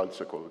opposite of child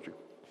psychology.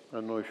 I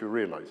don't know if you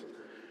realize.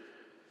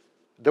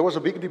 There was a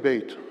big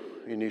debate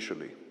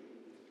initially.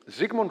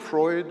 Sigmund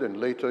Freud and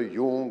later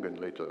Jung and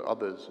later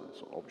others, and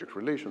so object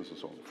relations and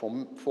so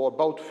on, for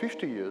about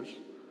 50 years,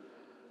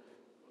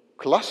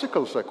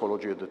 classical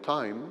psychology at the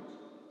time,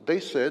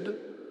 they said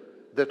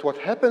that what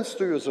happens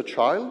to you as a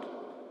child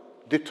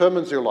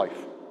determines your life.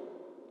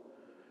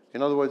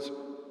 In other words,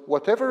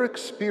 whatever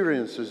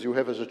experiences you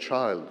have as a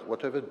child,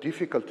 whatever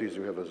difficulties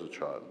you have as a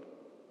child,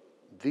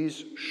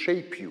 these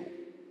shape you.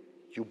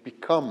 You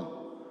become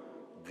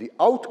the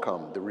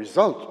outcome, the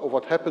result of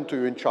what happened to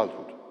you in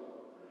childhood.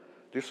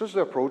 This is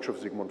the approach of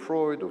Sigmund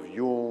Freud, of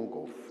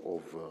Jung,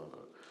 of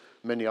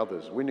many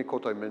others.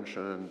 Winnicott I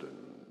mentioned, and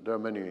there are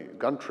many,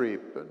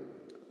 Guntrip,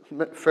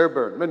 and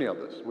Fairbairn, many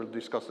others. We'll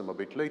discuss them a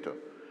bit later.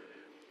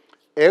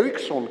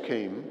 Erikson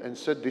came and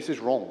said this is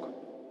wrong.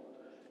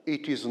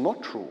 It is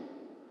not true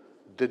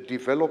that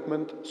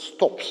development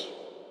stops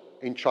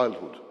in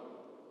childhood.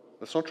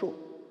 That's not true.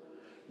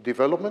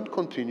 Development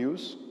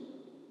continues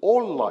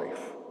all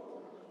life.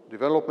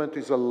 Development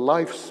is a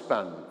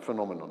lifespan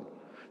phenomenon.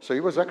 So he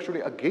was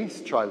actually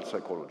against child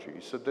psychology.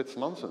 He said that's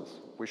nonsense.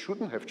 We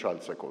shouldn't have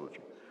child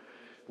psychology.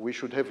 We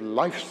should have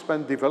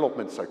lifespan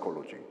development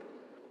psychology.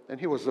 And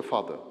he was the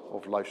father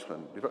of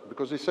lifespan,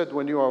 because he said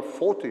when you are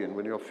 40 and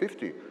when you are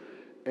 50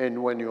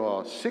 and when you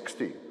are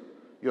 60,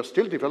 you're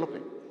still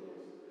developing.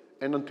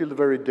 And until the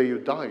very day you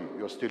die,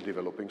 you're still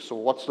developing. So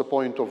what's the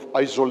point of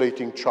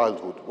isolating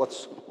childhood?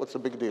 What's the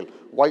big deal?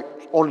 Why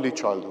only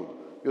childhood?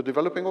 You're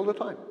developing all the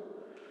time.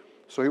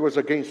 So he was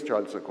against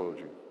child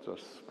psychology,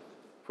 just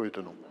for you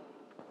to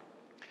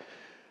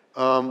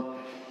know.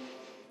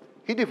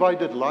 He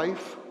divided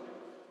life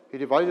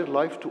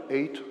to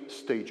 8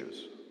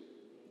 stages.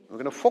 We're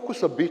going to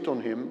focus a bit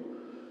on him,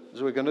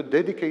 so we're going to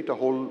dedicate a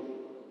whole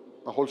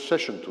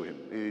session to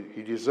him.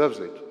 He deserves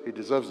it. He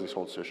deserves this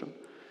whole session.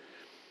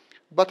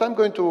 But I'm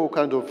going to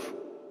kind of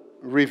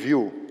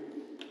review.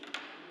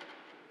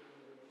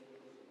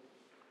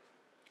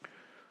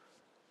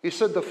 He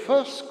said the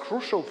first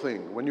crucial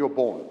thing when you're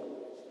born,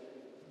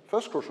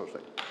 first crucial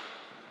thing,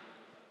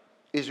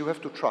 is you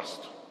have to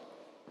trust.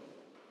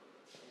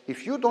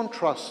 If you don't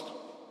trust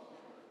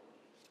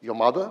your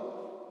mother,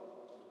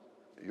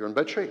 you're in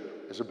bad shape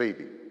as a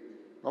baby.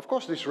 Of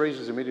course, this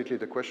raises immediately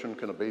the question,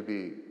 can a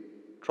baby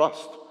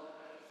trust?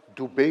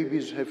 Do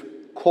babies have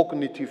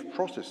cognitive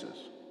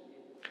processes?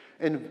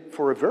 And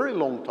for a very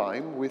long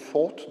time, we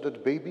thought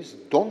that babies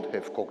don't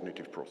have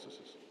cognitive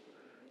processes.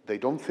 They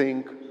don't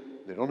think,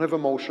 they don't have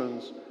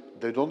emotions,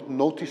 they don't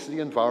notice the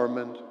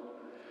environment.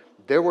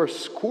 There were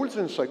schools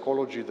in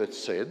psychology that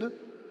said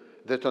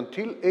that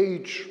until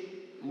age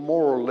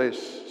more or less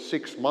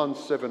 6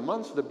 months, 7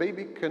 months, the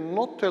baby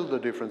cannot tell the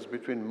difference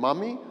between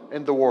mommy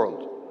and the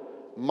world.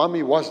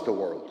 Mommy was the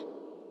world.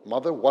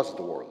 Mother was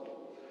the world.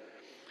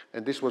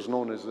 And this was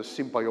known as the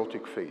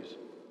symbiotic phase.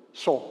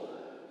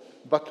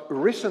 But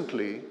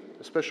recently,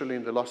 especially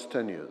in the last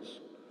 10 years,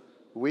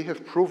 we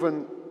have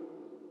proven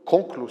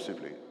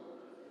conclusively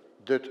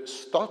that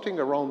starting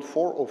around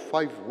 4 or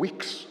 5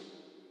 weeks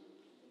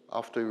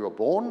after you are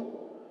born,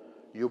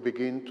 you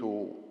begin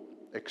to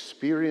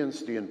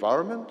experience the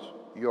environment,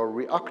 you are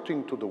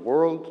reacting to the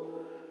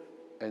world,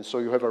 and so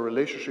you have a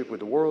relationship with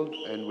the world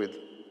and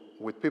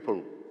with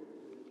people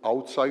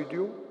outside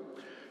you.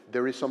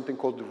 There is something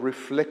called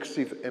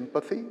reflexive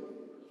empathy.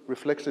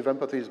 Reflexive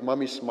empathy is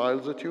mommy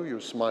smiles at you, you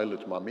smile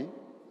at mommy.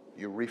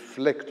 You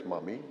reflect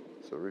mommy,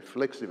 so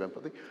reflexive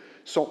empathy.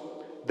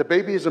 So the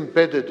baby is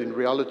embedded in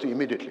reality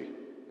immediately.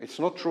 It's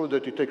not true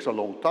that it takes a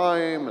long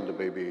time and the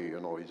baby,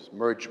 is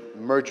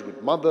merged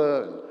with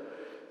mother.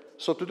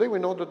 So today we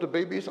know that the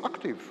baby is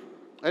active.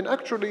 And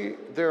actually,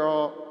 there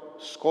are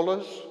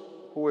scholars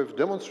who have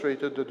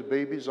demonstrated that the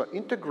babies are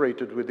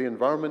integrated with the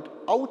environment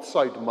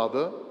outside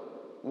mother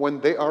when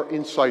they are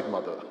inside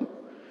mother.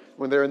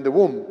 When they're in the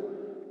womb,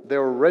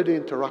 they're already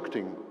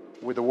interacting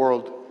with the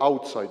world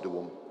outside the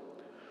womb.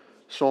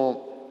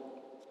 So,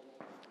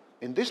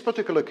 in this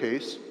particular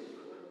case,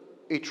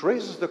 it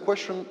raises the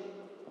question,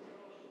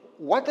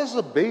 what does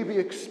a baby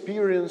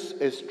experience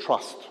as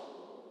trust?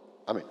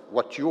 I mean,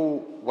 what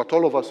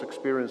all of us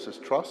experience as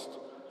trust,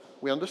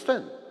 we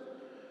understand.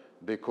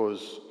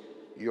 Because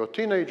you're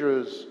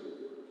teenagers,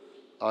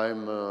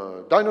 I'm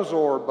a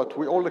dinosaur, but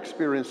we all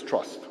experience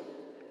trust,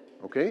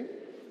 okay?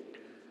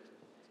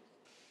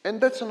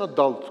 And that's an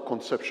adult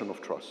conception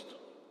of trust.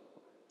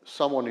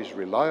 Someone is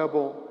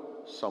reliable,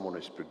 someone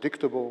is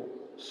predictable,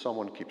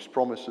 someone keeps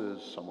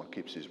promises, someone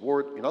keeps his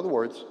word. In other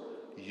words,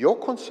 your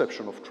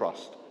conception of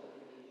trust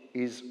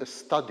is a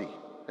study,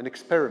 an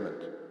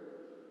experiment.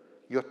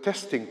 You're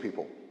testing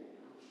people,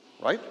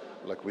 right?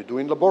 Like we do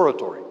in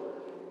laboratory.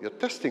 You're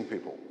testing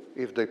people.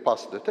 If they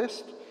pass the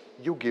test,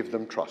 you give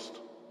them trust.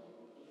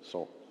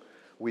 So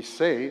we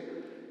say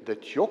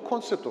that your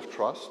concept of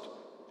trust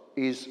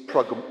is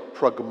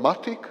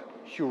pragmatic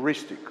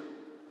heuristic.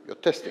 You're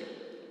testing.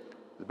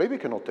 The baby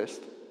cannot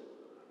test.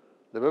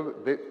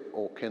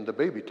 Or can the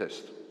baby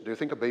test? Do you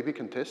think a baby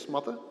can test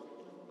mother?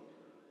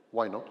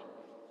 Why not?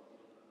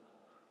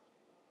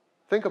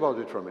 Think about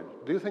it for a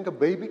minute. Do you think a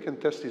baby can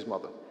test his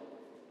mother?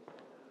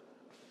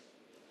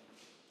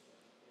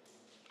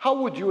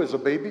 How would you as a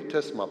baby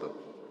test mother?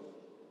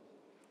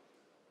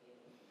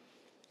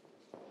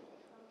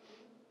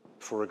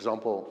 For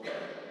example,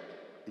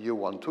 you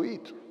want to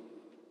eat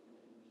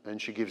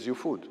and she gives you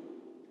food.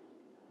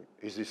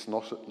 Is this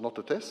not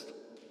a test?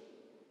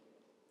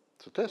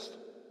 It's a test.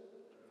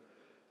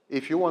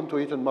 If you want to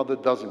eat and mother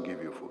doesn't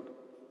give you food,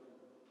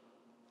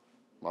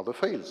 mother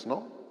fails,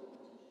 no?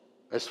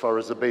 As far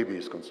as the baby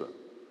is concerned.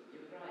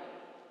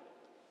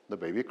 The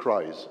baby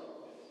cries.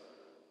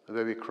 The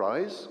baby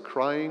cries.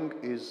 Crying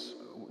is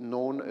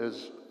known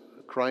as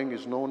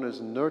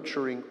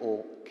nurturing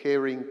or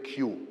caring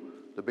cue.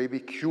 The baby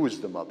cues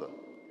the mother.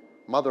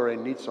 Mother, I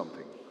need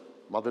something.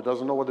 Mother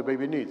doesn't know what the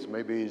baby needs.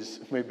 Maybe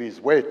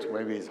he's wet,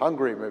 maybe he's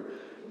hungry,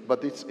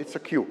 but it's a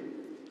cue.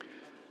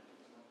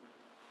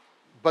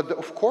 But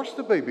of course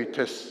the baby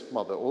tests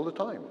mother all the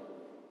time.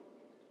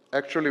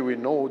 Actually, we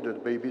know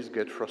that babies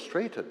get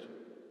frustrated.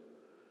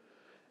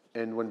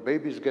 And when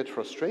babies get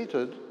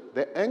frustrated,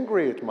 they're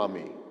angry at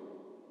mommy.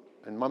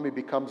 And mommy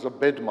becomes a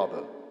bad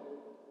mother.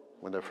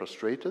 When they're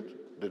frustrated,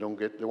 they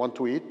want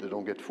to eat, they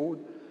don't get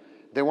food.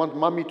 They want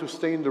mommy to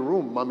stay in the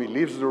room. Mommy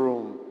leaves the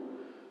room.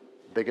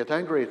 They get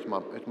angry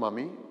at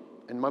mommy,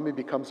 and mommy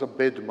becomes a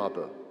bad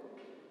mother.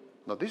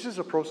 Now, this is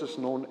a process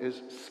known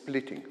as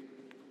splitting.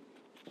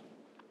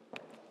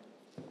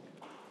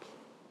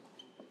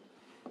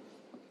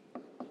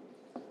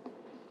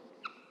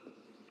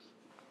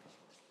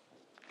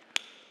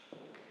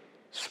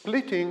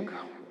 Splitting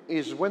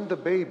is when the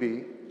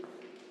baby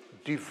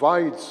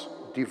divides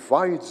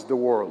the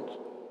world.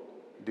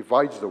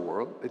 Divides the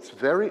world. It's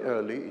very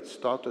early. It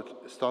starts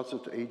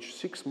at age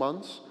 6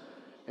 months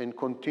and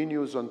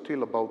continues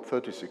until about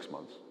 36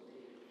 months.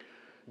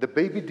 The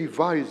baby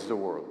divides the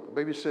world. The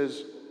baby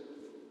says,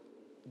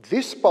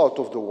 this part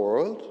of the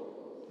world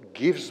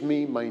gives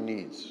me my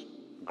needs,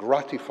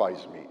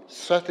 gratifies me,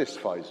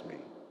 satisfies me.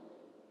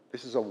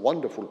 This is a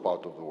wonderful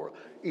part of the world.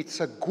 It's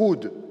a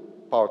good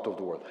part of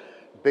the world.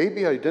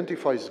 Baby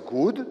identifies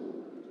good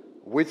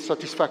with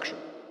satisfaction.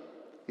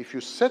 If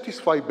you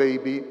satisfy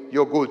baby,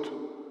 you're good.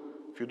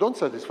 If you don't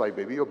satisfy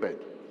baby, you're bad.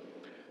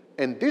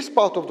 And this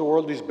part of the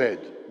world is bad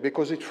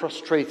because it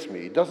frustrates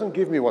me. It doesn't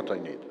give me what I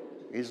need.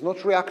 It's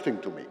not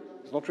reacting to me.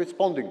 It's not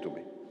responding to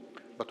me.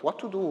 But what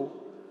to do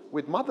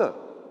with mother?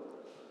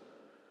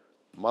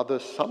 Mother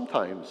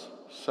sometimes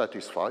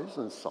satisfies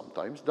and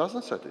sometimes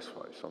doesn't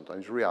satisfy.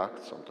 Sometimes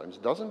reacts, sometimes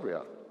doesn't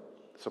react.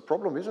 It's a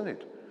problem, isn't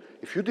it?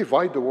 If you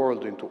divide the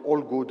world into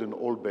all good and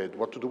all bad,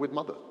 what to do with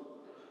mother?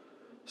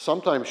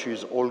 Sometimes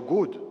she's all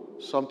good,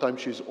 sometimes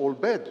she's all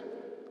bad.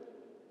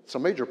 It's a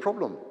major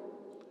problem.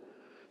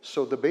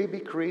 So the baby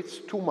creates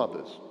two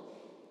mothers,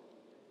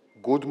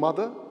 good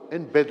mother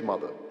and bad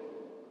mother.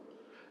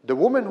 The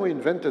woman who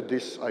invented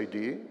this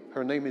idea,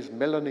 her name is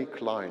Melanie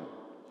Klein.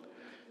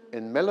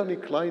 And Melanie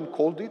Klein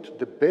called it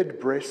the bad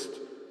breast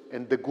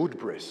and the good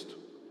breast.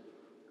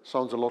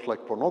 Sounds a lot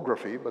like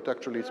pornography, but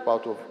actually it's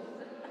part of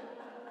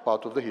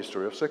the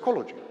history of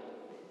psychology.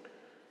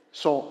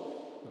 So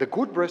the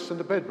good breast and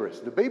the bad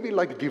breast. The baby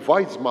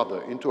divides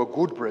mother into a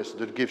good breast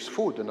that gives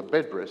food and a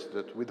bad breast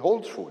that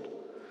withholds food.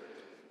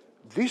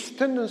 This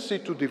tendency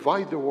to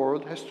divide the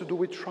world has to do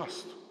with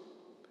trust.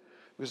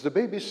 Because the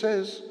baby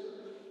says,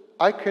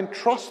 I can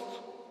trust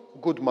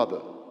good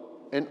mother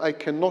and I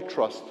cannot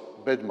trust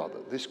bad mother.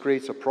 This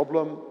creates a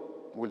problem.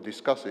 We'll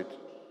discuss it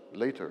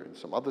later in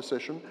some other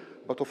session,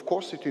 but of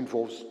course it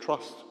involves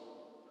trust.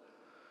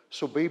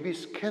 So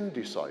babies can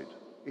decide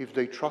if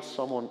they trust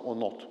someone or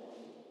not.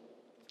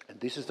 And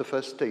this is the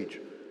first stage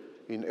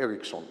in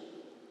Erikson,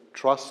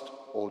 trust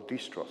or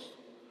distrust.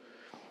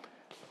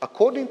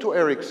 According to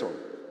Erikson,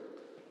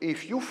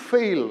 if you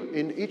fail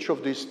in each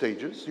of these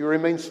stages, you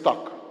remain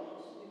stuck.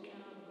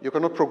 You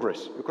cannot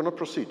progress, you cannot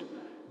proceed.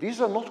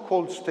 These are not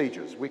called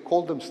stages, we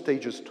call them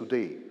stages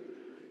today.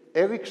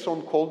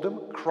 Erikson called them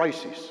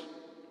crises.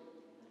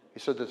 He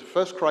said that the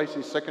first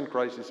crisis, second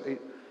crisis,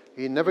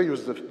 he never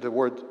used the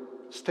word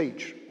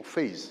stage or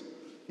phase.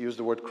 He used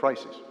the word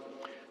crisis.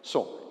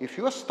 So, if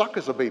you are stuck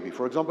as a baby,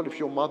 for example, if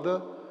your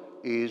mother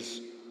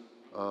is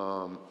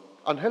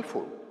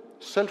unhelpful,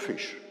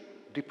 selfish,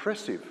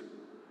 depressive,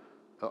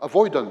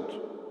 avoidant,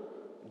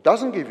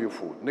 doesn't give you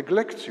food,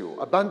 neglects you,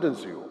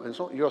 abandons you, and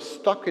so on, you are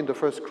stuck in the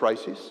first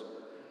crisis,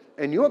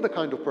 and you are the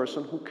kind of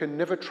person who can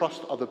never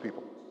trust other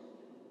people.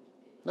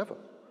 Never.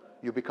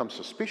 You become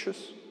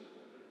suspicious,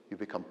 you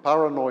become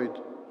paranoid,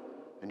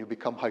 and you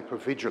become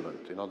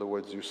hypervigilant. In other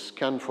words, you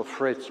scan for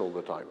threats all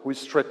the time. Who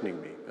is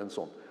threatening me? And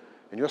so on.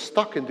 And you're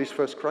stuck in this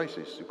first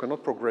crisis. You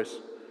cannot progress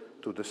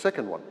to the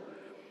second one.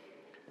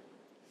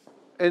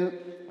 And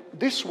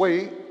this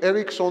way,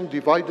 Erikson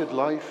divided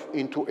life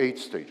into 8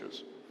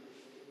 stages.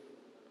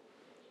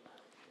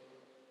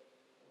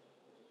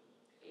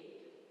 8?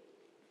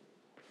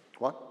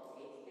 What?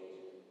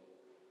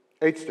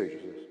 8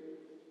 stages, yes.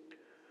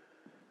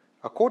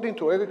 According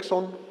to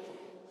Erikson,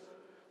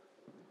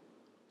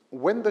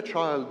 when the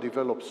child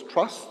develops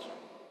trust,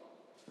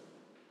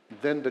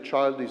 then the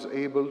child is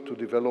able to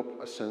develop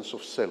a sense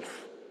of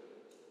self,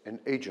 an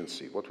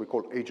agency, what we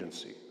call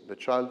agency. The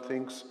child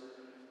thinks,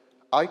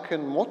 I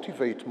can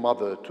motivate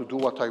mother to do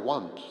what I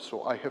want,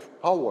 so I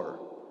have power.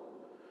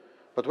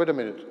 But wait a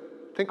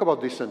minute, think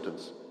about this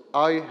sentence.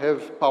 I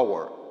have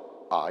power.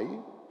 I,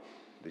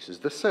 this is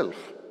the self.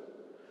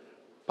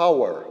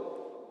 Power,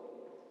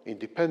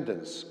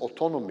 independence,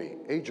 autonomy,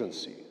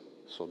 agency.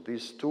 So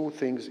these 2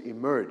 things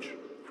emerge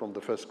from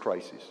the first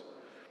crisis.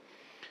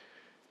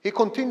 He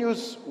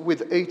continues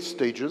with 8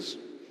 stages,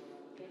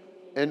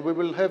 and we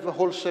will have a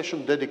whole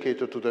session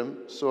dedicated to them,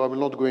 so I will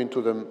not go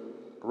into them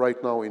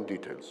right now in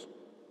details.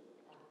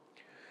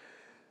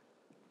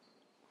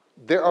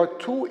 There are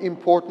two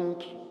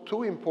important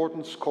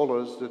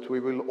scholars that we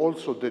will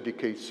also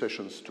dedicate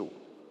sessions to.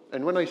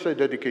 And when I say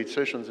dedicate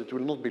sessions, it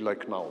will not be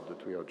like now,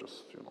 that we are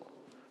just,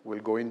 we'll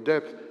go in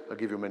depth, I'll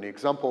give you many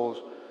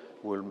examples,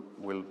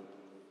 we'll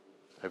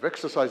have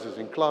exercises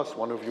in class,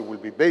 one of you will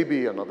be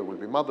baby, another will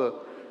be mother,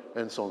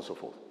 and so on and so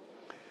forth.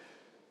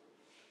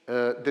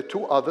 The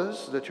 2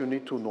 others that you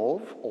need to know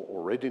of, or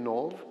already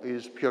know of,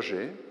 is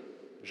Piaget,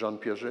 Jean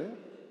Piaget,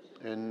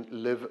 and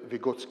Lev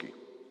Vygotsky.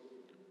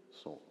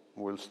 So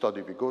we'll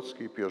study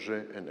Vygotsky,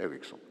 Piaget, and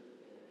Erikson.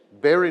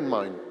 Bear in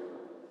mind,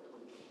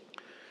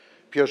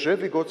 Piaget,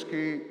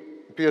 Vygotsky,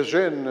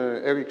 Piaget and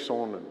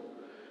Erikson,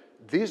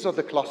 these are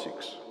the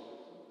classics.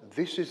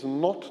 This is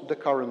not the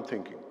current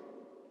thinking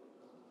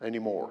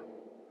anymore.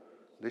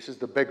 This is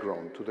the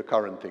background to the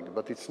current thinking,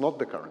 but it's not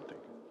the current thinking.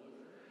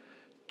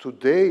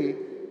 Today,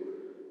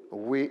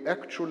 we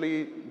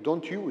actually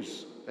don't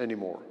use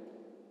anymore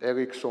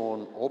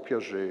Erikson or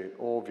Piaget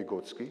or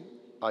Vygotsky.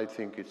 I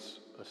think it's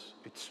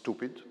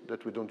stupid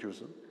that we don't use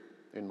them,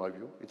 in my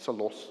view. It's a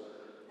loss.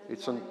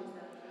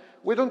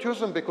 We don't use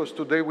them because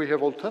today we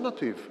have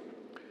alternative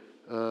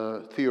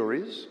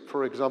theories.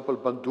 For example,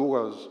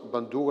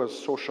 Bandura's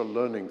social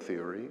learning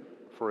theory,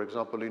 for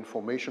example,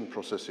 information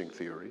processing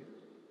theory,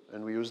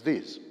 and we use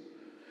these.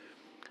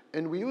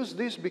 And we use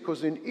this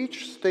because in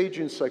each stage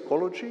in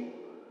psychology,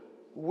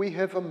 we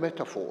have a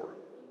metaphor.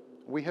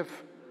 We have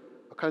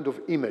a kind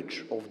of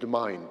image of the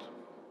mind.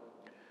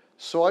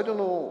 So I don't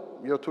know,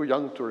 you're too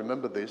young to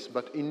remember this,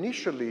 but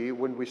initially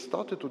when we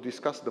started to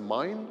discuss the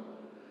mind,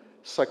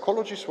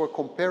 psychologists were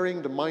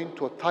comparing the mind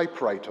to a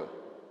typewriter,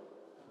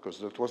 because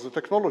that was the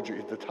technology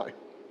at the time.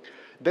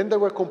 Then they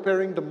were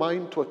comparing the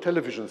mind to a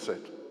television set.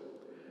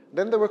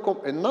 Then they were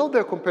and now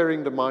they're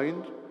comparing the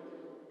mind,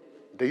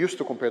 they used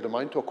to compare the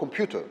mind to a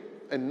computer,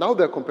 and now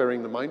they're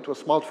comparing the mind to a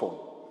smartphone.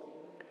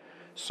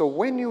 So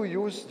when you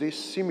use these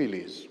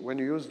similes, when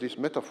you use these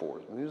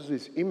metaphors, when you use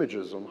these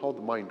images on how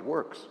the mind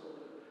works,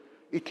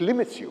 it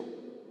limits you.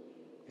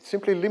 It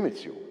simply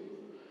limits you.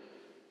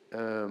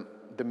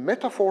 The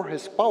metaphor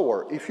has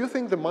power. If you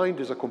think the mind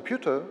is a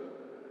computer,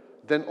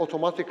 then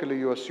automatically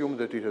you assume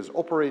that it has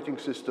operating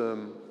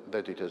system,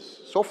 that it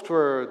has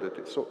software,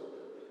 so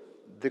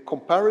the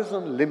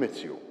comparison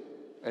limits you.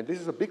 And this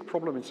is a big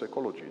problem in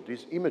psychology,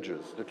 these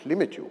images that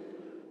limit you,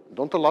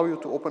 don't allow you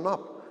to open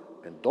up,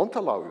 and don't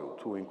allow you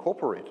to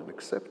incorporate and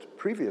accept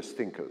previous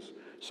thinkers.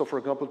 So for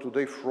example,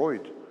 today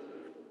Freud,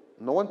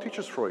 no one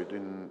teaches Freud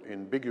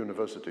in big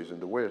universities in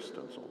the West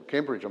and so on.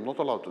 Cambridge, I'm not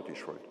allowed to teach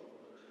Freud.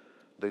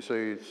 They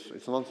say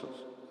it's nonsense.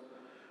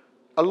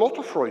 A lot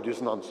of Freud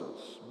is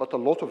nonsense, but a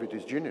lot of it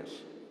is genius.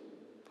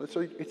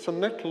 It's a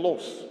net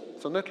loss.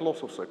 It's a net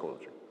loss of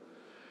psychology.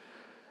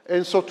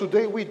 And so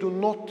today we do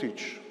not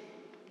teach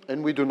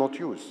and we do not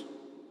use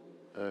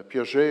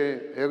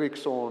Piaget,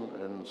 Ericsson,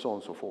 and so on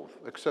and so forth,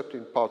 except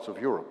in parts of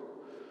Europe.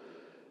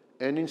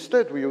 And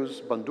instead we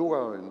use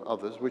Bandura and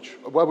others, which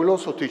I will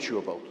also teach you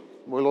about,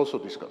 we'll also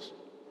discuss.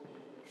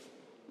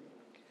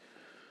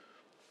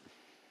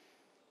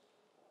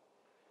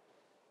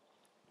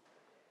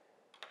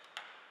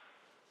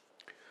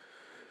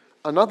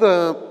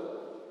 Another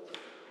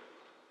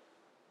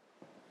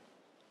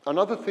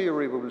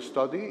theory we will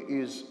study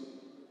is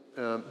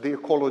the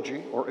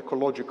ecology or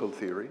ecological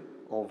theory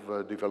of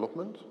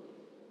development.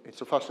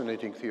 It's a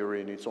fascinating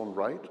theory in its own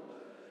right,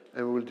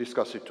 and we will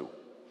discuss it too.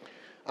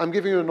 I'm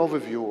giving you an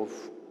overview of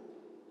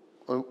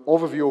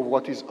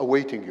what is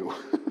awaiting you.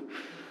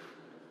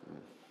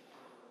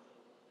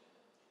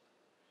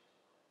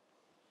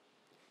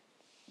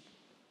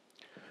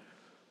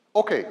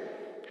 Okay,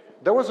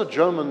 there was a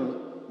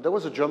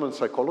German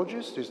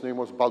psychologist. His name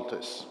was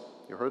Baltes.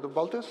 You heard of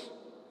Baltes?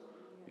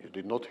 You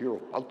did not hear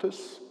of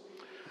Baltes?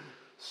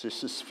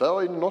 This is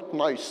very not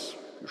nice.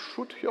 You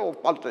should hear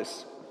of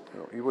Baltes.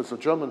 He was a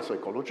German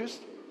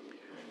psychologist,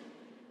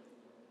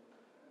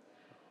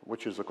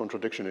 which is a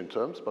contradiction in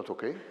terms, but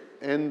okay.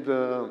 And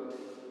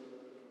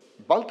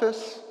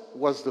Baltes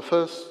was the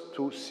first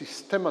to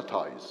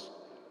systematize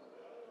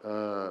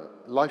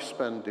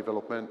lifespan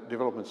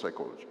development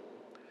psychology.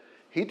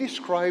 He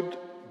described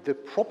the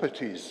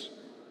properties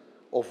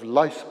of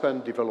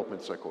lifespan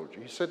development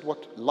psychology. He said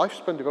what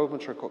lifespan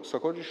development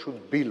psychology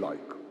should be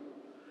like.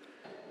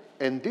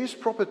 And these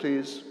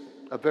properties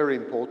are very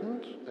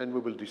important, and we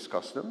will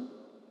discuss them.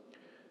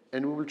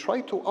 And we will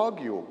try to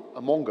argue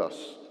among us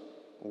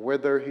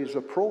whether his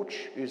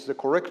approach is the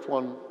correct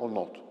one or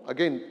not.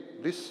 Again,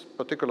 this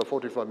particular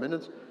 45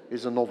 minutes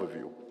is an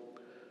overview.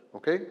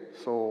 Okay?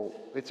 So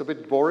it's a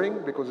bit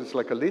boring because it's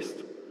like a list,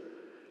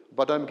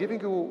 but I'm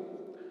giving you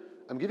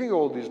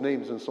all these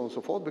names and so on and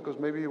so forth because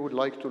maybe you would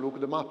like to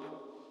look them up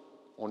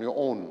on your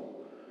own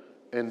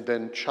and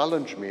then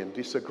challenge me and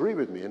disagree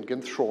with me and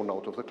get thrown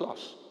out of the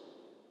class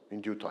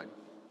in due time.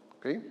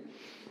 Okay?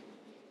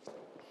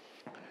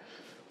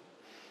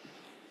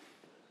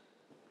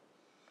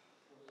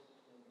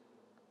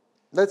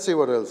 Let's see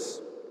what else.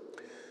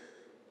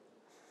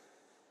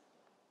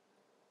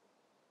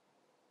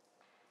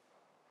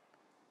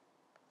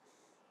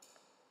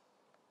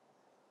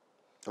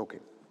 Okay.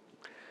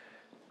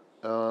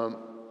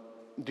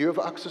 Do you have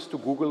access to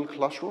Google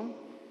Classroom?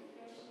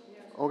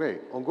 Yes. Okay.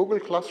 On Google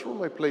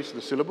Classroom, I place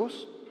the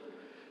syllabus,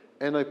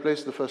 and I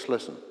place the first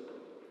lesson.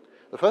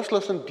 The first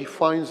lesson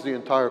defines the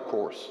entire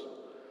course.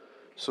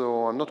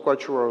 So I'm not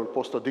quite sure I'll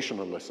post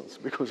additional lessons,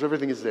 because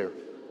everything is there.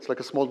 It's like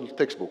a small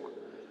textbook.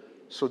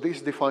 So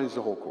this defines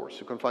the whole course.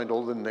 You can find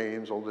all the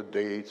names, all the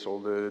dates, all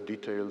the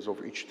details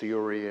of each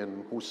theory,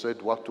 and who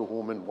said what to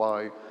whom and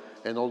why,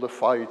 and all the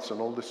fights, and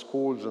all the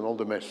schools, and all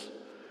the mess.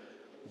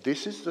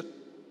 This is a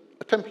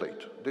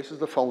template. This is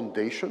the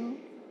foundation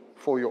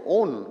for your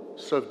own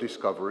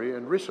self-discovery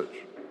and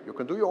research. You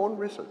can do your own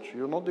research.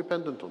 You're not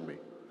dependent on me.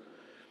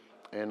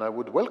 And I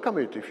would welcome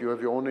it if you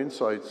have your own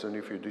insights and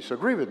if you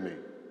disagree with me,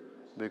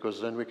 because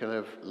then we can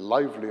have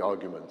lively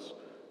arguments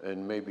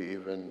and maybe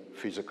even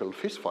physical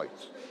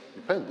fistfights.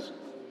 Depends.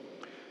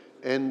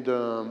 And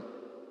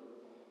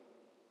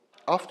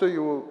after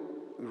you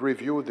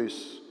review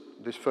this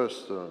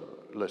first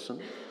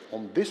lesson,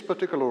 on this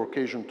particular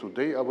occasion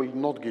today, I will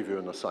not give you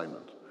an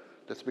assignment.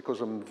 That's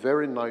because I'm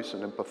very nice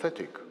and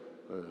empathetic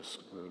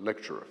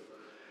lecturer.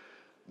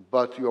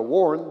 But you are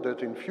warned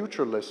that in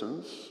future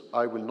lessons,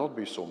 I will not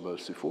be so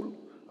merciful.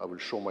 I will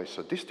show my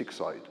sadistic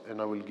side, and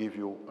I will give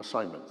you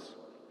assignments,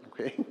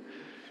 okay?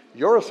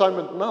 Your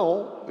assignment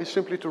now is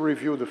simply to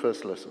review the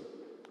first lesson,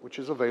 which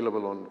is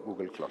available on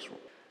Google Classroom.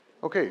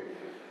 Okay.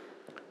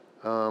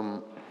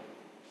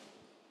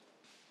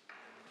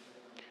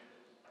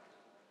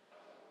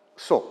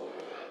 So,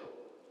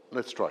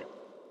 let's try.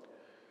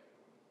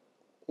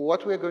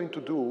 What we're going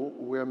to do,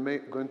 we're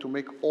going to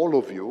make all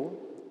of you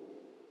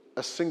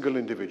a single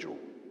individual.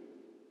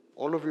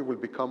 All of you will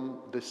become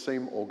the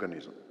same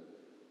organism.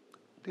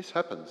 This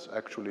happens,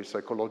 actually,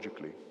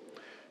 psychologically.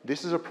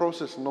 This is a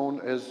process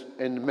known as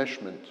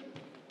enmeshment.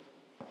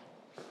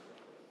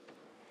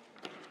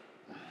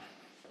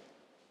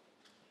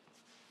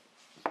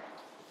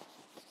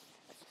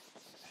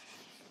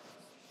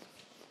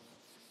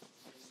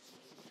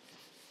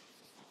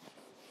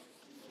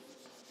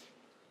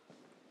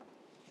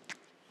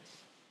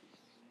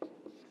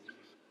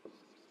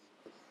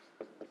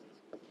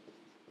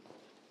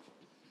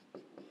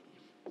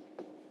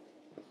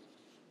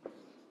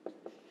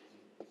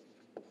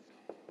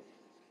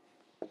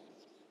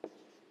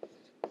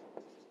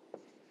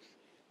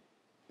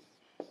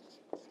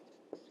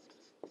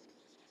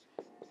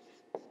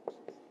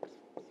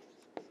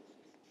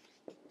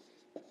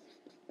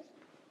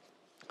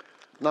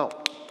 Now,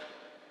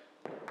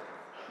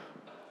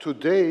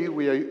 today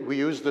we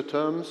use the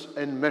terms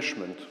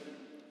enmeshment,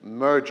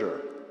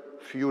 merger,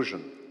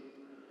 fusion.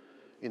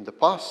 In the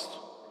past,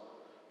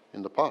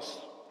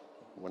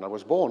 when I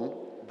was born,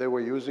 they were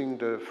using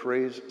the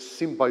phrase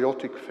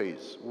symbiotic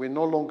phase. We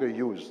no longer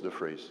use the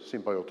phrase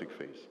symbiotic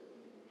phase.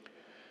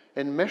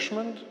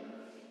 Enmeshment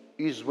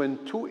is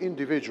when two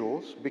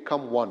individuals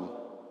become one.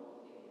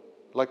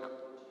 Like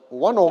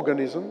one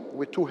organism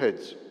with two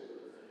heads.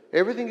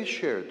 Everything is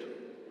shared.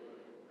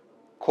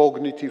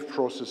 Cognitive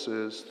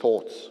processes,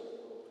 thoughts,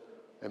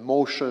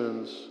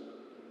 emotions,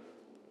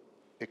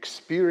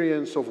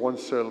 experience of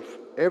oneself,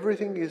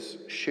 everything is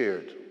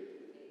shared.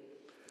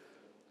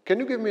 Can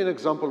you give me an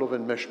example of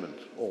enmeshment,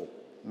 or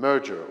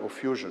merger, or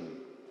fusion,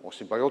 or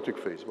symbiotic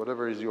phase,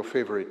 whatever is your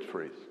favorite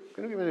phrase?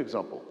 Can you give me an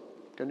example?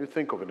 Can you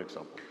think of an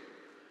example?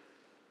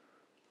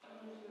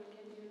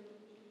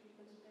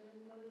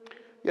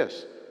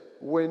 Yes.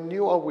 When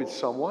you are with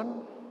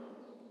someone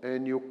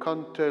and you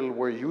can't tell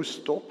where you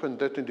stop and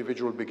that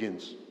individual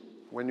begins,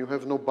 when you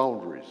have no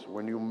boundaries,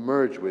 when you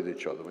merge with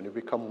each other, when you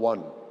become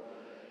one,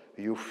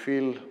 you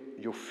feel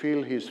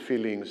his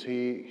feelings,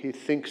 he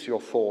thinks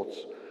your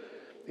thoughts,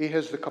 he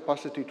has the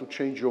capacity to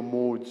change your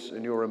moods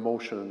and your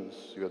emotions.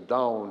 You're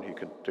down, he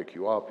can take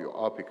you up,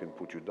 you're up, he can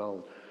put you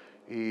down.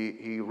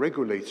 He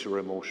regulates your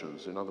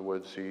emotions. In other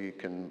words, he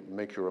can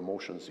make your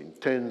emotions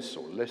intense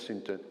or less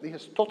intense. He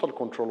has total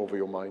control over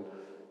your mind.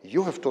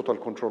 You have total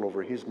control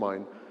over his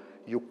mind.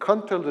 You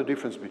can't tell the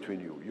difference between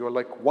you. You're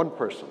like one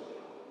person.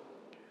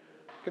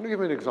 Can you give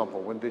me an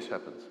example when this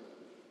happens?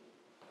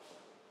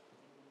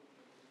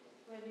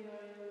 When you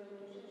are in a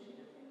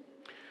relationship.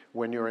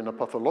 When you're in a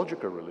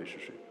pathological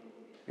relationship.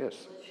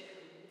 Yes,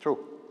 true.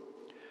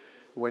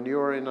 When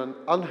you're in an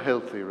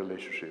unhealthy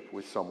relationship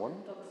with someone,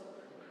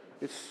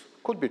 it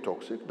could be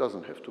toxic,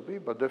 doesn't have to be,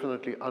 but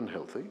definitely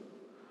unhealthy.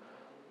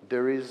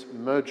 There is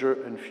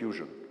merger and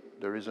fusion.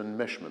 There is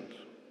enmeshment.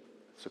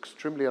 It's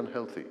extremely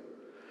unhealthy.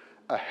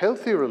 A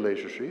healthy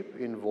relationship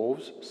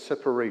involves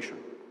separation.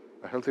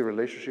 A healthy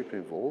relationship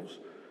involves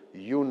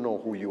you know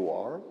who you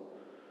are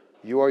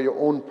your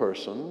own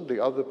person,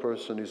 the other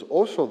person is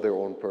also their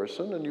own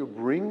person, and you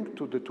bring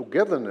to the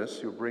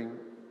togetherness, you bring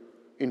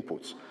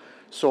inputs.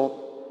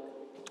 So,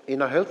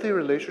 in a healthy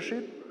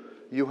relationship,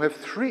 you have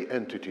three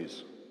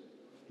entities.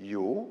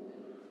 You,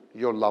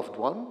 your loved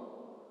one,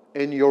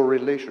 and your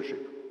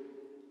relationship.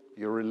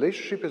 Your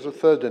relationship is a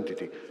third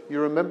entity.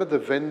 You remember the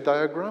Venn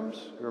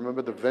diagrams? You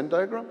remember the Venn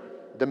diagram?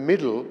 The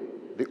middle,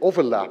 the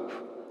overlap,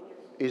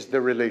 is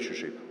the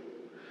relationship.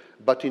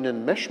 But in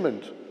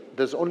enmeshment,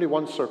 there's only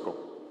one circle.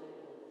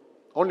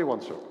 Only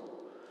one circle.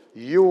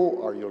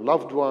 You are your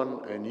loved one,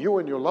 and you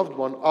and your loved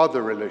one are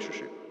the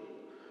relationship.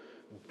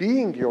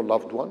 Being your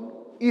loved one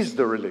is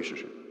the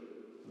relationship.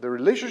 The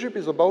relationship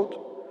is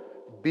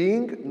about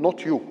being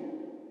not you.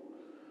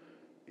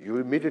 You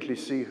immediately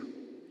see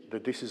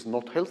that this is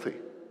not healthy.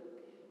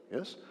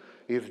 Yes?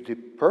 If the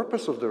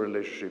purpose of the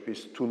relationship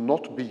is to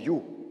not be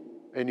you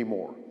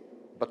anymore,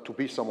 but to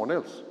be someone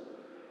else,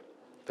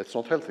 that's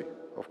not healthy,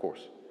 of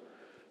course.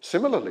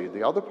 Similarly,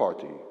 the other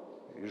party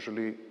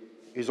usually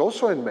is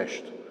also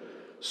enmeshed.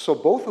 So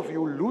both of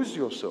you lose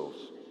yourselves.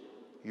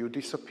 You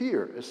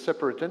disappear as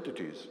separate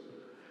entities,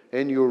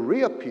 and you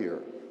reappear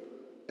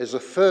as a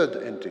third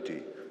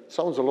entity.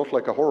 Sounds a lot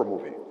like a horror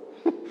movie.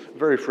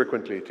 Very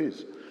frequently it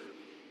is.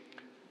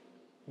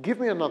 Give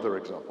me another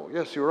example.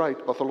 Yes, you're right,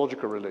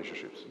 pathological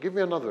relationships. Give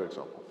me another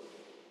example.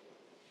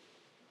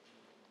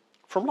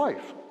 From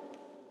life.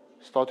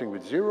 Starting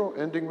with zero,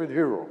 ending with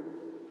hero.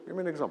 Give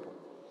me an example.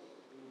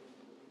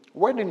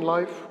 When in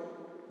life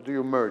do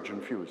you merge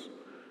and fuse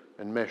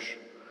and mesh?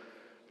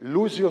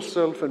 Lose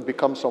yourself and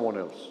become someone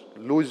else.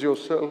 Lose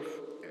yourself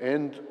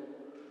and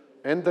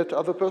that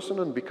other person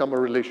and become a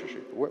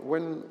relationship.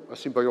 When a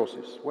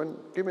symbiosis.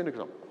 Give me an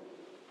example.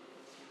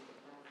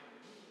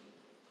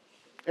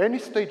 Any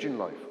stage in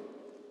life.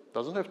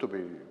 Doesn't have to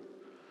be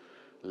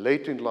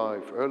late in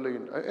life, early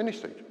in any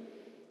stage.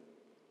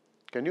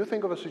 Can you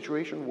think of a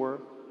situation where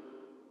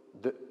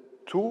the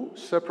two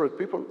separate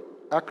people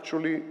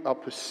actually are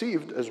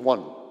perceived as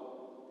one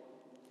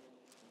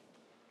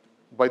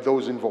by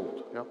those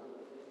involved? Yeah.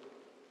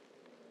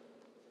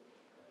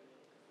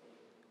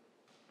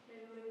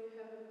 Maybe we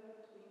have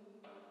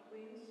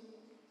twins.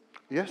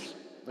 Yes,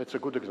 that's a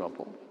good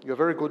example. You're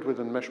very good with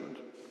enmeshment.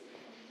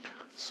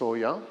 So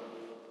yeah,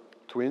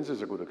 twins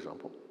is a good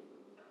example.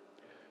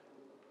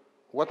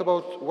 What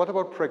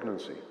about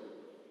pregnancy?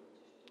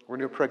 When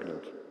you're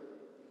pregnant,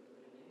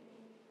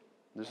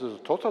 this is a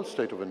total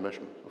state of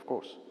enmeshment, of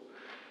course.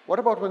 What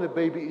about when a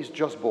baby is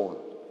just born?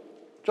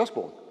 Just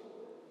born.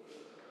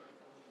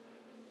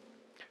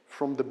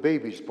 From the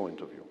baby's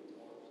point of view.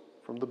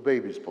 From the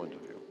baby's point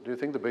of view. Do you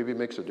think the baby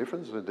makes a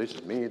difference? This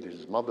is me, this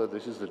is mother,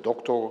 this is the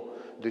doctor,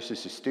 this is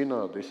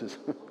Sistina, this is...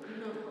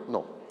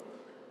 No.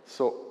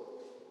 So,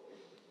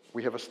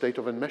 we have a state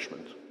of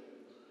enmeshment.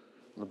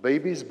 The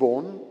baby is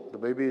born, the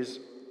baby is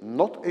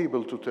not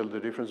able to tell the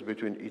difference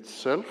between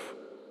itself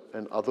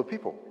and other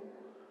people.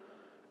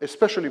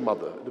 Especially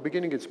mother. At the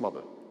beginning it's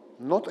mother.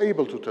 Not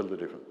able to tell the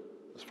difference.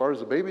 As far as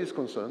the baby is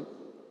concerned,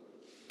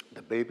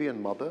 the baby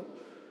and mother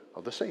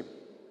are the same.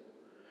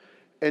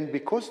 And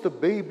because the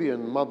baby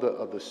and mother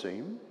are the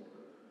same,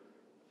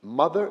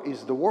 mother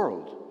is the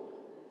world.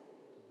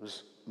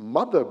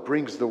 Mother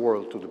brings the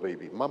world to the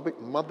baby.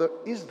 Mother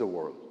is the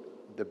world.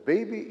 The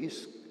baby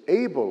is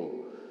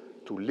able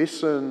to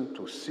listen,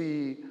 to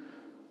see,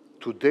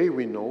 Today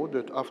we know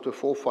that after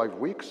 4 or 5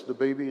 weeks, the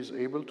baby is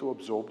able to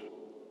absorb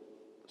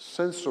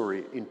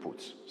sensory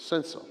inputs,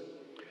 sensor.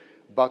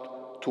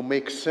 But to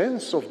make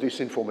sense of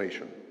this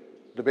information,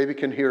 the baby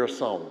can hear a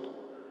sound.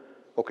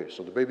 Okay,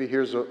 so the baby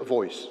hears a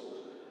voice.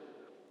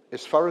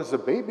 As far as the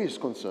baby is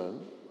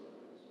concerned,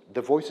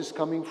 the voice is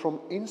coming from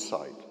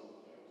inside,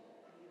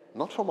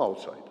 not from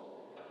outside.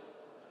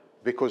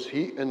 Because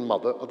he and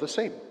mother are the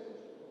same.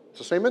 It's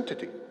the same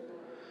entity.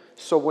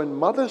 So when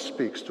mother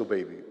speaks to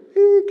baby,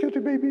 hey, cutie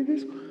baby,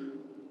 this,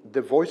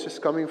 the voice is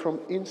coming from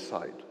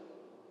inside.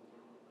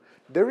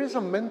 There is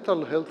a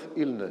mental health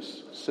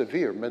illness,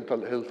 severe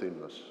mental health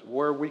illness,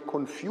 where we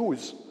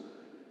confuse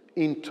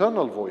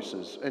internal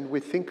voices and we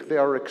think they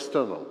are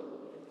external.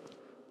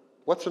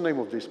 What's the name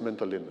of this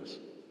mental illness?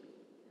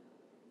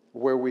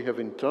 Where we have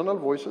internal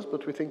voices,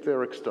 but we think they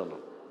are external.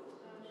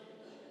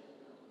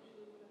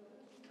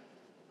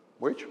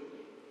 Which?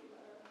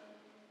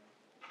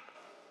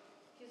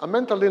 A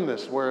mental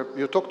illness where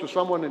you talk to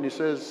someone and he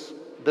says,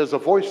 there's a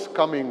voice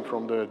coming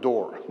from the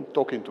door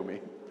talking to me.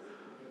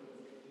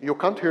 You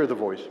can't hear the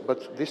voice,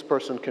 but this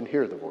person can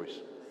hear the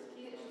voice.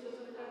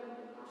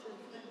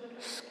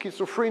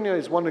 Schizophrenia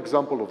is one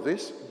example of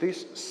this.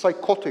 These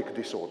psychotic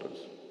disorders.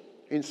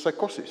 In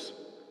psychosis,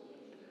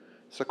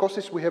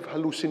 we have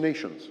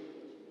hallucinations.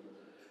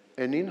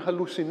 And in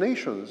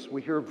hallucinations,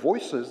 we hear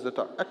voices that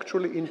are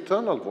actually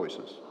internal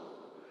voices.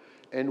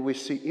 And we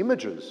see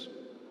images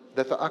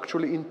that are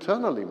actually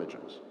internal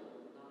images.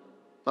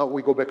 Now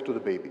we go back to the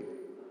baby.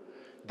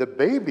 The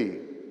baby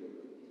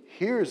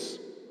hears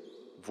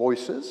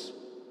voices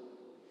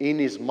in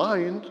his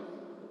mind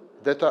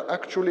that are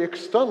actually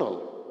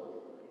external,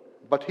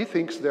 but he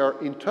thinks they are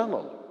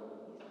internal.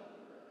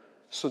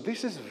 So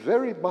this is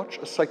very much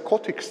a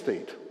psychotic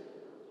state.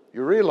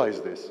 You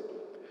realize this.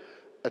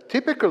 A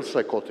typical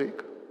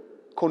psychotic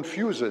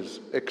confuses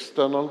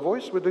external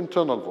voice with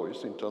internal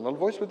voice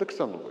with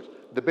external voice.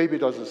 The baby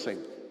does the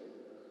same.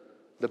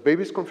 The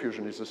baby's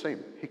confusion is the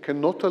same. He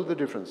cannot tell the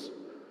difference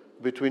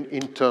between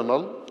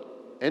internal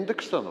and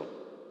external.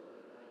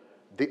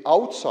 The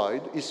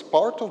outside is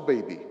part of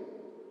baby,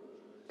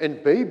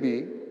 and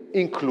baby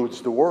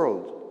includes the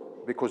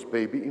world, because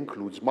baby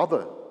includes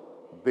mother.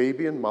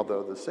 Baby and mother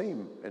are the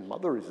same, and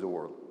mother is the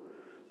world.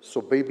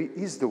 So baby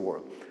is the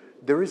world.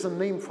 There is a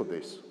name for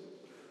this.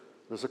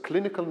 There's a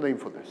clinical name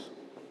for this.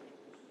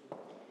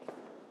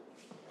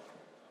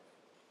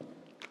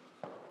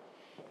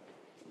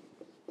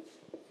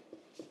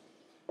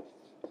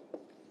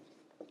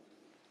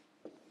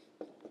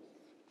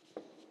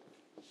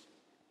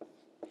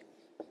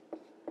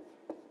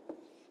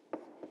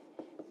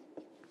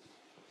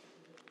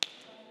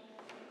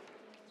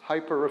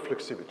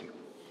 Hyperreflexivity.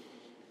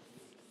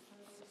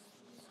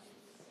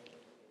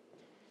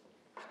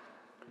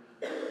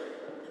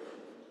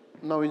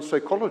 Now in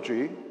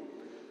psychology,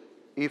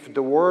 if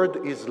the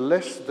word is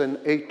less than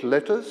 8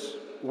 letters,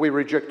 we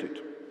reject it.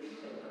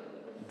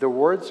 The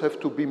words have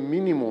to be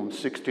minimum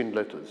 16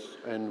 letters,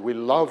 and we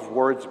love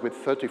words with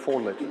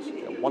 34 letters.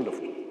 They're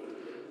wonderful.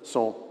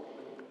 So,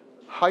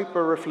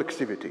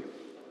 hyperreflexivity.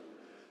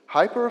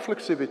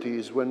 Hyperreflexivity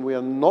is when we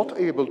are not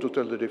able to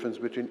tell the difference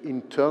between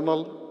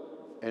internal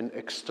and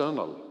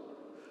external.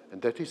 And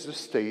that is the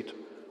state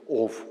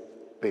of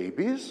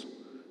babies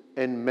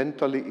and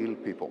mentally ill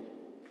people,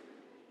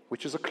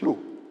 which is a clue.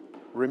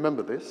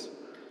 Remember this.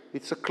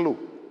 It's a clue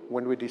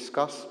when we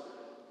discuss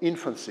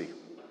infancy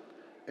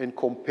and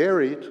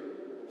compare it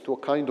to a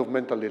kind of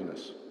mental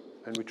illness.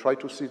 And we try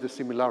to see the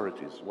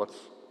similarities.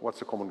 What's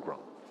the common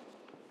ground?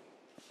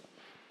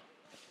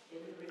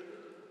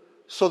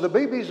 So the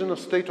baby is in a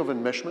state of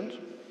enmeshment.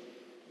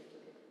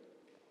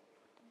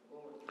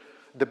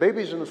 The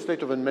baby is in a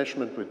state of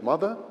enmeshment with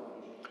mother.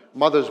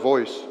 Mother's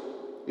voice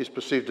is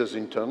perceived as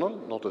internal,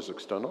 not as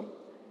external.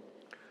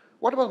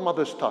 What about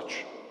mother's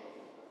touch?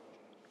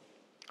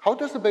 How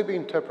does the baby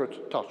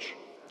interpret touch?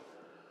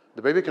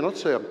 The baby cannot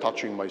say, I'm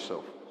touching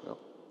myself. No.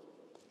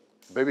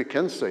 The baby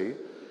can say,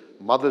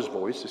 mother's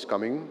voice is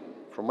coming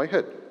from my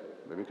head.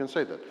 The baby can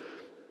say that.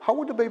 How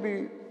would the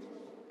baby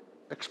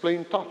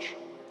explain touch?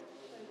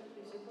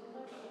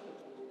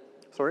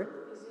 Sorry?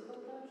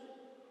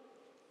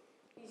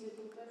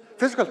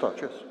 Physical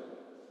touch, yes.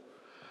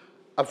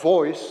 A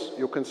voice,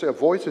 you can say a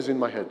voice is in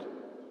my head.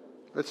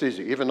 That's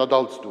easy. Even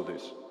adults do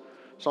this.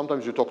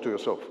 Sometimes you talk to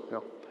yourself. Yeah.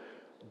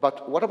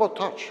 But what about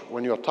touch?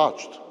 When you're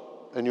touched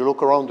and you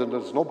look around and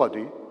there's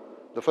nobody,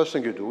 the first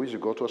thing you do is you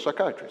go to a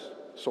psychiatrist.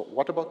 So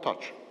what about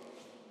touch?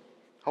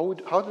 How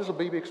does a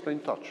baby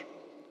explain touch?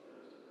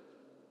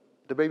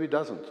 The baby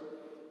doesn't,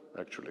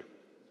 actually.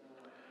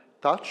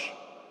 Touch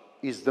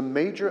is the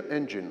major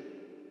engine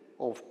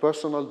of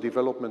personal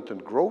development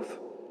and growth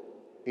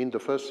in the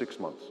first 6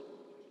 months.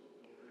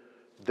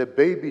 The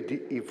baby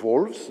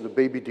evolves, the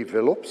baby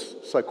develops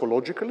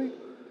psychologically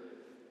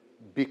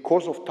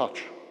because of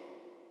touch.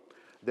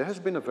 There has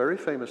been a very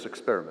famous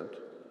experiment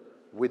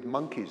with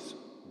monkeys,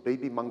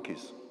 baby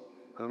monkeys.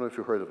 I don't know if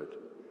you heard of it.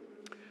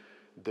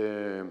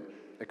 The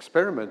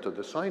experimenter,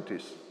 the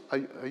scientists, are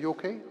you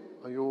okay?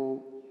 Are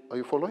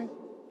you following?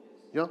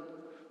 Yeah?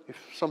 If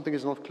something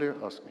is not clear,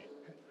 ask me.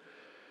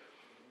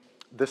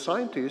 The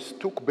scientists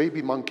took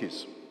baby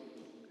monkeys.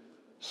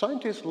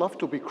 Scientists love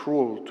to be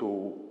cruel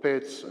to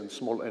pets and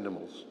small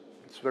animals.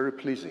 It's very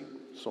pleasing.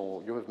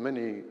 So you have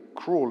many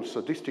cruel,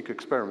 sadistic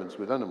experiments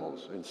with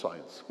animals in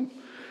science.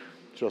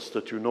 Just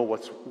that you know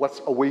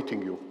what's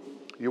awaiting you.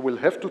 You will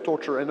have to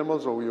torture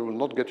animals or you will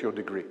not get your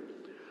degree.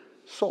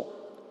 So,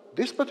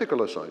 this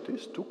particular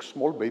scientist took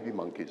small baby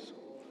monkeys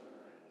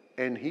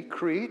and he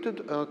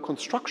created a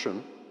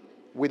construction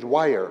with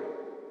wire.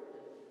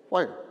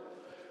 Wire.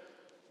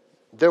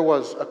 There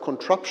was a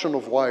contraption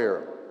of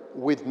wire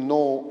with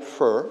no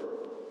fur.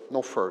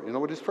 No fur. You know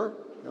what is fur?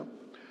 Yeah.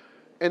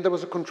 And there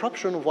was a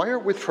contraption of wire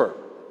with fur.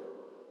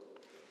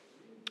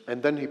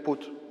 And then he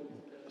put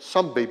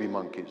some baby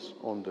monkeys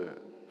on the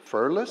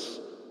furless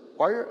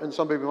wire and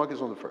some baby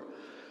monkeys on the fur.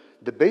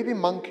 The baby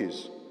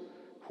monkeys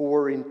who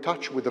were in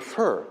touch with the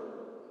fur,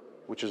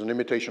 which is an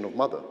imitation of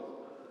mother,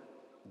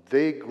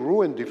 they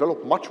grew and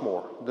developed much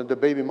more than the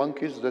baby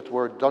monkeys that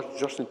were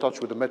just in touch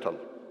with the metal.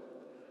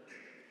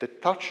 The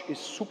touch is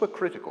super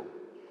critical.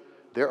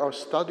 There are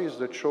studies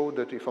that show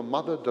that if a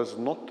mother does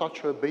not touch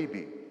her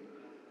baby,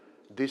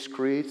 this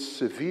creates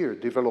severe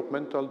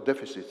developmental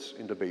deficits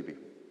in the baby,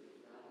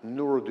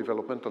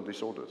 neurodevelopmental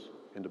disorders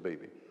in the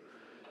baby.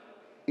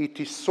 It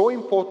is so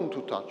important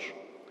to touch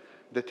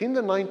that in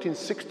the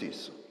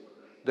 1960s,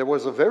 there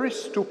was a very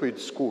stupid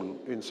school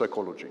in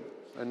psychology,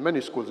 and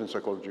many schools in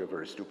psychology are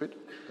very stupid.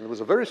 And there was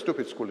a very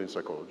stupid school in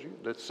psychology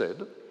that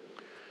said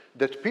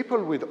that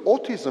people with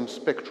autism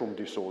spectrum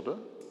disorder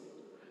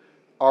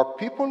are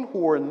people who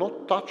were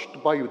not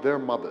touched by their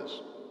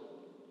mothers.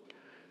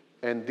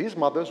 And these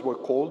mothers were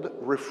called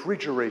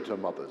refrigerator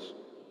mothers.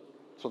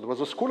 So there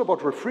was a school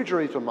about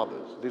refrigerator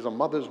mothers. These are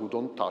mothers who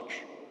don't touch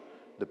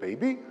the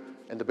baby,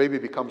 and the baby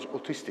becomes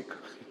autistic.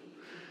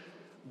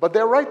 But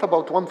they're right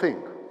about one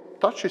thing.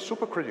 Touch is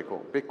super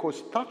critical,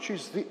 because touch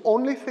is the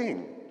only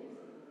thing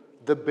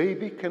the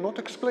baby cannot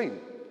explain.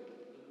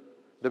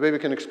 The baby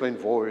can explain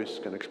voice,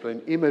 can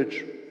explain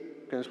image,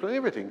 can explain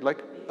everything,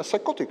 like a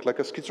psychotic, like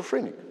a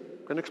schizophrenic,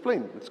 can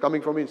explain. It's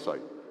coming from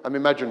inside. I'm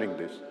imagining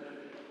this.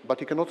 But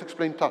he cannot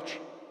explain touch.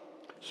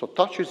 So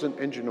touch is an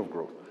engine of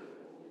growth.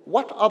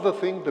 What other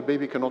thing the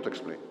baby cannot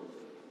explain?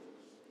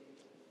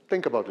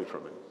 Think about it for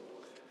a minute.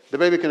 The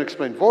baby can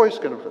explain voice,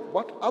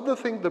 what other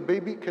thing the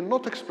baby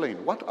cannot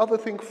explain? What other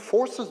thing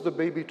forces the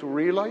baby to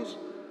realize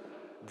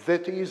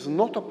that he is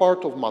not a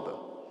part of mother?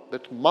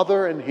 That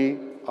mother and he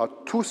are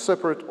two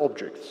separate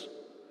objects.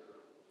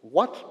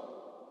 What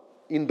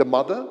in the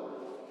mother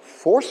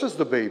forces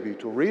the baby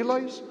to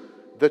realize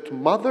that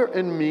mother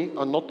and me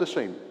are not the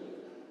same?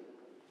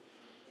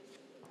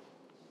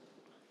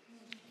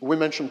 We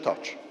mentioned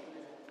touch.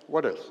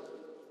 What else?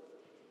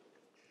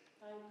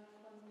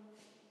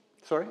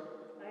 Sorry?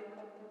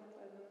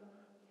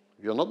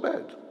 You're not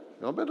bad.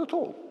 You're not bad at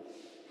all.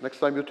 Next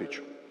time you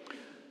teach.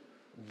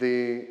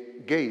 The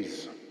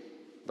gaze,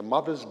 the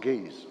mother's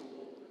gaze.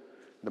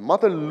 The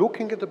mother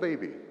looking at the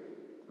baby.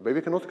 The baby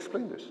cannot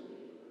explain this.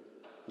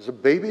 The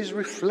baby is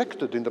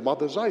reflected in the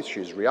mother's eyes.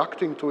 She's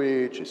reacting to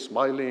it, she's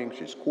smiling,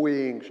 she's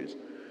cooing,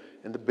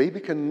 and the baby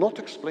cannot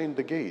explain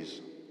the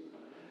gaze.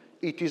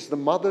 It is the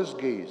mother's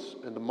gaze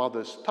and the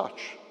mother's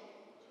touch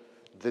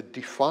that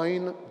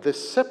define the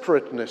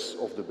separateness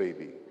of the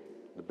baby.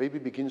 The baby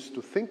begins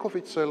to think of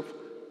itself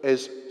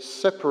as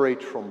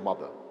separate from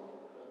mother.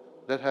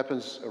 That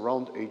happens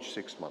around age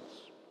 6 months.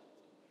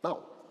 Now,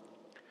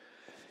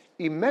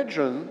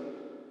 imagine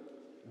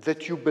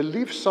that you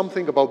believe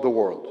something about the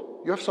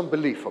world. You have some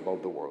belief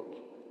about the world.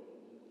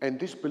 And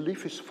this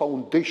belief is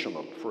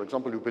foundational. For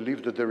example, you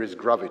believe that there is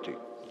gravity.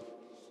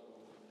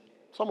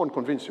 Someone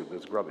convinced you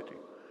there's gravity.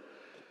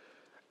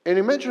 And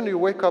imagine you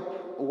wake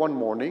up one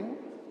morning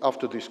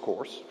after this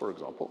course, for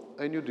example,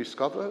 and you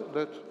discover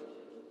that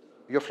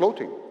you're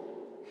floating.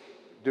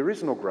 There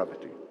is no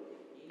gravity.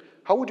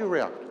 How would you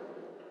react?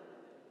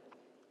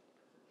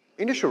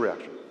 Initial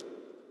reaction.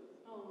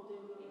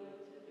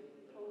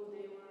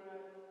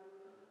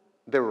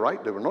 They were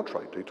right, they were not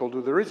right. They told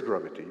you there is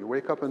gravity. You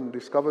wake up and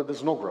discover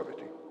there's no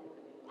gravity.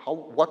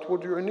 What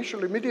would your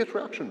initial immediate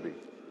reaction be?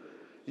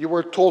 You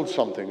were told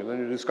something and then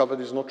you discovered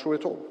it's not true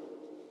at all.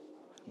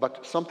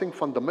 But something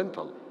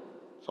fundamental,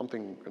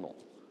 something,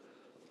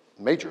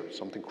 major,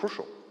 something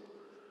crucial.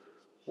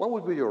 What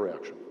would be your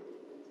reaction?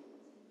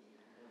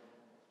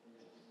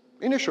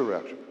 Initial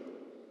reaction.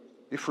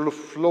 If you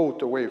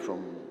float away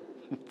from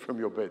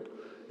your bed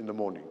in the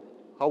morning,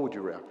 how would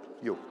you react?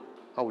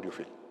 How would you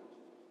feel?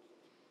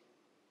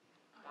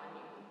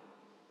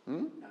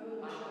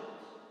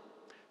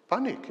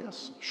 Panic,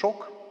 yes.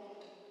 Shock.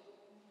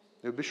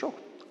 You'd be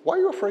shocked. Why are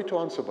you afraid to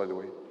answer, by the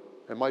way?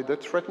 Am I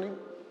that threatening?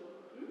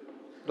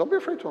 Don't be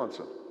afraid to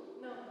answer.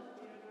 No.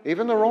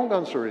 Even the wrong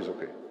answer is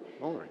okay.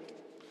 Don't worry.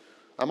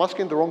 I'm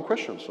asking the wrong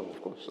question, so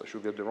of course I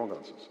should get the wrong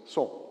answers.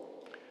 So,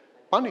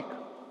 panic,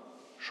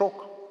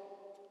 shock.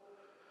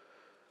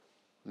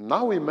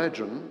 Now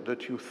imagine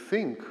that you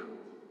think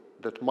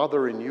that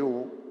mother and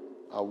you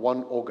are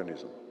one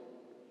organism.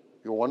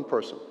 You're one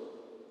person.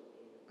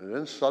 And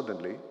then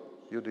suddenly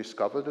you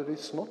discover that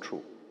it's not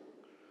true.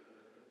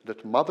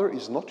 That mother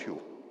is not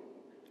you,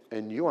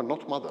 and you are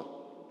not mother.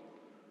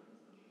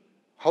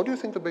 How do you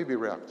think the baby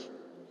reacts?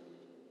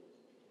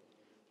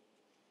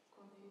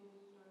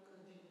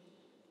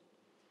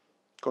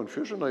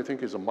 Confusion, I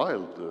think, is a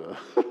mild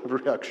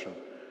reaction.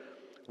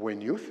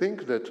 When you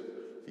think that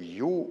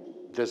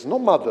there's no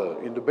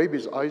mother, in the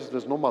baby's eyes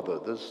there's no mother,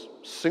 there's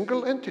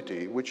single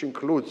entity which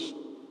includes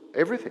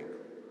everything.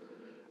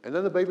 And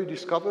then the baby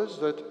discovers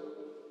that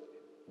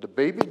the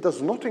baby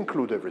does not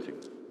include everything.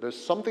 There's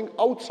something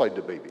outside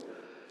the baby.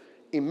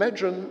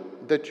 Imagine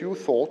that you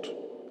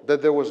thought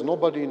that there was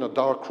nobody in a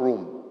dark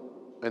room,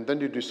 and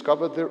then you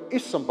discover there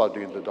is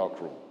somebody in the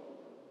dark room.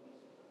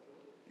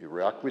 You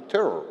react with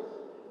terror.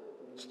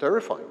 It's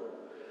terrifying.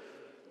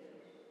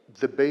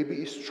 The baby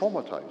is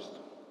traumatized.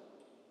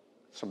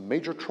 It's a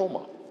major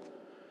trauma.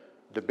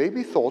 The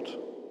baby thought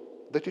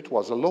that it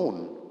was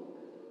alone.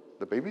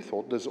 The baby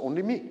thought there's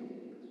only me.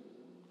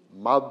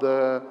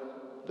 Mother,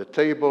 the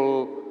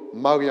table,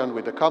 Marian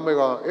with the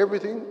camera,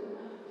 everything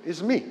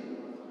is me.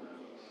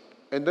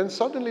 And then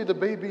suddenly the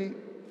baby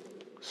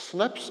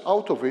snaps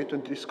out of it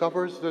and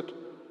discovers that,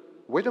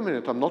 wait a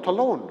minute, I'm not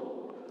alone.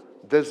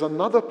 There's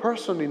another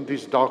person in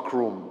this dark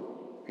room.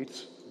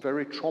 It's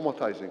very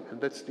traumatizing,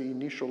 and that's the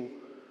initial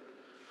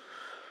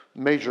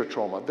major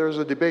trauma. There's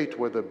a debate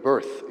whether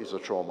birth is a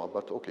trauma,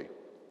 but okay.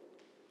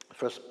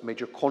 First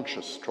major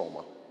conscious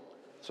trauma.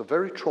 It's a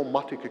very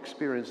traumatic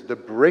experience, the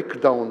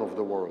breakdown of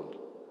the world.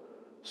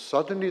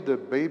 Suddenly the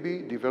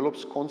baby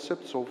develops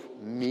concepts of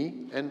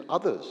me and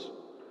others.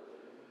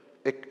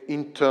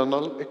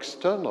 Internal,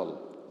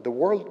 external. The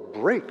world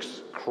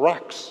breaks,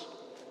 cracks,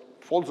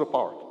 falls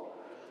apart,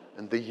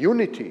 and the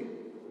unity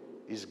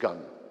is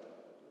gone.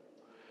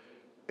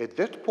 At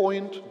that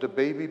point, the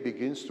baby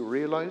begins to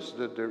realize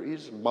that there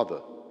is mother.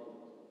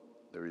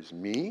 There is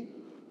me,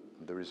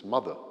 and there is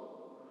mother.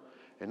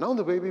 And now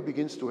the baby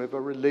begins to have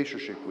a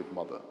relationship with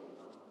mother.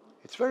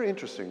 It's very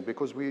interesting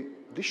because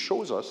this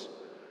shows us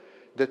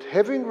that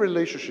having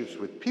relationships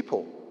with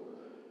people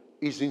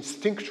is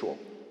instinctual.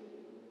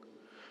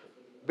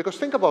 Because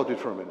think about it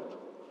for a minute.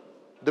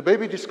 The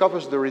baby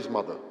discovers there is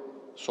mother.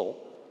 So,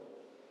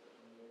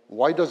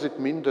 why does it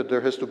mean that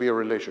there has to be a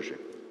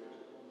relationship?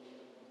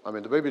 I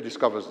mean, the baby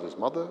discovers there's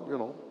mother,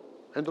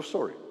 end of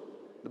story.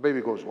 The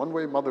baby goes one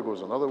way, mother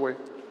goes another way.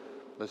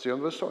 That's the end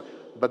of the story.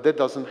 But that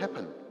doesn't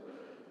happen.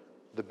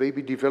 The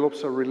baby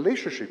develops a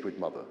relationship with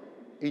mother.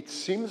 It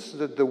seems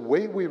that the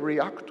way we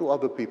react to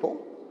other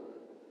people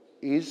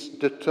is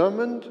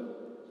determined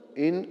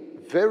in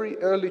very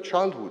early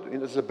childhood,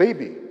 as a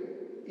baby.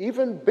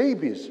 Even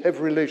babies have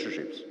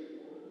relationships.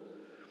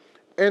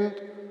 And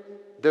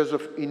there's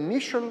an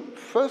initial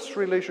first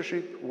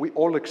relationship we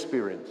all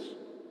experience.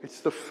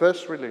 It's the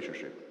first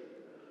relationship.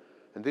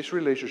 And this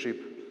relationship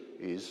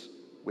is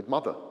with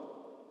mother.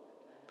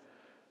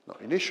 Now,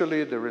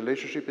 initially, the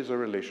relationship is a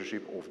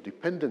relationship of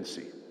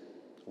dependency.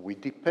 We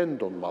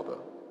depend on mother.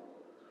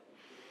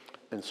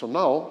 And so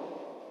now,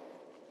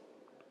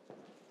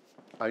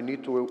 I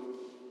need to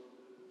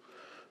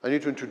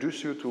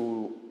introduce you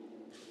to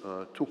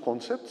two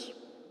concepts,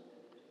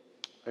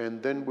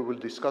 and then we will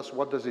discuss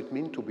what does it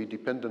mean to be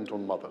dependent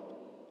on mother.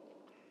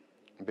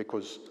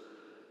 Because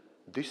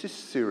this is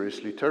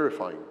seriously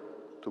terrifying,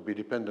 to be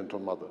dependent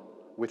on mother.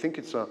 We think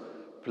it's a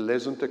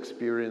pleasant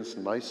experience,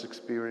 nice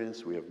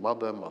experience. We have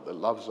mother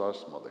loves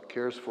us, mother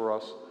cares for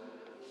us.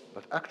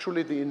 But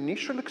actually the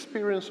initial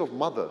experience of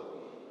mother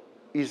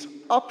is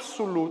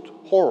absolute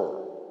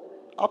horror,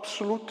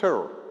 absolute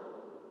terror.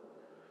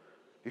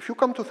 If you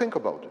come to think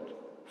about it,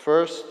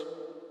 first,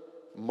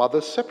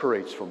 mother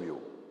separates from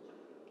you.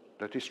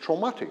 That is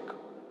traumatic.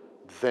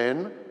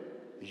 Then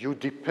you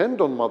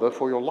depend on mother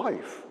for your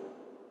life.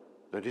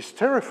 That is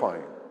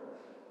terrifying.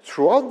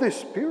 Throughout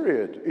this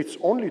period, it's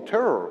only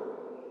terror,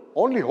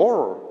 only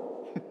horror.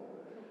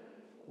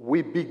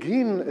 We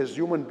begin as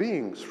human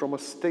beings from a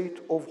state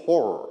of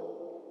horror.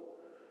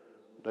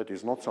 That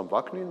is not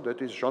Saint-Vaknin,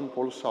 that is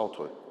Jean-Paul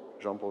Sartre.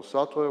 Jean-Paul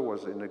Sartre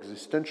was an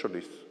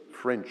existentialist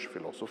French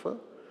philosopher,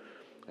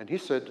 and he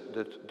said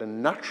that the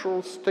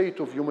natural state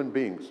of human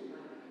beings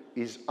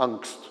is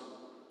angst.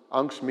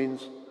 Angst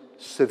means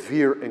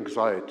severe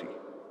anxiety,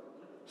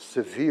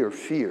 severe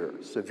fear,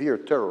 severe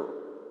terror.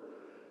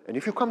 And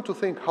if you come to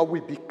think how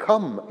we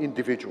become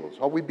individuals,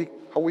 how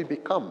we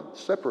become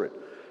separate,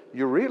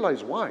 you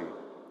realize why.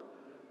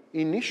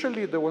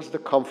 Initially, there was the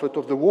comfort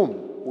of the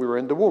womb. We were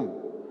in the womb.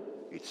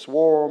 It's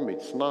warm,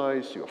 it's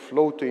nice, you're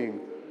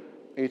floating.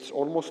 It's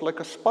almost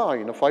like a spa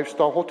in a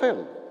 5-star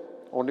hotel,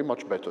 only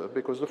much better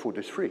because the food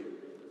is free.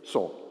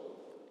 So,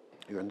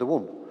 you're in the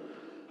womb.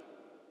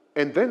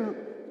 And then,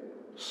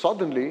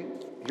 suddenly,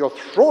 you're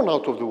thrown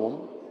out of the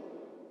womb,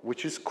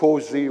 which is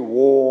cozy,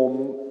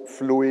 warm,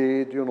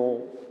 fluid,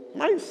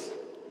 nice.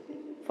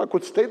 If I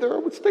could stay there, I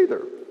would stay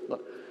there.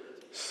 But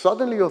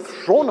suddenly you're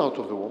thrown out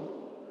of the womb,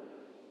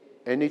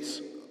 and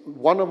it's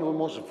one of the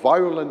most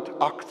violent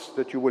acts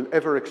that you will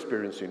ever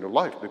experience in your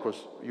life, because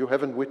you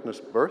haven't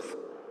witnessed birth.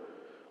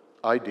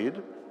 I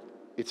did.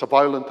 It's a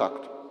violent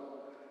act.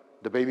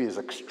 The baby is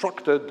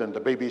extracted, then the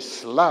baby is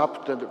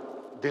slapped, and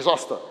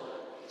disaster.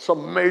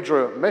 Some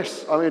major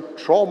mess, I mean,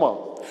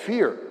 trauma,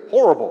 fear,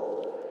 horrible.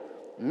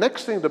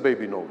 Next thing the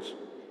baby knows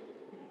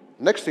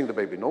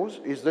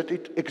is that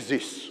it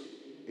exists.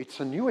 It's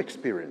a new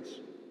experience.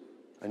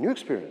 A new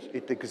experience.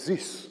 It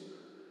exists.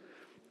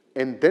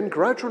 And then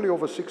gradually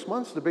over 6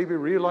 months, the baby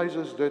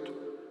realizes that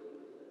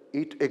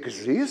it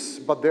exists,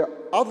 but there are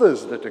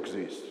others that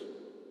exist.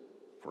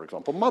 For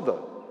example, mother.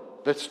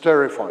 That's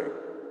terrifying.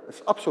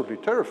 It's absolutely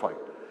terrifying.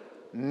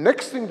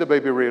 Next thing the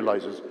baby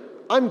realizes,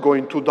 I'm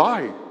going to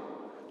die.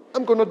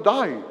 I'm going to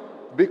die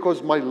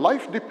because my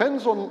life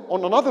depends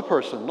on another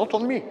person, not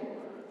on me.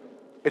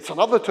 It's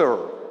another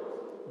terror.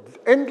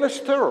 Endless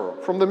terror.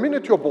 From the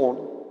minute you're born,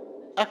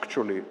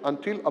 actually,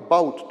 until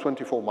about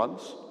 24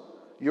 months,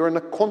 you're in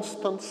a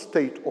constant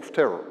state of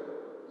terror.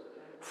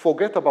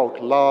 Forget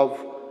about love,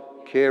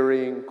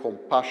 caring,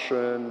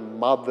 compassion,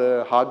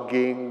 mother,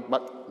 hugging,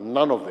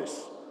 none of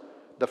this.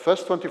 The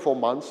first 24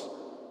 months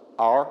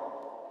are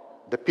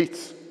the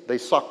pits. They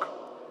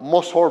suck.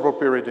 Most horrible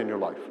period in your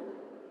life.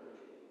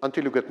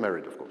 Until you get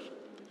married, of course.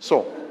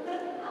 So,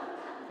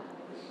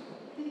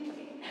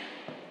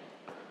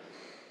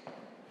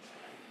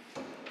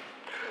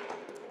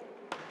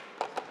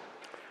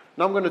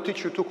 now I'm going to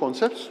teach you two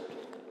concepts.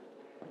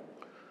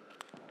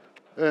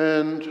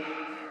 And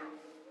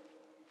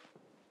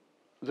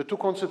the two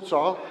concepts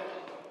are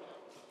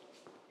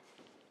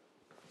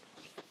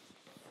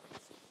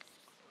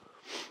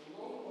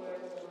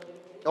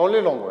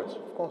only long words,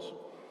 of course.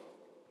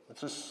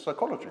 This is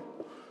psychology.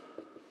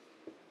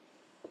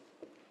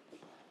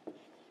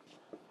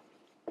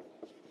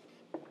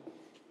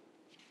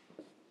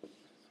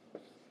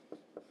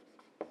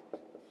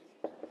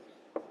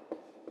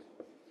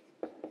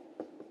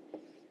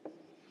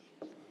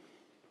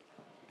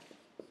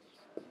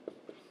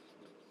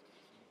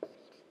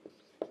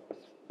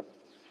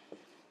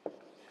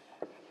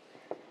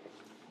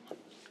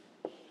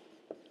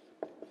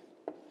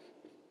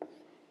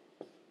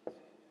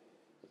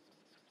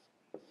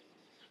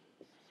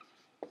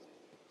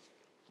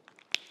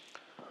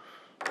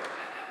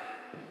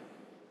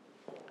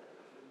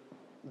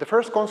 The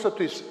first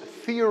concept is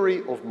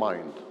theory of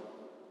mind.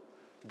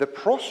 The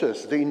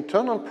process, the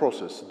internal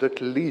process that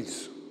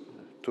leads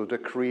to the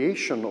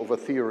creation of a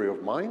theory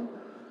of mind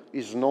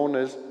is known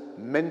as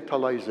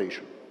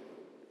mentalization.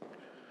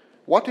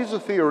 What is a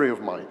theory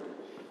of mind?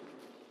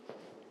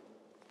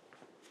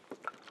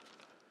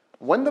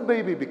 When the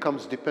baby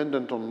becomes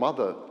dependent on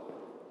mother,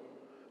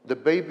 the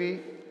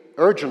baby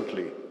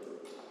urgently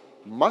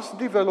must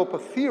develop a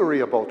theory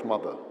about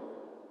mother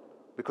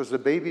because the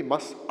baby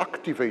must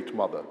activate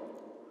mother.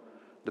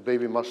 The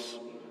baby must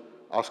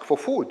ask for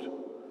food.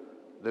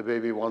 The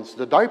baby wants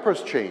the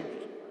diapers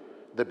changed.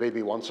 The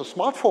baby wants a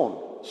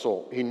smartphone.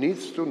 So he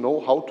needs to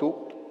know how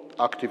to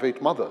activate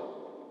mother.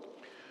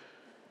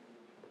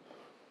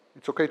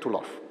 It's okay to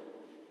laugh.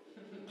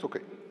 It's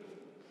okay.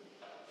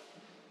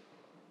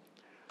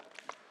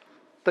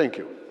 Thank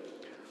you.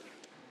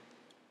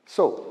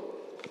 So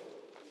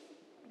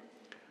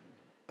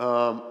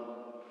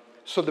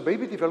the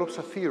baby develops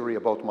a theory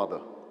about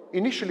mother,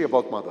 initially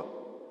about mother.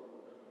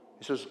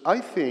 He says, I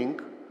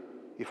think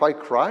if I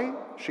cry,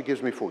 she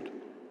gives me food.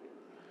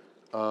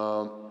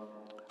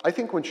 I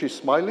think when she's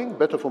smiling,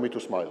 better for me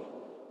to smile.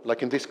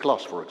 Like in this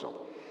class, for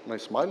example. When I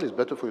smile, it's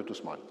better for you to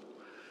smile.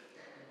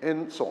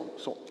 And so on.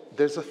 So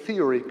there's a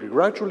theory,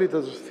 gradually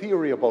there's a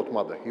theory about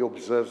mother. He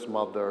observes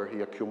mother,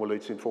 he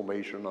accumulates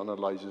information,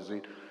 analyzes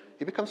it.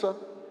 He becomes a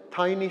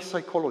tiny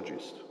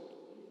psychologist.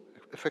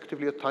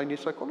 Effectively a tiny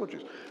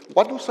psychologist.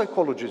 What do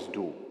psychologists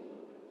do?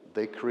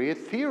 They create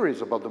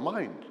theories about the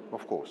mind,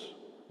 of course.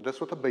 That's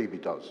what a baby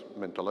does,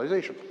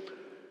 mentalization.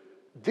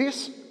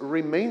 This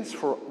remains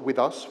with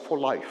us for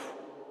life.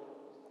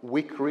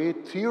 We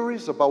create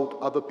theories about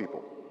other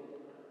people.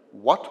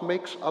 What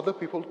makes other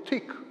people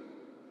tick?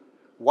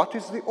 What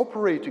is the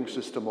operating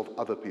system of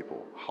other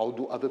people? How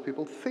do other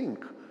people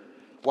think?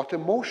 What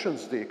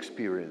emotions they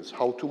experience?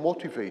 How to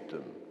motivate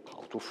them?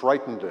 How to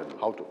frighten them?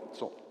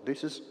 So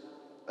this is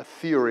a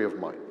theory of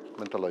mind,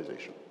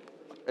 mentalization.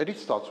 And it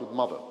starts with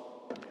mother.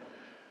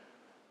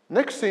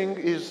 Next thing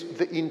is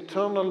the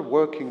internal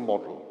working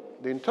model.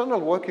 The internal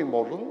working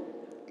model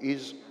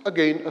is,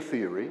 again, a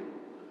theory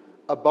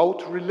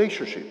about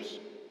relationships,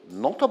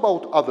 not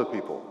about other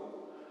people,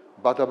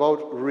 but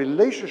about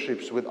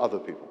relationships with other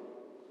people.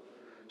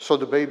 So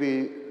the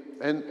baby,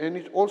 and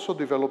it also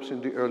develops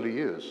in the early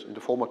years, in the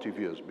formative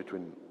years,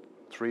 between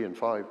 3 and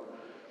 5.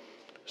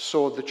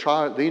 So the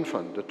child, the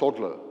infant, the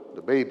toddler,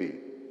 the baby,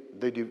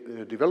 they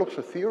develops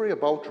a theory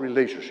about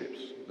relationships.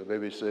 The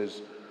baby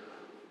says,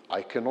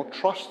 I cannot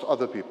trust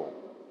other people.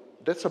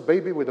 That's a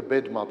baby with a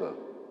bad mother.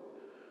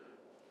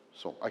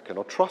 So I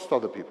cannot trust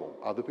other people.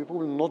 Other people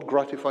will not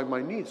gratify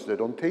my needs. They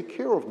don't take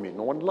care of me.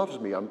 No one loves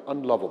me. I'm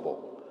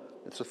unlovable.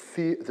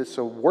 It's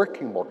a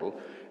working model.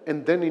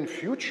 And then in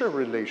future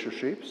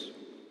relationships,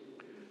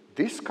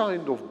 this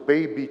kind of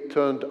baby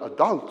turned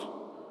adult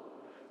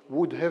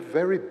would have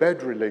very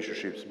bad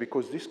relationships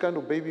because this kind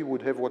of baby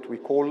would have what we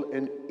call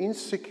an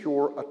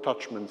insecure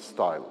attachment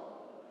style.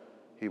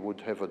 He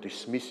would have a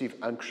dismissive,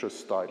 anxious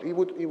style. He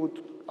would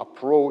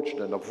approach,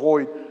 then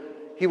avoid.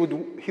 He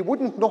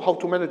wouldn't know how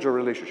to manage a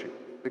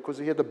relationship because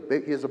he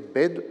has a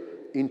bad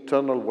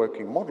internal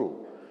working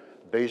model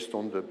based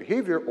on the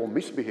behavior or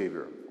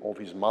misbehavior of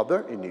his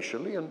mother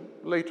initially and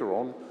later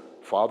on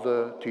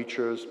father,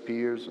 teachers,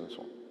 peers, and so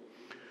on.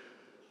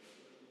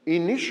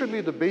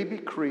 Initially, the baby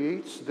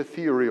creates the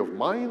theory of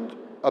mind.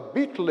 A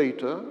bit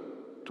later,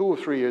 2 or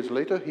 3 years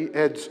later, he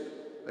adds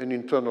an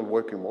internal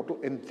working model,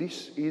 and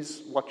this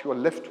is what you are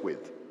left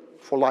with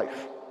for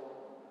life.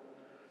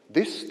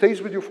 This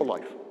stays with you for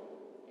life.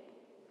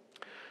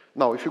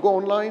 Now, if you go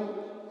online,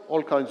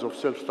 all kinds of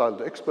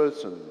self-styled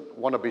experts and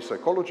wannabe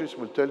psychologists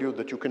will tell you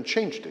that you can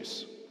change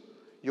this.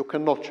 You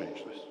cannot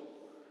change this.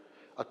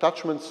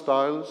 Attachment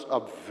styles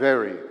are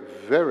very,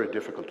 very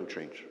difficult to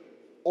change.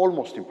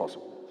 Almost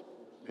impossible.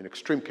 In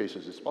extreme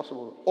cases, it's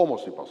possible,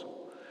 almost impossible.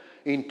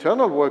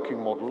 Internal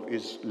working model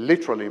is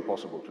literally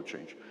impossible to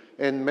change.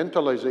 And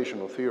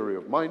mentalization or theory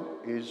of mind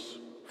is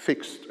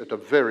fixed at a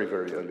very,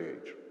 very early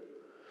age.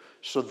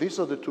 So these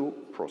are the two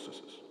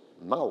processes.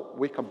 Now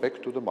we come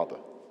back to the mother.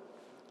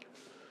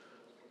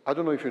 I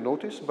don't know if you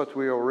noticed, but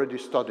we are already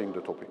studying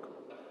the topic.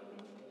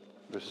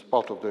 This is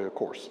part of the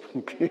course.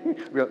 Okay?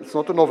 It's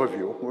not an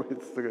overview,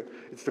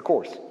 it's the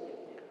course.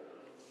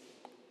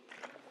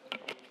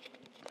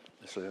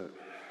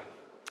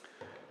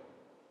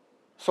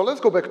 So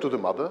let's go back to the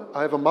mother.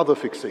 I have a mother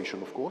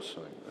fixation, of course.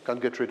 I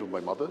can't get rid of my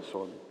mother,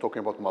 so I'm talking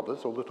about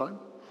mothers all the time.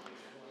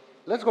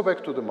 Let's go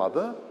back to the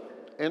mother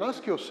and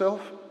ask yourself,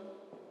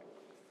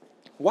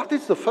 what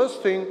is the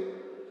first thing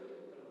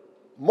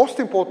most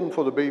important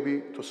for the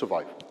baby to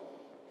survive?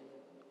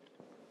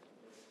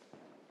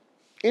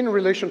 In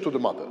relation to the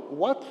mother,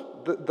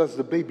 what does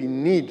the baby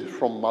need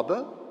from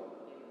mother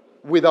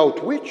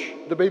without which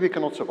the baby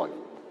cannot survive?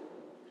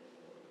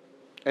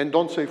 And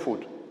don't say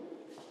food.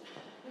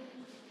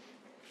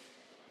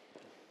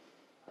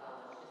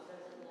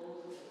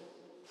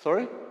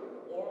 Sorry?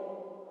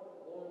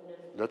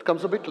 That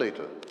comes a bit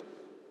later.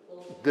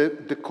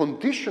 The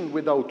condition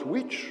without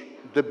which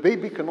the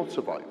baby cannot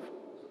survive.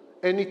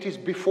 And it is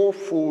before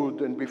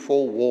food and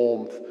before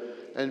warmth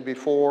and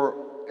before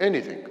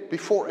anything.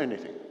 Before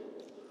anything.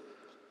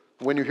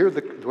 When you hear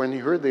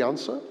the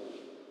answer,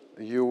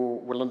 you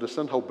will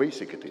understand how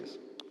basic it is.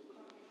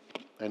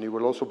 And you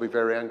will also be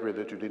very angry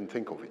that you didn't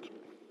think of it.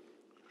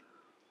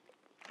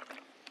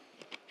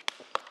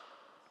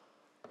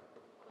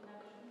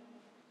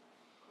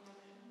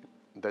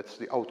 That's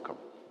the outcome.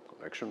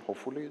 Connection,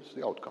 hopefully, is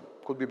the outcome.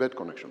 Could be bad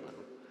connection, by the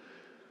way.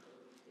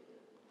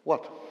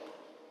 What?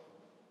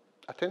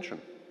 Attention.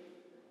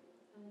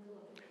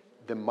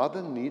 The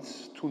mother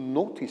needs to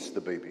notice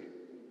the baby.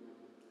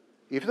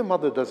 If the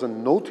mother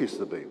doesn't notice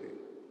the baby,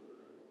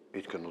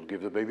 it cannot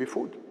give the baby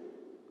food.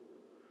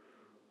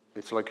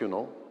 It's like, you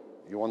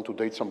want to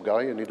date some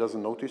guy and he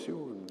doesn't notice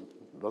you, and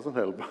it doesn't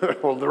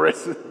help. All the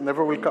rest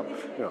never will come.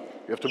 You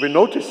have to be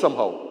noticed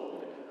somehow.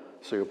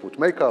 So you put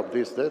makeup,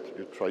 this, that,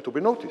 you try to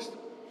be noticed.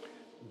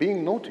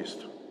 Being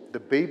noticed. The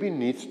baby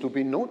needs to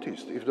be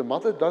noticed. If the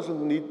mother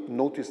doesn't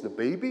notice the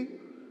baby,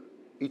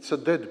 it's a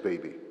dead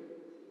baby.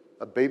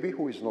 A baby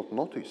who is not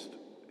noticed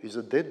is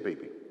a dead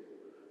baby.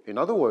 In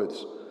other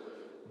words,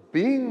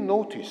 being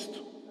noticed,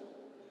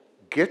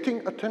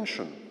 getting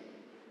attention,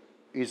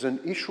 is an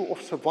issue of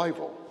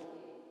survival.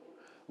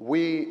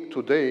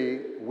 Today,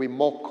 we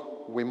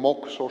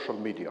mock social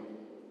media.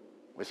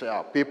 We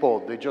say, people,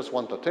 they just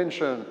want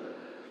attention.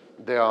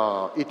 They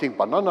are eating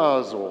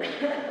bananas or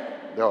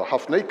they are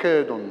half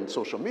naked on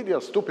social media.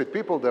 Stupid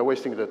people, they're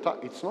wasting their time.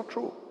 It's not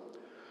true.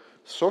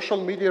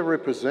 Social media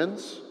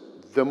represents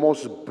the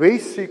most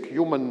basic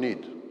human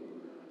need,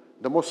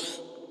 the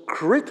most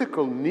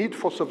critical need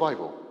for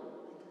survival,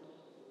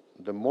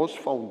 the most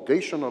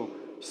foundational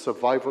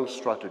survival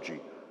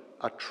strategy,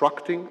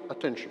 attracting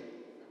attention,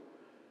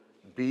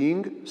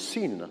 being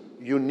seen.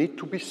 You need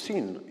to be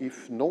seen.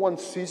 If no one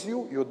sees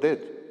you, you're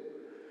dead.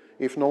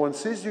 If no one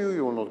sees you,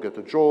 you will not get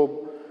a job,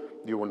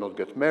 you will not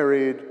get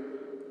married,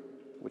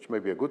 which may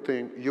be a good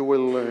thing. You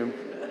will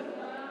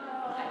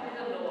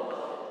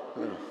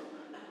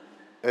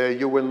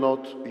you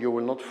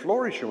will not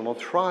flourish, you will not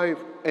thrive.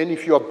 And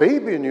if you're a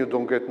baby and you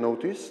don't get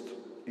noticed,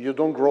 you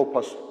don't grow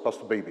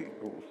past baby.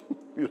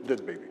 You're a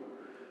dead baby.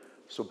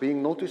 So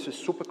being noticed is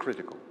super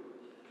critical.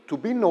 To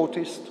be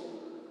noticed,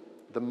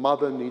 the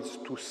mother needs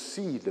to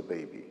see the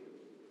baby.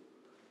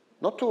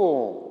 Not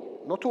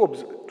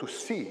to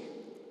see,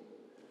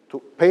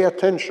 to pay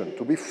attention,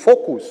 to be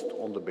focused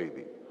on the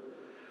baby.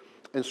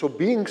 And so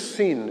being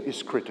seen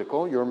is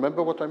critical. You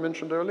remember what I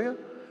mentioned earlier?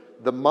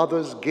 The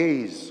mother's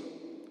gaze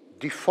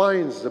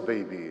defines the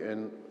baby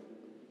and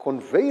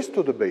conveys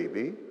to the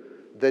baby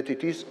that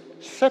it is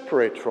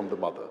separate from the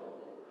mother.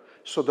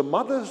 So the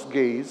mother's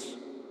gaze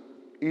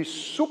is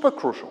super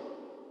crucial.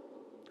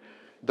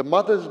 The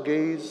mother's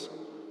gaze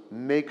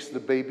makes the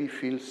baby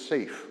feel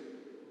safe.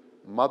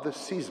 Mother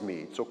sees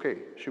me, it's okay.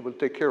 She will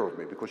take care of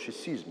me because she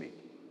sees me.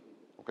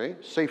 Okay? okay?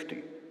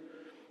 Safety,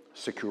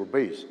 secure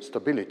base,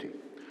 stability.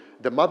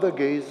 The mother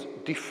gaze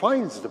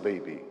defines the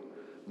baby.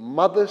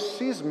 Mother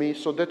sees me,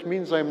 so that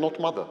means I'm not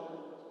mother.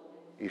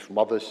 If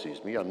mother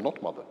sees me, I'm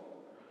not mother.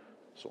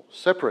 So,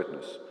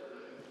 separateness.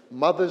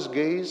 Mother's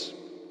gaze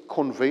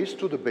conveys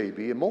to the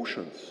baby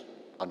emotions,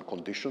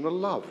 unconditional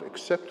love,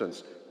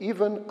 acceptance,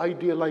 even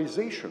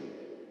idealization.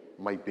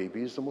 My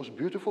baby is the most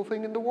beautiful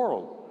thing in the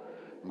world.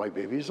 My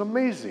baby is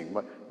amazing.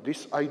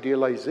 This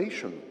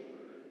idealization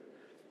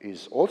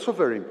is also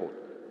very important.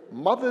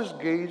 Mother's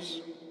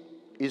gaze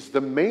is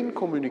the main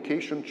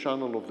communication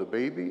channel of the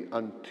baby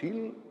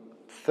until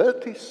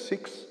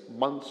 36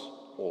 months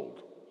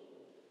old.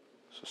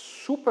 It's a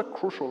super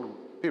crucial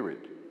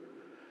period.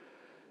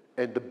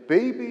 And the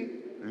baby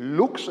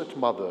looks at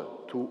mother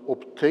to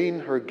obtain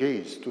her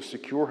gaze, to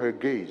secure her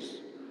gaze.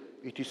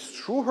 It is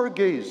through her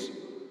gaze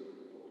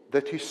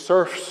that he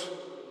surfs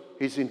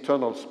his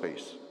internal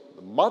space.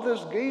 The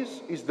mother's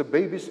gaze is the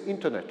baby's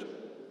internet.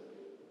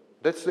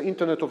 That's the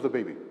internet of the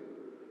baby.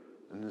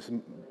 And this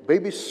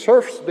baby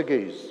surfs the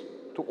gaze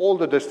to all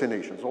the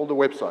destinations, all the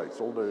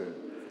websites, all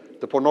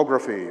the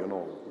pornography, you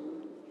know,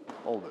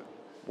 all the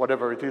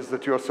whatever it is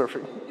that you're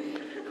surfing.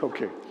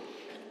 Okay.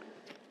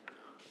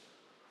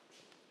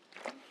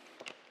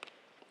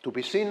 To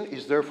be seen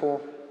is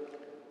therefore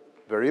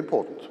very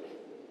important.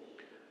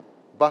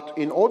 But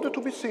in order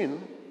to be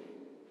seen,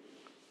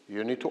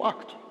 you need to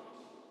act.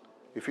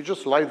 If you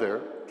just lie there,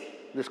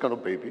 this kind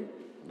of baby,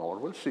 no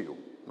one will see you.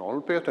 No one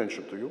will pay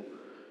attention to you.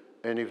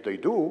 And if they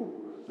do,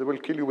 they will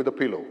kill you with a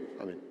pillow.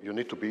 I mean, you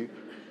need to be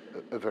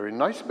a very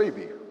nice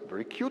baby,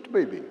 very cute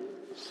baby,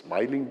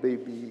 smiling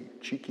baby,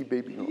 cheeky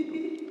baby. No.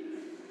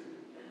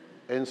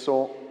 And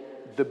so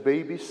the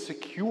baby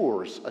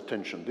secures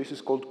attention. This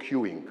is called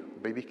cueing.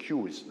 Baby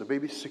cues. The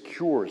baby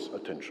secures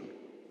attention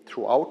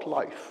throughout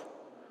life.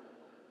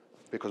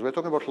 Because we're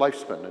talking about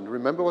lifespan. And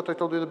remember what I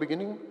told you at the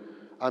beginning?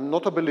 I'm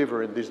not a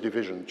believer in this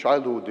division,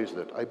 childhood, this,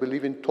 that. I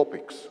believe in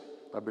topics.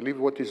 I believe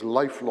what is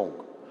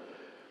lifelong.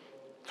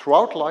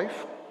 Throughout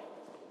life,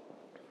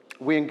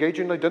 we engage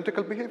in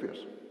identical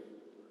behaviors.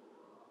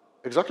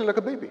 Exactly like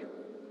a baby.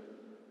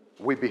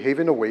 We behave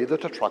in a way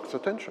that attracts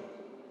attention.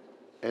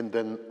 And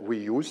then we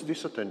use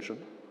this attention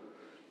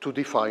to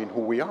define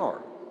who we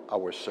are.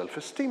 Our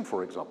self-esteem,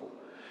 for example.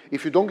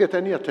 If you don't get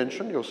any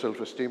attention, your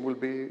self-esteem will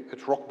be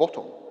at rock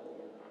bottom.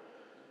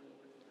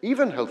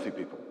 Even healthy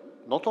people,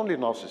 not only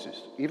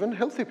narcissists, even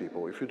healthy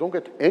people, if you don't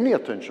get any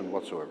attention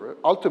whatsoever,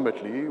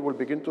 ultimately you will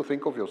begin to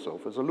think of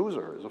yourself as a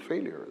loser, as a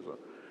failure.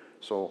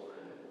 So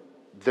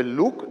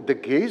the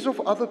gaze of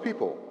other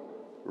people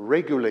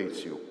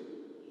regulates you,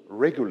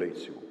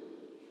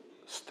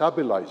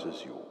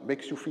 stabilizes you,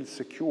 makes you feel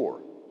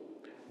secure.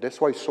 That's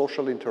why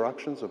social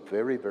interactions are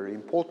very, very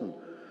important,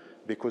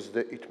 because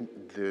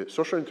the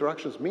social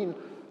interactions mean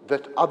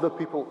that other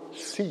people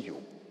see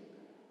you.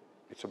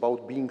 It's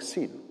about being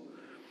seen.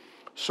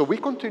 So we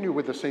continue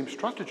with the same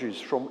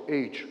strategies from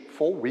age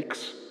 4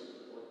 weeks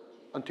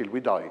until we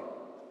die.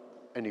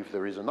 And if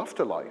there is an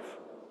afterlife,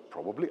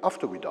 probably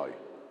after we die,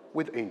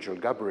 with Angel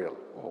Gabriel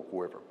or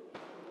whoever.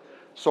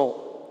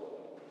 So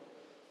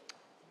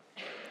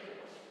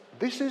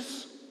this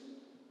is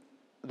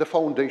the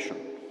foundation.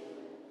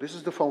 This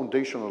is the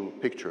foundational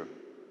picture,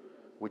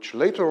 which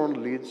later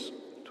on leads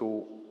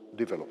to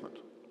development.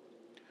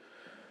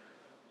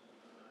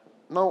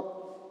 Now,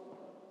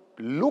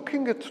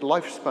 looking at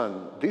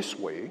lifespan this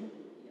way,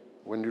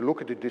 when you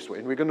look at it this way,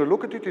 and we're going to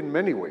look at it in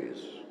many ways.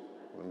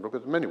 We're going to look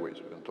at it in many ways.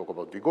 We're going to talk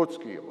about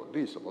Vygotsky, about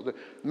this, about that.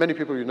 Many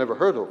people you never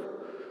heard of.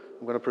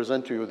 I'm going to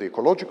present to you the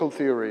ecological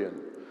theory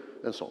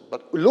and so on.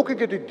 But looking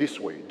at it this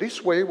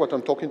way, what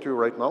I'm talking to you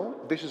right now,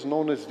 this is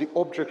known as the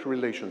object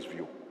relations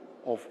view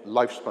of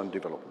lifespan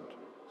development.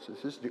 So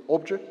this is the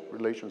object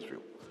relations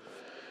view.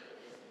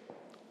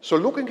 So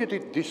looking at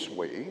it this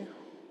way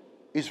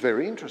is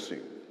very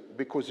interesting,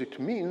 because it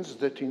means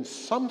that in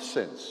some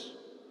sense,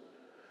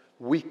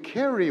 we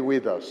carry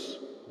with us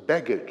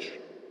baggage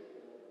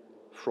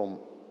from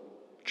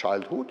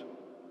childhood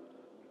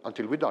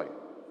until we die.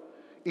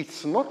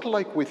 It's not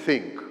like we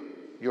think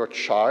you're a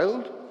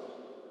child,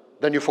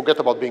 then you forget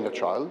about being a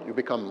child, you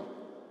become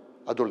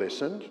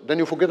adolescent, then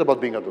you forget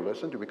about being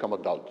adolescent, you become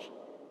adult.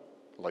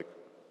 Like,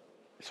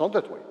 it's not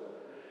that way.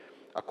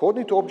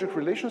 According to object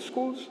relations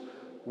schools,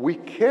 we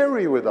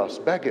carry with us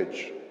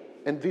baggage.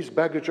 And this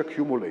baggage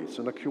accumulates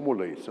and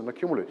accumulates and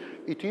accumulates.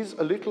 It is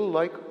a little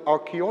like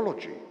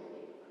archaeology.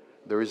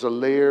 There is a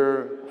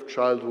layer of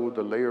childhood,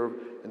 a layer,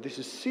 and this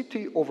is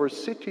city over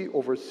city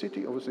over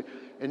city over city.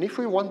 And if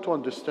we want to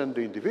understand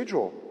the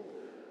individual,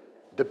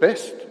 the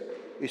best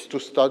is to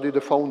study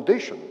the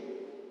foundation.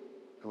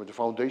 And the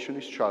foundation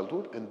is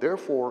childhood, and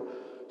therefore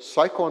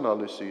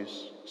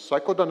psychoanalysis,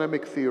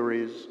 psychodynamic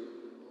theories,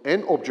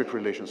 and object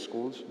relations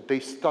schools, they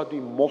study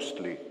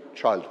mostly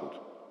childhood.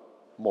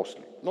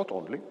 Mostly, not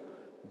only,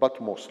 but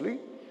mostly,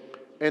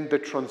 and the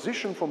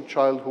transition from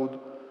childhood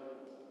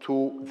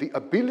to the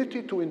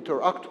ability to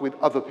interact with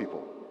other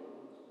people.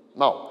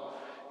 Now,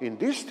 in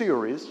these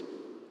theories,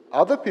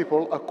 other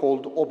people are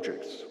called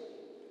objects.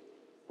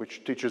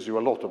 which teaches you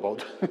a lot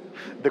about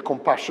the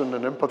compassion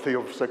and empathy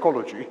of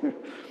psychology.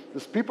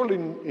 These people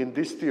in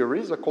these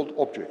theories are called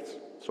objects.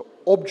 So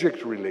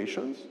object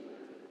relations,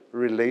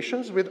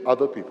 relations with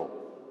other people.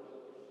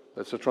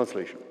 That's a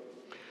translation.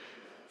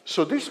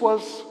 So this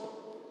was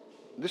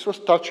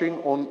touching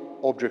on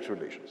object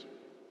relations.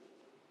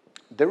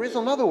 There is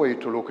another way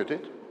to look at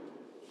it,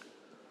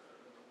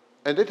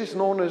 and it is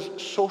known as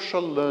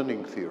social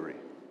learning theory.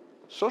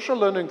 Social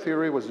learning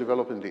theory was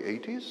developed in the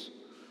 80s.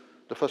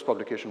 The first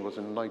publication was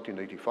in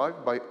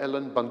 1985 by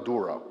Ellen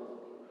Bandura.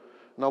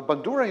 Now,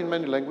 Bandura in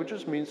many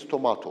languages means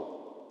tomato.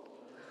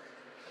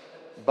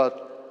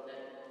 But,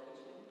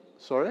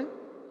 sorry?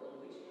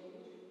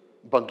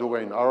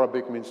 Bandura in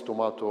Arabic means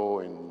tomato,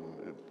 in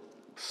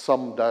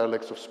some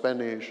dialects of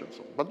Spanish, and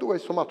so on. Bandura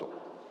is tomato.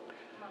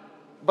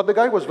 But the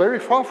guy was very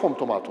far from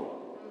tomato.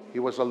 He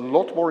was a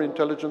lot more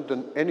intelligent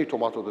than any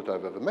tomato that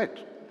I've ever met.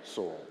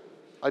 So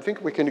I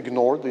think we can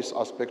ignore this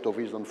aspect of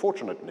his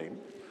unfortunate name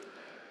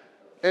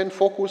and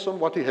focus on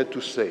what he had to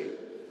say.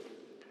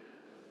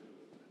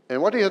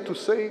 And what he had to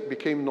say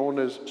became known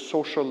as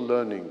social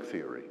learning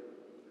theory.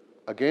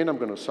 Again, I'm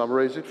going to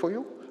summarize it for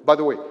you. By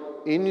the way,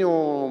 in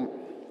your,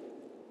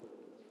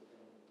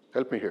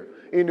 help me here,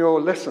 in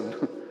your lesson,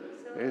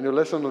 in your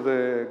lesson of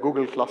the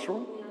Google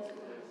Classroom,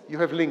 you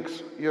have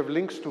links. You have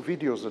links to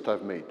videos that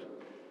I've made,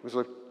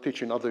 because I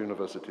teach in other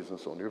universities and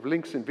so on. You have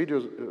links in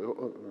videos,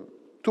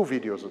 2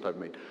 videos that I've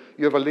made.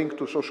 You have a link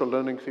to social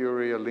learning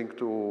theory, a link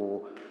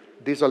to,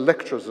 these are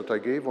lectures that I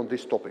gave on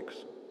these topics.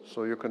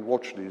 So you can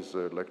watch these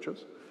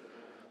lectures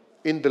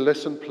in the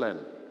lesson plan.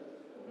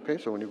 Okay,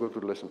 so when you go to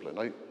the lesson plan,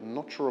 I'm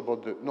not sure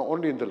about the, no,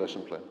 only in the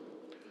lesson plan.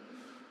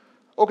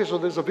 Okay, so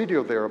there's a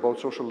video there about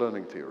social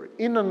learning theory.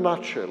 In a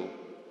nutshell,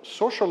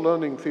 social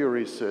learning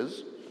theory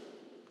says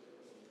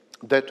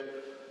that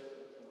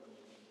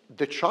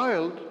the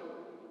child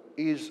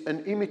is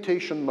an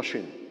imitation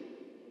machine.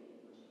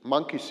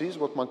 Monkey sees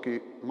what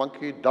monkey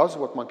does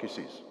what monkey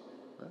sees.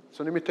 It's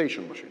an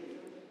imitation machine.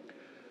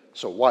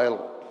 So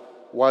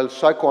while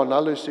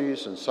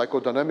psychoanalysis and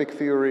psychodynamic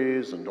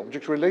theories and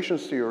object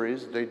relations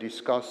theories, they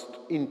discussed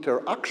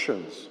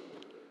interactions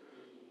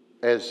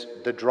as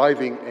the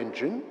driving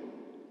engine,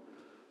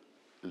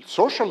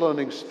 social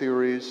learning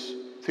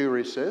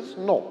theory says,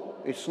 no,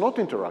 it's not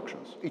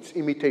interactions, it's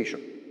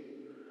imitation.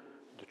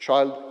 The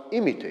child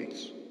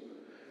imitates,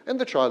 and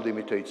the child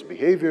imitates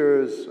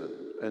behaviors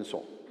and so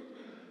on.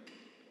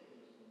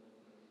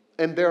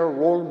 And there are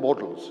role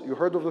models. You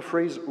heard of the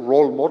phrase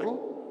role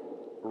model?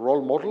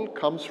 Role model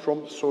comes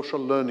from social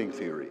learning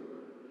theory.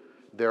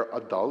 They're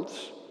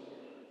adults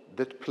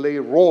that play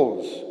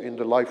roles in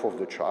the life of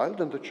the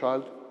child, and the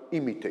child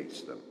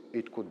imitates them.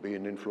 It could be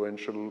an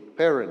influential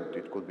parent,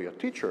 it could be a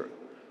teacher,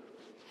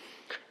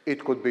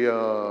 it could be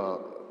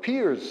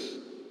peers,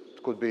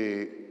 it could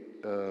be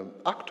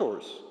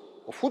actors,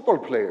 or football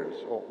players,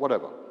 or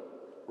whatever.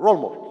 Role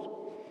models.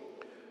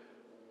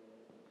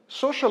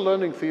 Social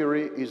learning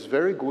theory is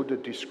very good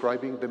at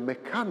describing the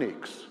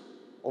mechanics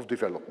of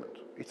development.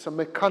 It's a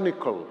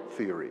mechanical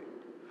theory.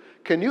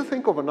 Can you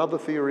think of another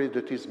theory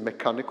that is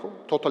mechanical,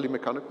 totally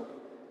mechanical,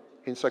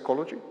 in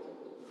psychology?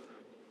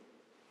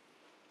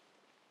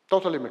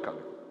 Totally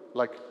mechanical,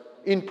 like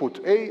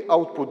input A,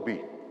 output B.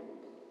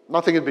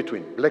 Nothing in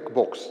between, black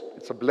box.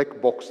 It's a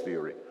black box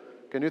theory.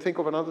 Can you think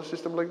of another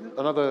system like this?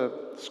 Another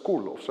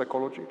school of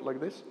psychology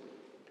like this?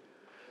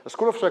 A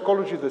school of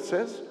psychology that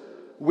says,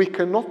 we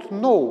cannot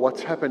know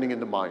what's happening in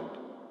the mind.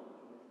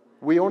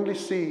 We only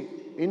see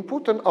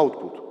input and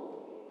output.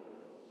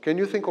 Can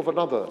you think of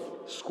another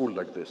school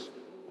like this?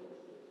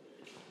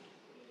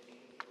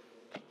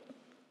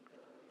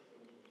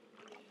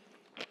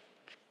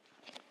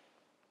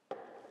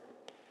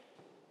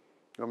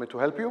 You want me to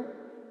help you?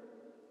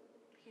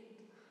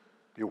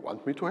 You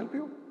want me to help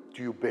you?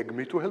 Do you beg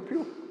me to help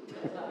you?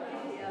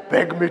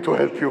 Beg me to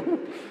help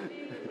you.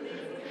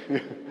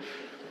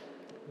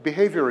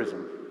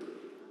 Behaviorism.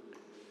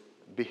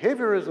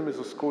 Behaviorism is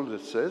a school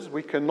that says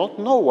we cannot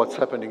know what's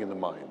happening in the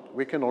mind.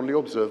 We can only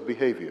observe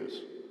behaviors.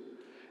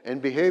 And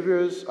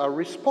behaviors are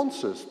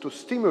responses to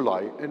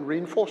stimuli and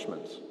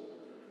reinforcements.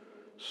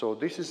 So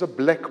this is a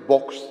black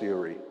box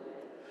theory.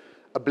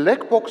 A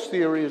black box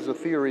theory is a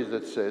theory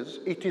that says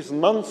it is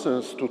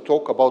nonsense to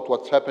talk about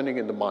what's happening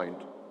in the mind.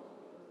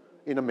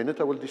 In a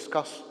minute I will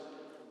discuss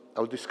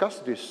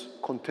this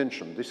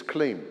contention, this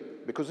claim,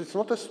 because it's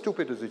not as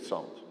stupid as it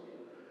sounds.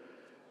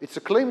 It's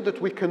a claim that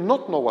we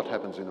cannot know what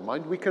happens in the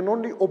mind. We can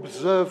only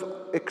observe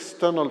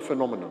external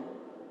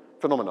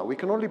phenomena. We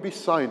can only be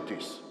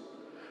scientists.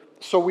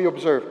 So we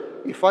observe,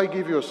 if I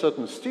give you a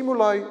certain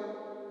stimuli,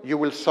 you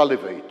will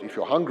salivate. If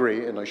you're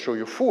hungry and I show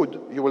you food,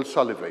 you will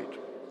salivate.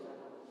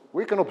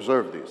 We can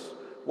observe this.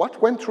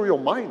 What went through your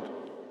mind?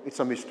 It's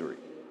a mystery.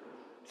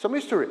 It's a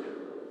mystery.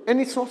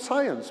 And it's not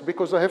science,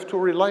 because I have to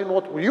rely on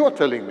what you are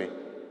telling me.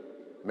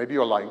 Maybe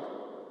you're lying.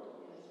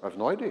 I have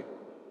no idea.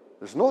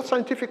 There's no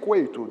scientific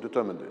way to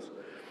determine this.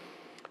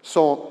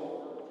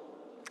 So,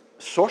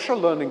 social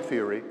learning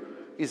theory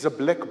is a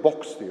black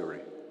box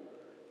theory.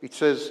 It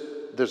says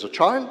there's a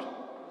child,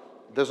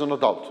 there's an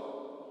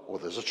adult. or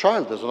there's a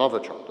child, there's another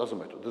child, doesn't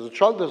matter. There's a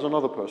child, there's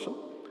another person.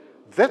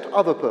 That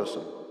other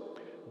person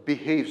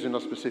behaves in a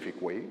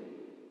specific way.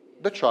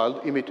 The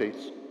child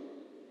imitates,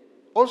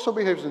 also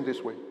behaves in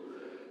this way.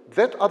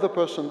 That other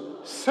person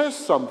says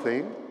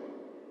something,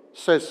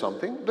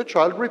 the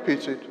child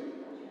repeats it.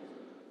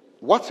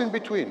 What's in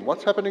between?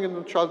 What's happening in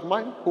the child's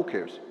mind? Who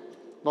cares?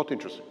 Not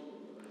interesting.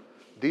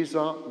 These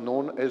are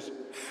known as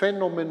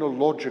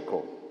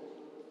phenomenological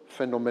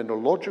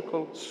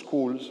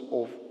schools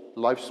of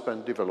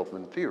lifespan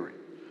development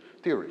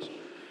theories.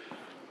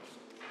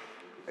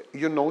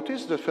 You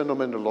notice that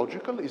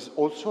phenomenological is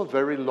also a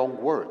very long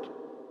word.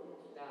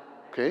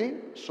 Okay?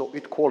 So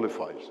it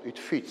qualifies, it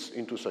fits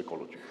into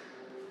psychology.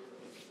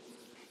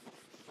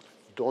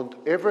 Don't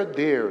ever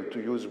dare to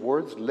use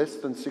words less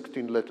than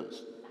 16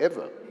 letters,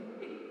 ever.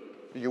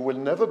 You will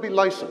never be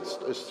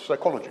licensed as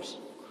psychologists.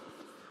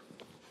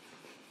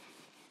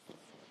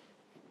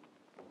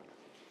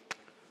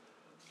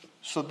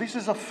 So this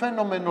is a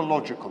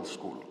phenomenological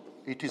school.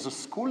 It is a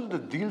school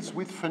that deals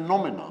with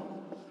phenomena,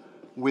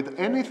 with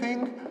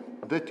anything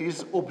that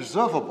is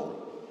observable.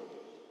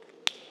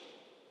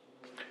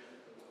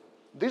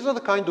 These are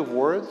the kinds of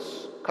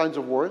words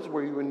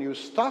where when you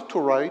start to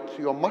write,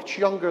 you are much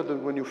younger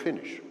than when you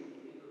finish.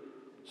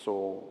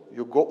 So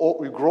you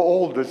grow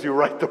old as you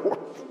write the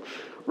words.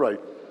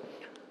 Right.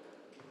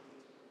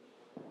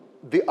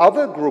 The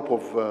other group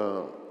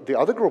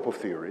of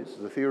theories,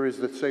 the theories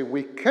that say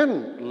we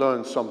can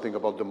learn something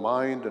about the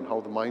mind and how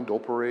the mind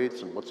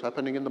operates and what's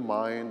happening in the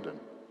mind, and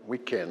we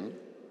can.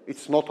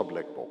 It's not a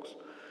black box.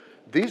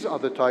 These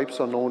other types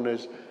are known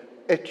as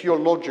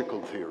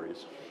etiological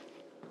theories.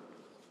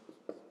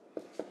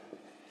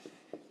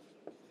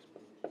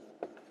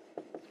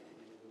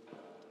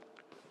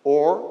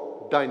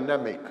 Or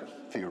dynamic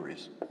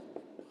theories.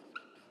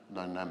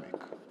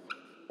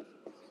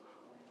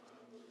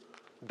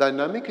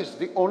 Dynamic is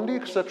the only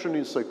exception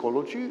in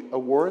psychology, a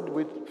word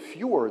with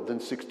fewer than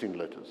 16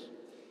 letters.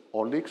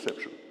 Only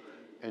exception.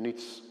 And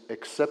it's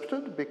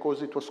accepted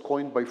because it was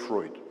coined by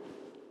Freud.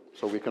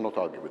 So we cannot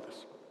argue with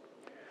this.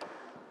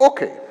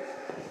 Okay.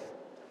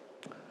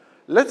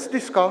 Let's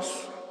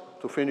discuss,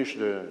 to finish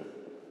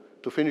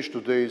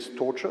today's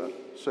torture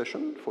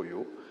session for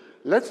you,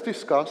 let's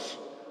discuss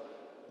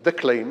the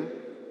claim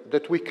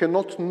that we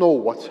cannot know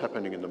what's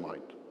happening in the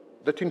mind.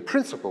 That in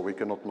principle we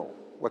cannot know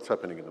what's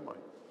happening in the mind.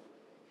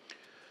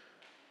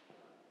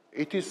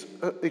 It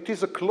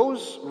is a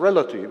close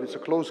relative, it's a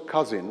close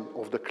cousin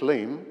of the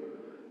claim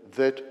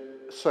that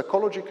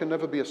psychology can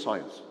never be a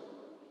science,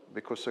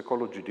 because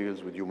psychology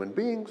deals with human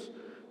beings,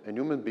 and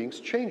human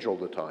beings change all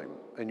the time,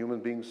 and human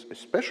beings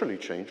especially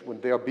change when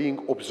they are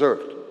being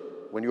observed.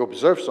 When you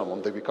observe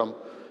someone, they become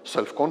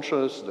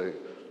self-conscious,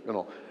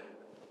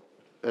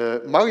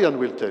 Marian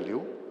will tell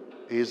you,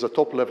 he's a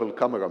top-level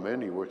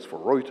cameraman, he works for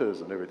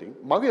Reuters and everything.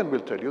 Marian will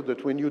tell you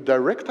that when you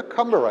direct a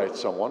camera at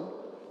someone,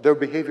 their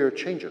behavior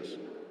changes.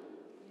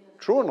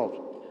 True or not?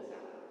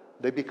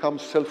 They become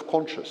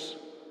self-conscious.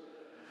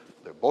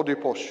 Their body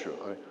posture.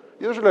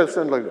 Usually I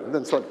stand like that, and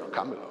then suddenly,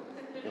 camera.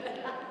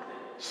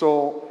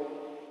 So,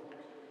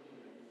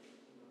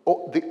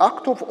 the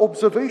act of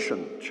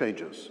observation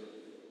changes.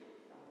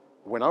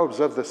 When I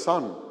observe the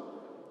sun,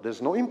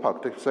 there's no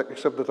impact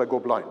except that I go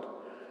blind.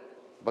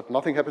 But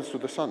nothing happens to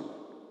the sun.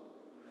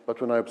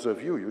 But when I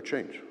observe you, you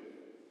change.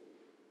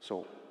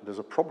 So there's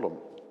a problem.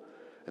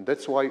 And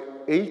that's why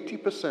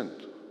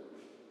 80%,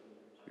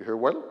 you hear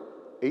well?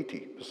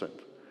 80%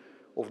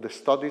 of the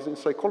studies in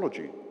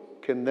psychology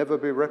can never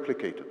be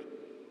replicated.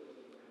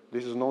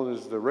 This is known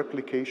as the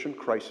replication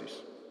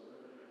crisis.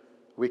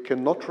 We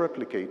cannot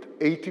replicate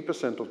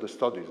 80% of the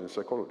studies in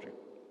psychology.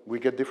 We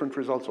get different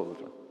results all the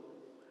time.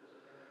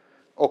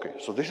 Okay,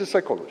 so this is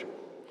psychology.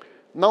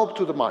 Now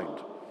to the mind.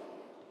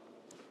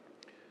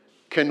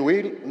 Can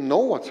we know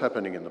what's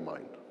happening in the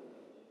mind?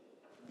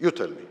 You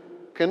tell me.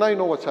 Can I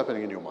know what's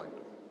happening in your mind?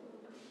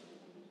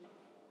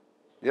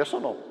 Yes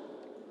or no?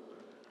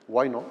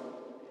 Why no?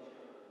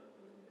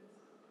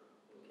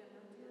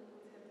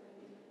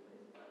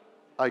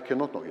 I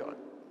cannot know, yeah.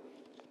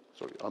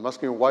 Sorry, I'm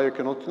asking you why I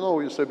cannot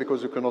know. You say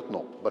because you cannot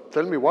know. But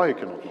tell me why I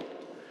cannot know.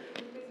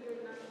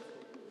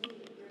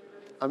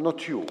 I'm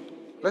not you.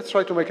 Let's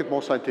try to make it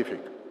more scientific.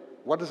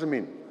 What does it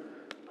mean?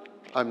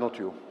 I'm not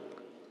you.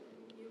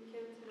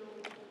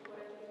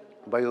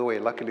 By the way,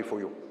 luckily for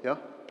you, yeah?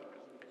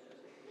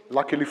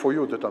 Luckily for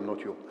you that I'm not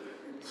you.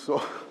 So,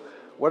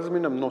 what does it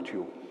mean I'm not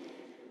you?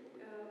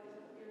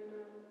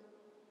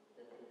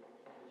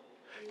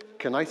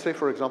 Can I say,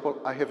 for example,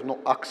 I have no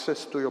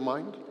access to your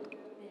mind?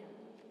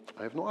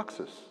 I have no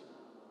access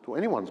to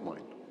anyone's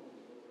mind.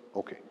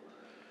 Okay.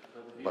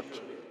 But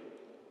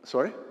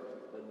sorry?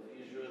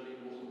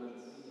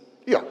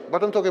 Yeah,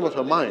 but I'm talking about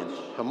her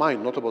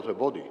mind, not about her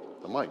body,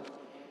 her mind.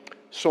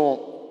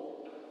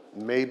 So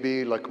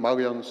maybe, like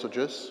Marian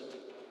suggests,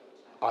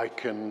 I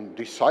can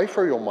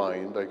decipher your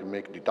mind, I can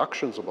make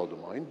deductions about the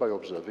mind by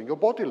observing your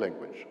body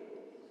language.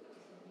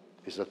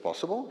 Is that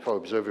possible? If I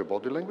observe your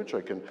body language,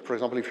 I can, for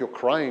example, if you're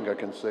crying, I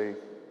can say,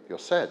 you're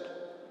sad.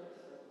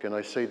 Can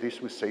I say this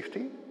with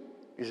safety?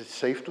 Is it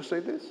safe to say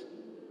this?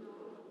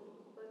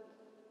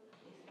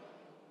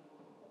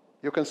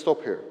 You can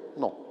stop here.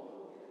 No,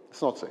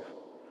 it's not safe.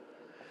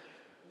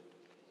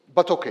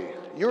 But okay,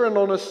 you're an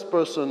honest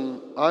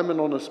person, I'm an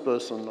honest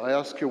person, I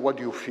ask you, what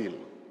do you feel?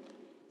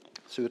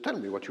 So you tell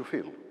me what you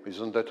feel.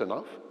 Isn't that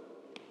enough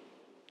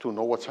to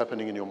know what's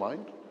happening in your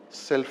mind?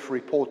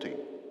 Self-reporting.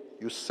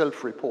 You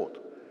self-report.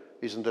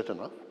 Isn't that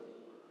enough?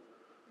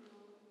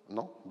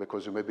 No,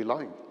 because you may be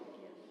lying.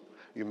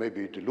 You may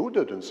be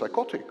deluded and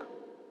psychotic.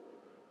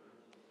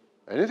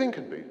 Anything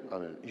can be. I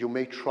mean, you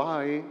may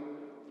try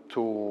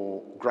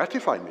to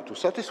gratify me, to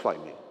satisfy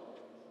me.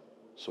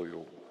 So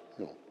you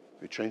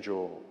change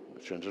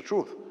the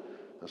truth.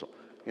 And so,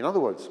 in other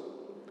words,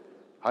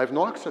 I have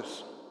no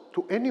access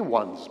to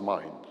anyone's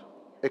mind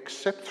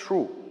except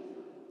through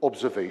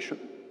observation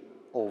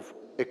of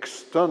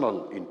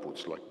external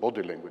inputs like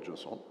body language and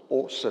so on,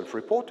 or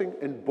self-reporting,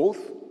 and both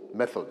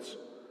methods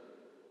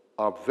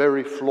are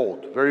very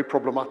flawed, very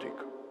problematic.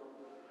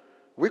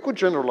 We could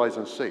generalize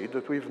and say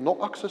that we have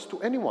no access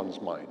to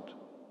anyone's mind.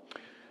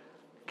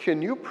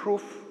 Can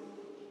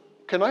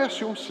I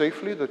assume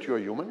safely that you are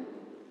human?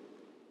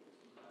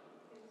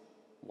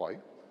 Why?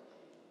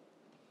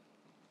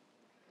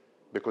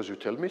 Because you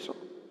tell me so?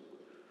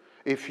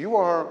 If you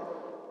are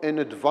an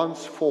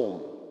advanced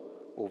form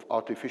of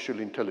artificial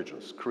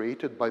intelligence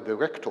created by the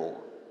rector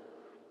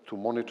to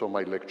monitor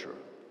my lecture,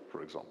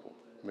 for example,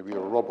 maybe a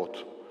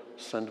robot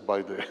sent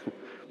by the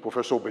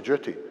Professor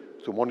Begetti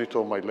to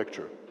monitor my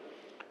lecture,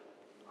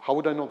 how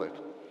would I know that?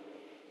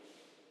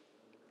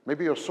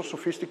 Maybe you're so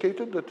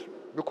sophisticated that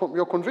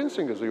you're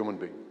convincing as a human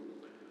being,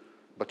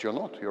 but you're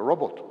not, you're a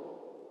robot.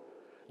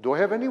 Do I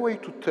have any way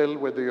to tell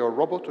whether you're a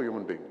robot or a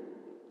human being?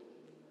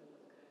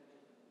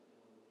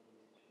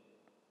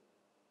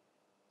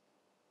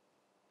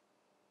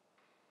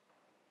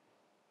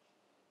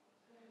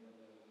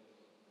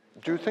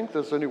 Do you think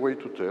there's any way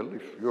to tell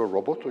if you're a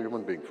robot or a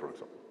human being, for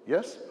example?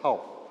 Yes?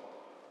 How?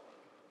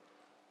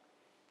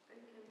 I can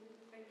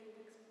explain.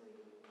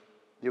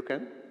 You can? I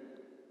can't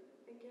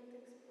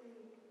explain.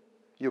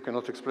 You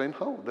cannot explain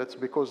how? That's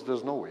because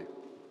there's no way.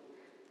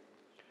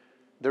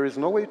 There is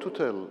no way to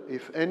tell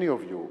if any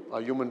of you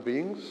are human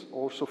beings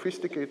or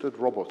sophisticated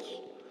robots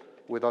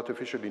with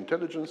artificial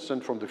intelligence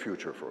sent from the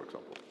future, for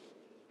example,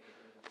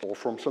 or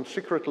from some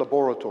secret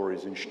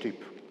laboratories in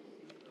Stip.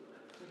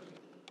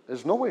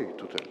 There's no way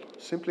to tell,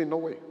 simply no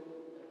way.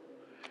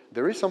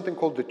 There is something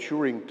called the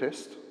Turing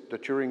test. The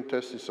Turing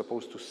test is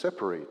supposed to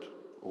separate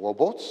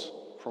robots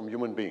from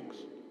human beings.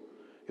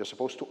 You're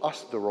supposed to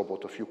ask the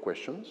robot a few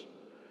questions,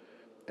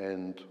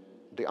 and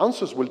the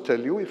answers will tell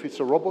you if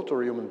it's a robot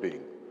or a human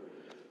being.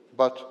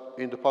 But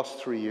in the past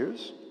 3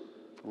 years,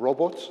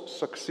 robots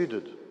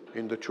succeeded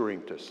in the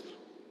Turing test.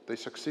 They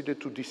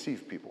succeeded to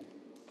deceive people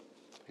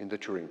in the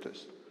Turing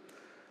test.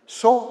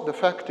 So the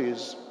fact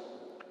is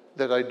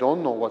that I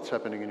don't know what's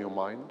happening in your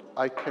mind.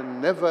 I can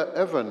never,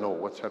 ever know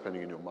what's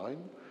happening in your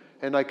mind,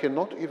 and I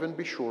cannot even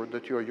be sure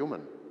that you are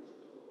human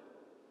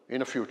in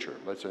the future.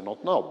 Let's say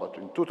not now,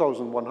 but in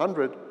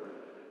 2100,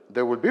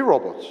 there will be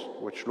robots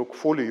which look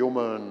fully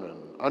human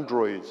and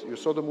androids. You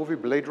saw the movie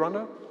Blade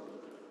Runner?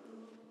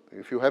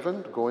 If you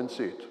haven't, go and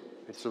see it.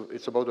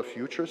 It's about a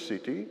future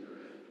city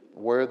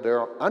where there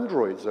are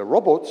androids, there are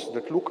robots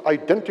that look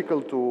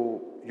identical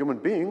to human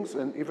beings,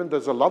 and even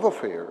there's a love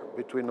affair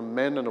between a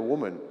man and a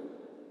woman.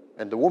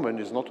 And the woman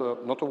is not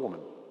a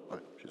woman.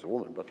 She's a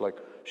woman, but like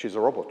she's a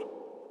robot.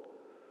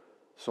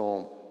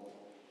 So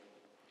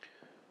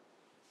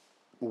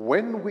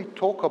when we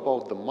talk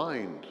about the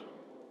mind,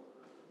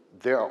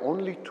 there are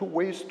only two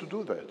ways to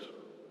do that.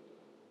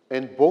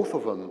 And both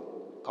of them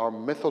are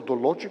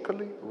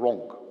methodologically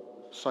wrong,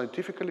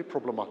 scientifically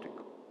problematic.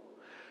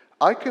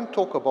 I can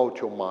talk about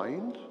your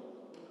mind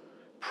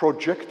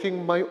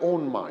projecting my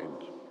own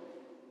mind.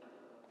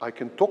 I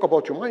can talk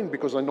about your mind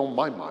because I know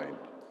my mind.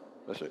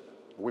 That's it.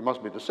 We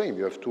must be the same.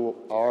 You have 2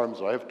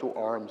 arms, I have 2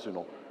 arms, you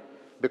know.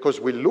 Because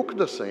we look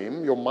the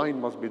same, your mind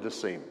must be the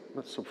same.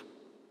 That's a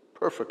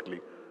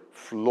perfectly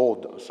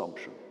flawed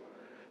assumption.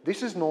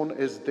 This is known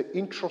as the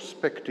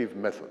introspective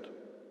method.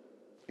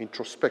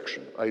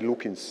 Introspection. I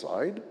look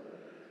inside,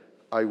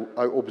 I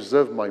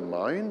observe my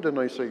mind, and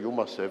I say, you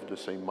must have the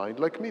same mind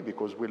like me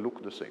because we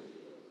look the same.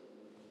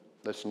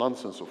 That's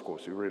nonsense, of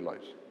course, you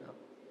realize. Yeah?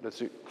 That's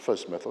the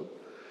first method.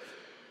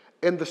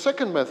 And the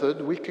second method,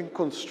 we can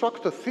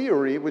construct a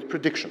theory with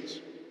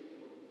predictions.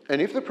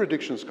 And if the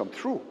predictions come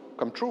true,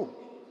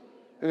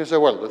 and you say,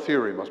 well, the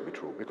theory must be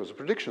true because the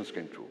predictions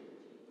came true.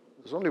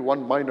 There's only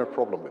one minor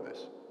problem with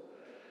this.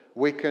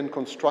 We can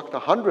construct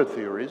 100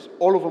 theories,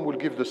 all of them will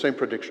give the same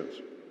predictions.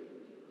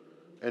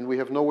 And we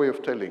have no way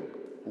of telling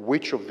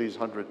which of these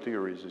 100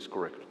 theories is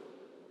correct.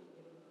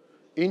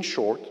 In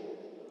short,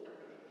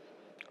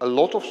 a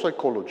lot of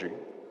psychology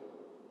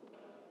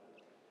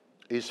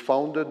is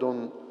founded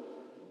on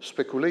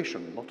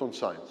speculation, not on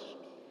science.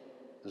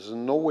 There's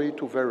no way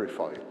to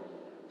verify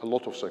a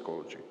lot of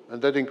psychology,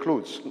 and that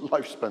includes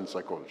lifespan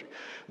psychology.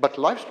 But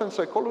lifespan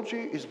psychology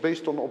is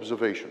based on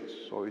observations,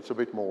 so it's a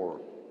bit more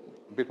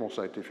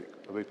scientific,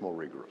 a bit more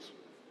rigorous.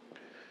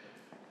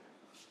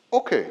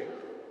 Okay,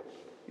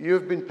 you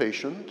have been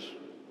patient.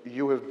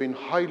 You have been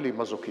highly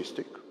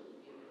masochistic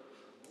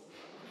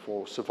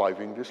for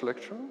surviving this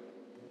lecture.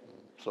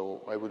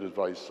 So I would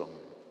advise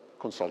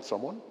consult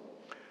someone.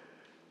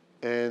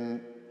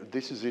 And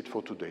this is it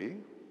for today.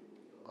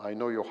 I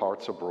know your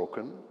hearts are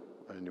broken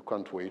and you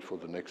can't wait for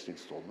the next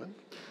installment.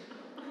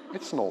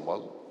 It's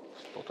normal,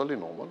 it's totally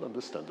normal,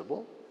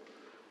 understandable.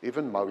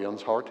 Even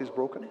Marianne's heart is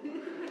broken.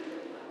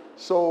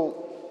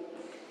 So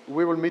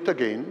we will meet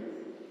again.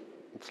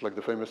 It's like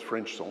the famous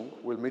French song.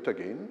 We'll meet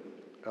again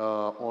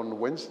on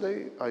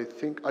Wednesday. I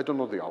think, I don't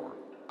know the hour.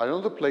 I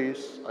don't know the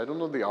place, I don't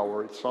know the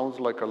hour. It sounds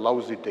like a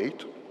lousy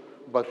date,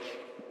 but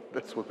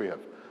that's what we have.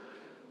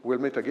 We'll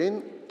meet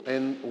again,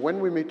 and when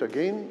we meet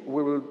again,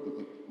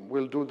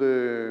 we'll do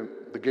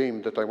the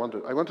game that I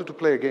wanted. I wanted to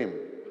play a game,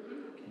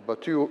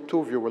 but two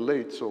of you were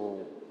late,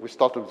 so we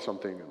started with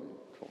something. And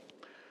so.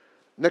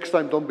 Next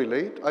time, don't be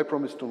late. I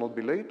promise to not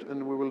be late,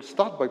 and we will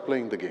start by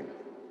playing the game.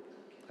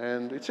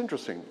 And it's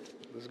interesting.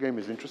 This game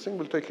is interesting.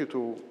 We'll take you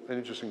to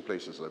interesting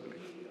places, I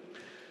believe.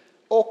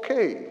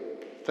 Okay,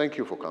 thank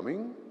you for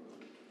coming,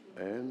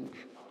 and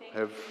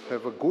have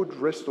a good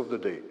rest of the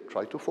day.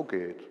 Try to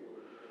forget.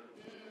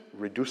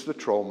 Reduce the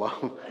trauma,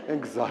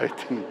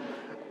 anxiety.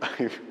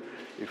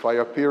 If I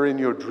appear in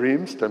your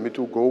dreams, tell me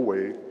to go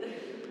away.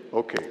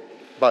 Okay,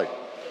 bye.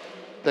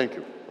 Thank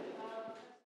you.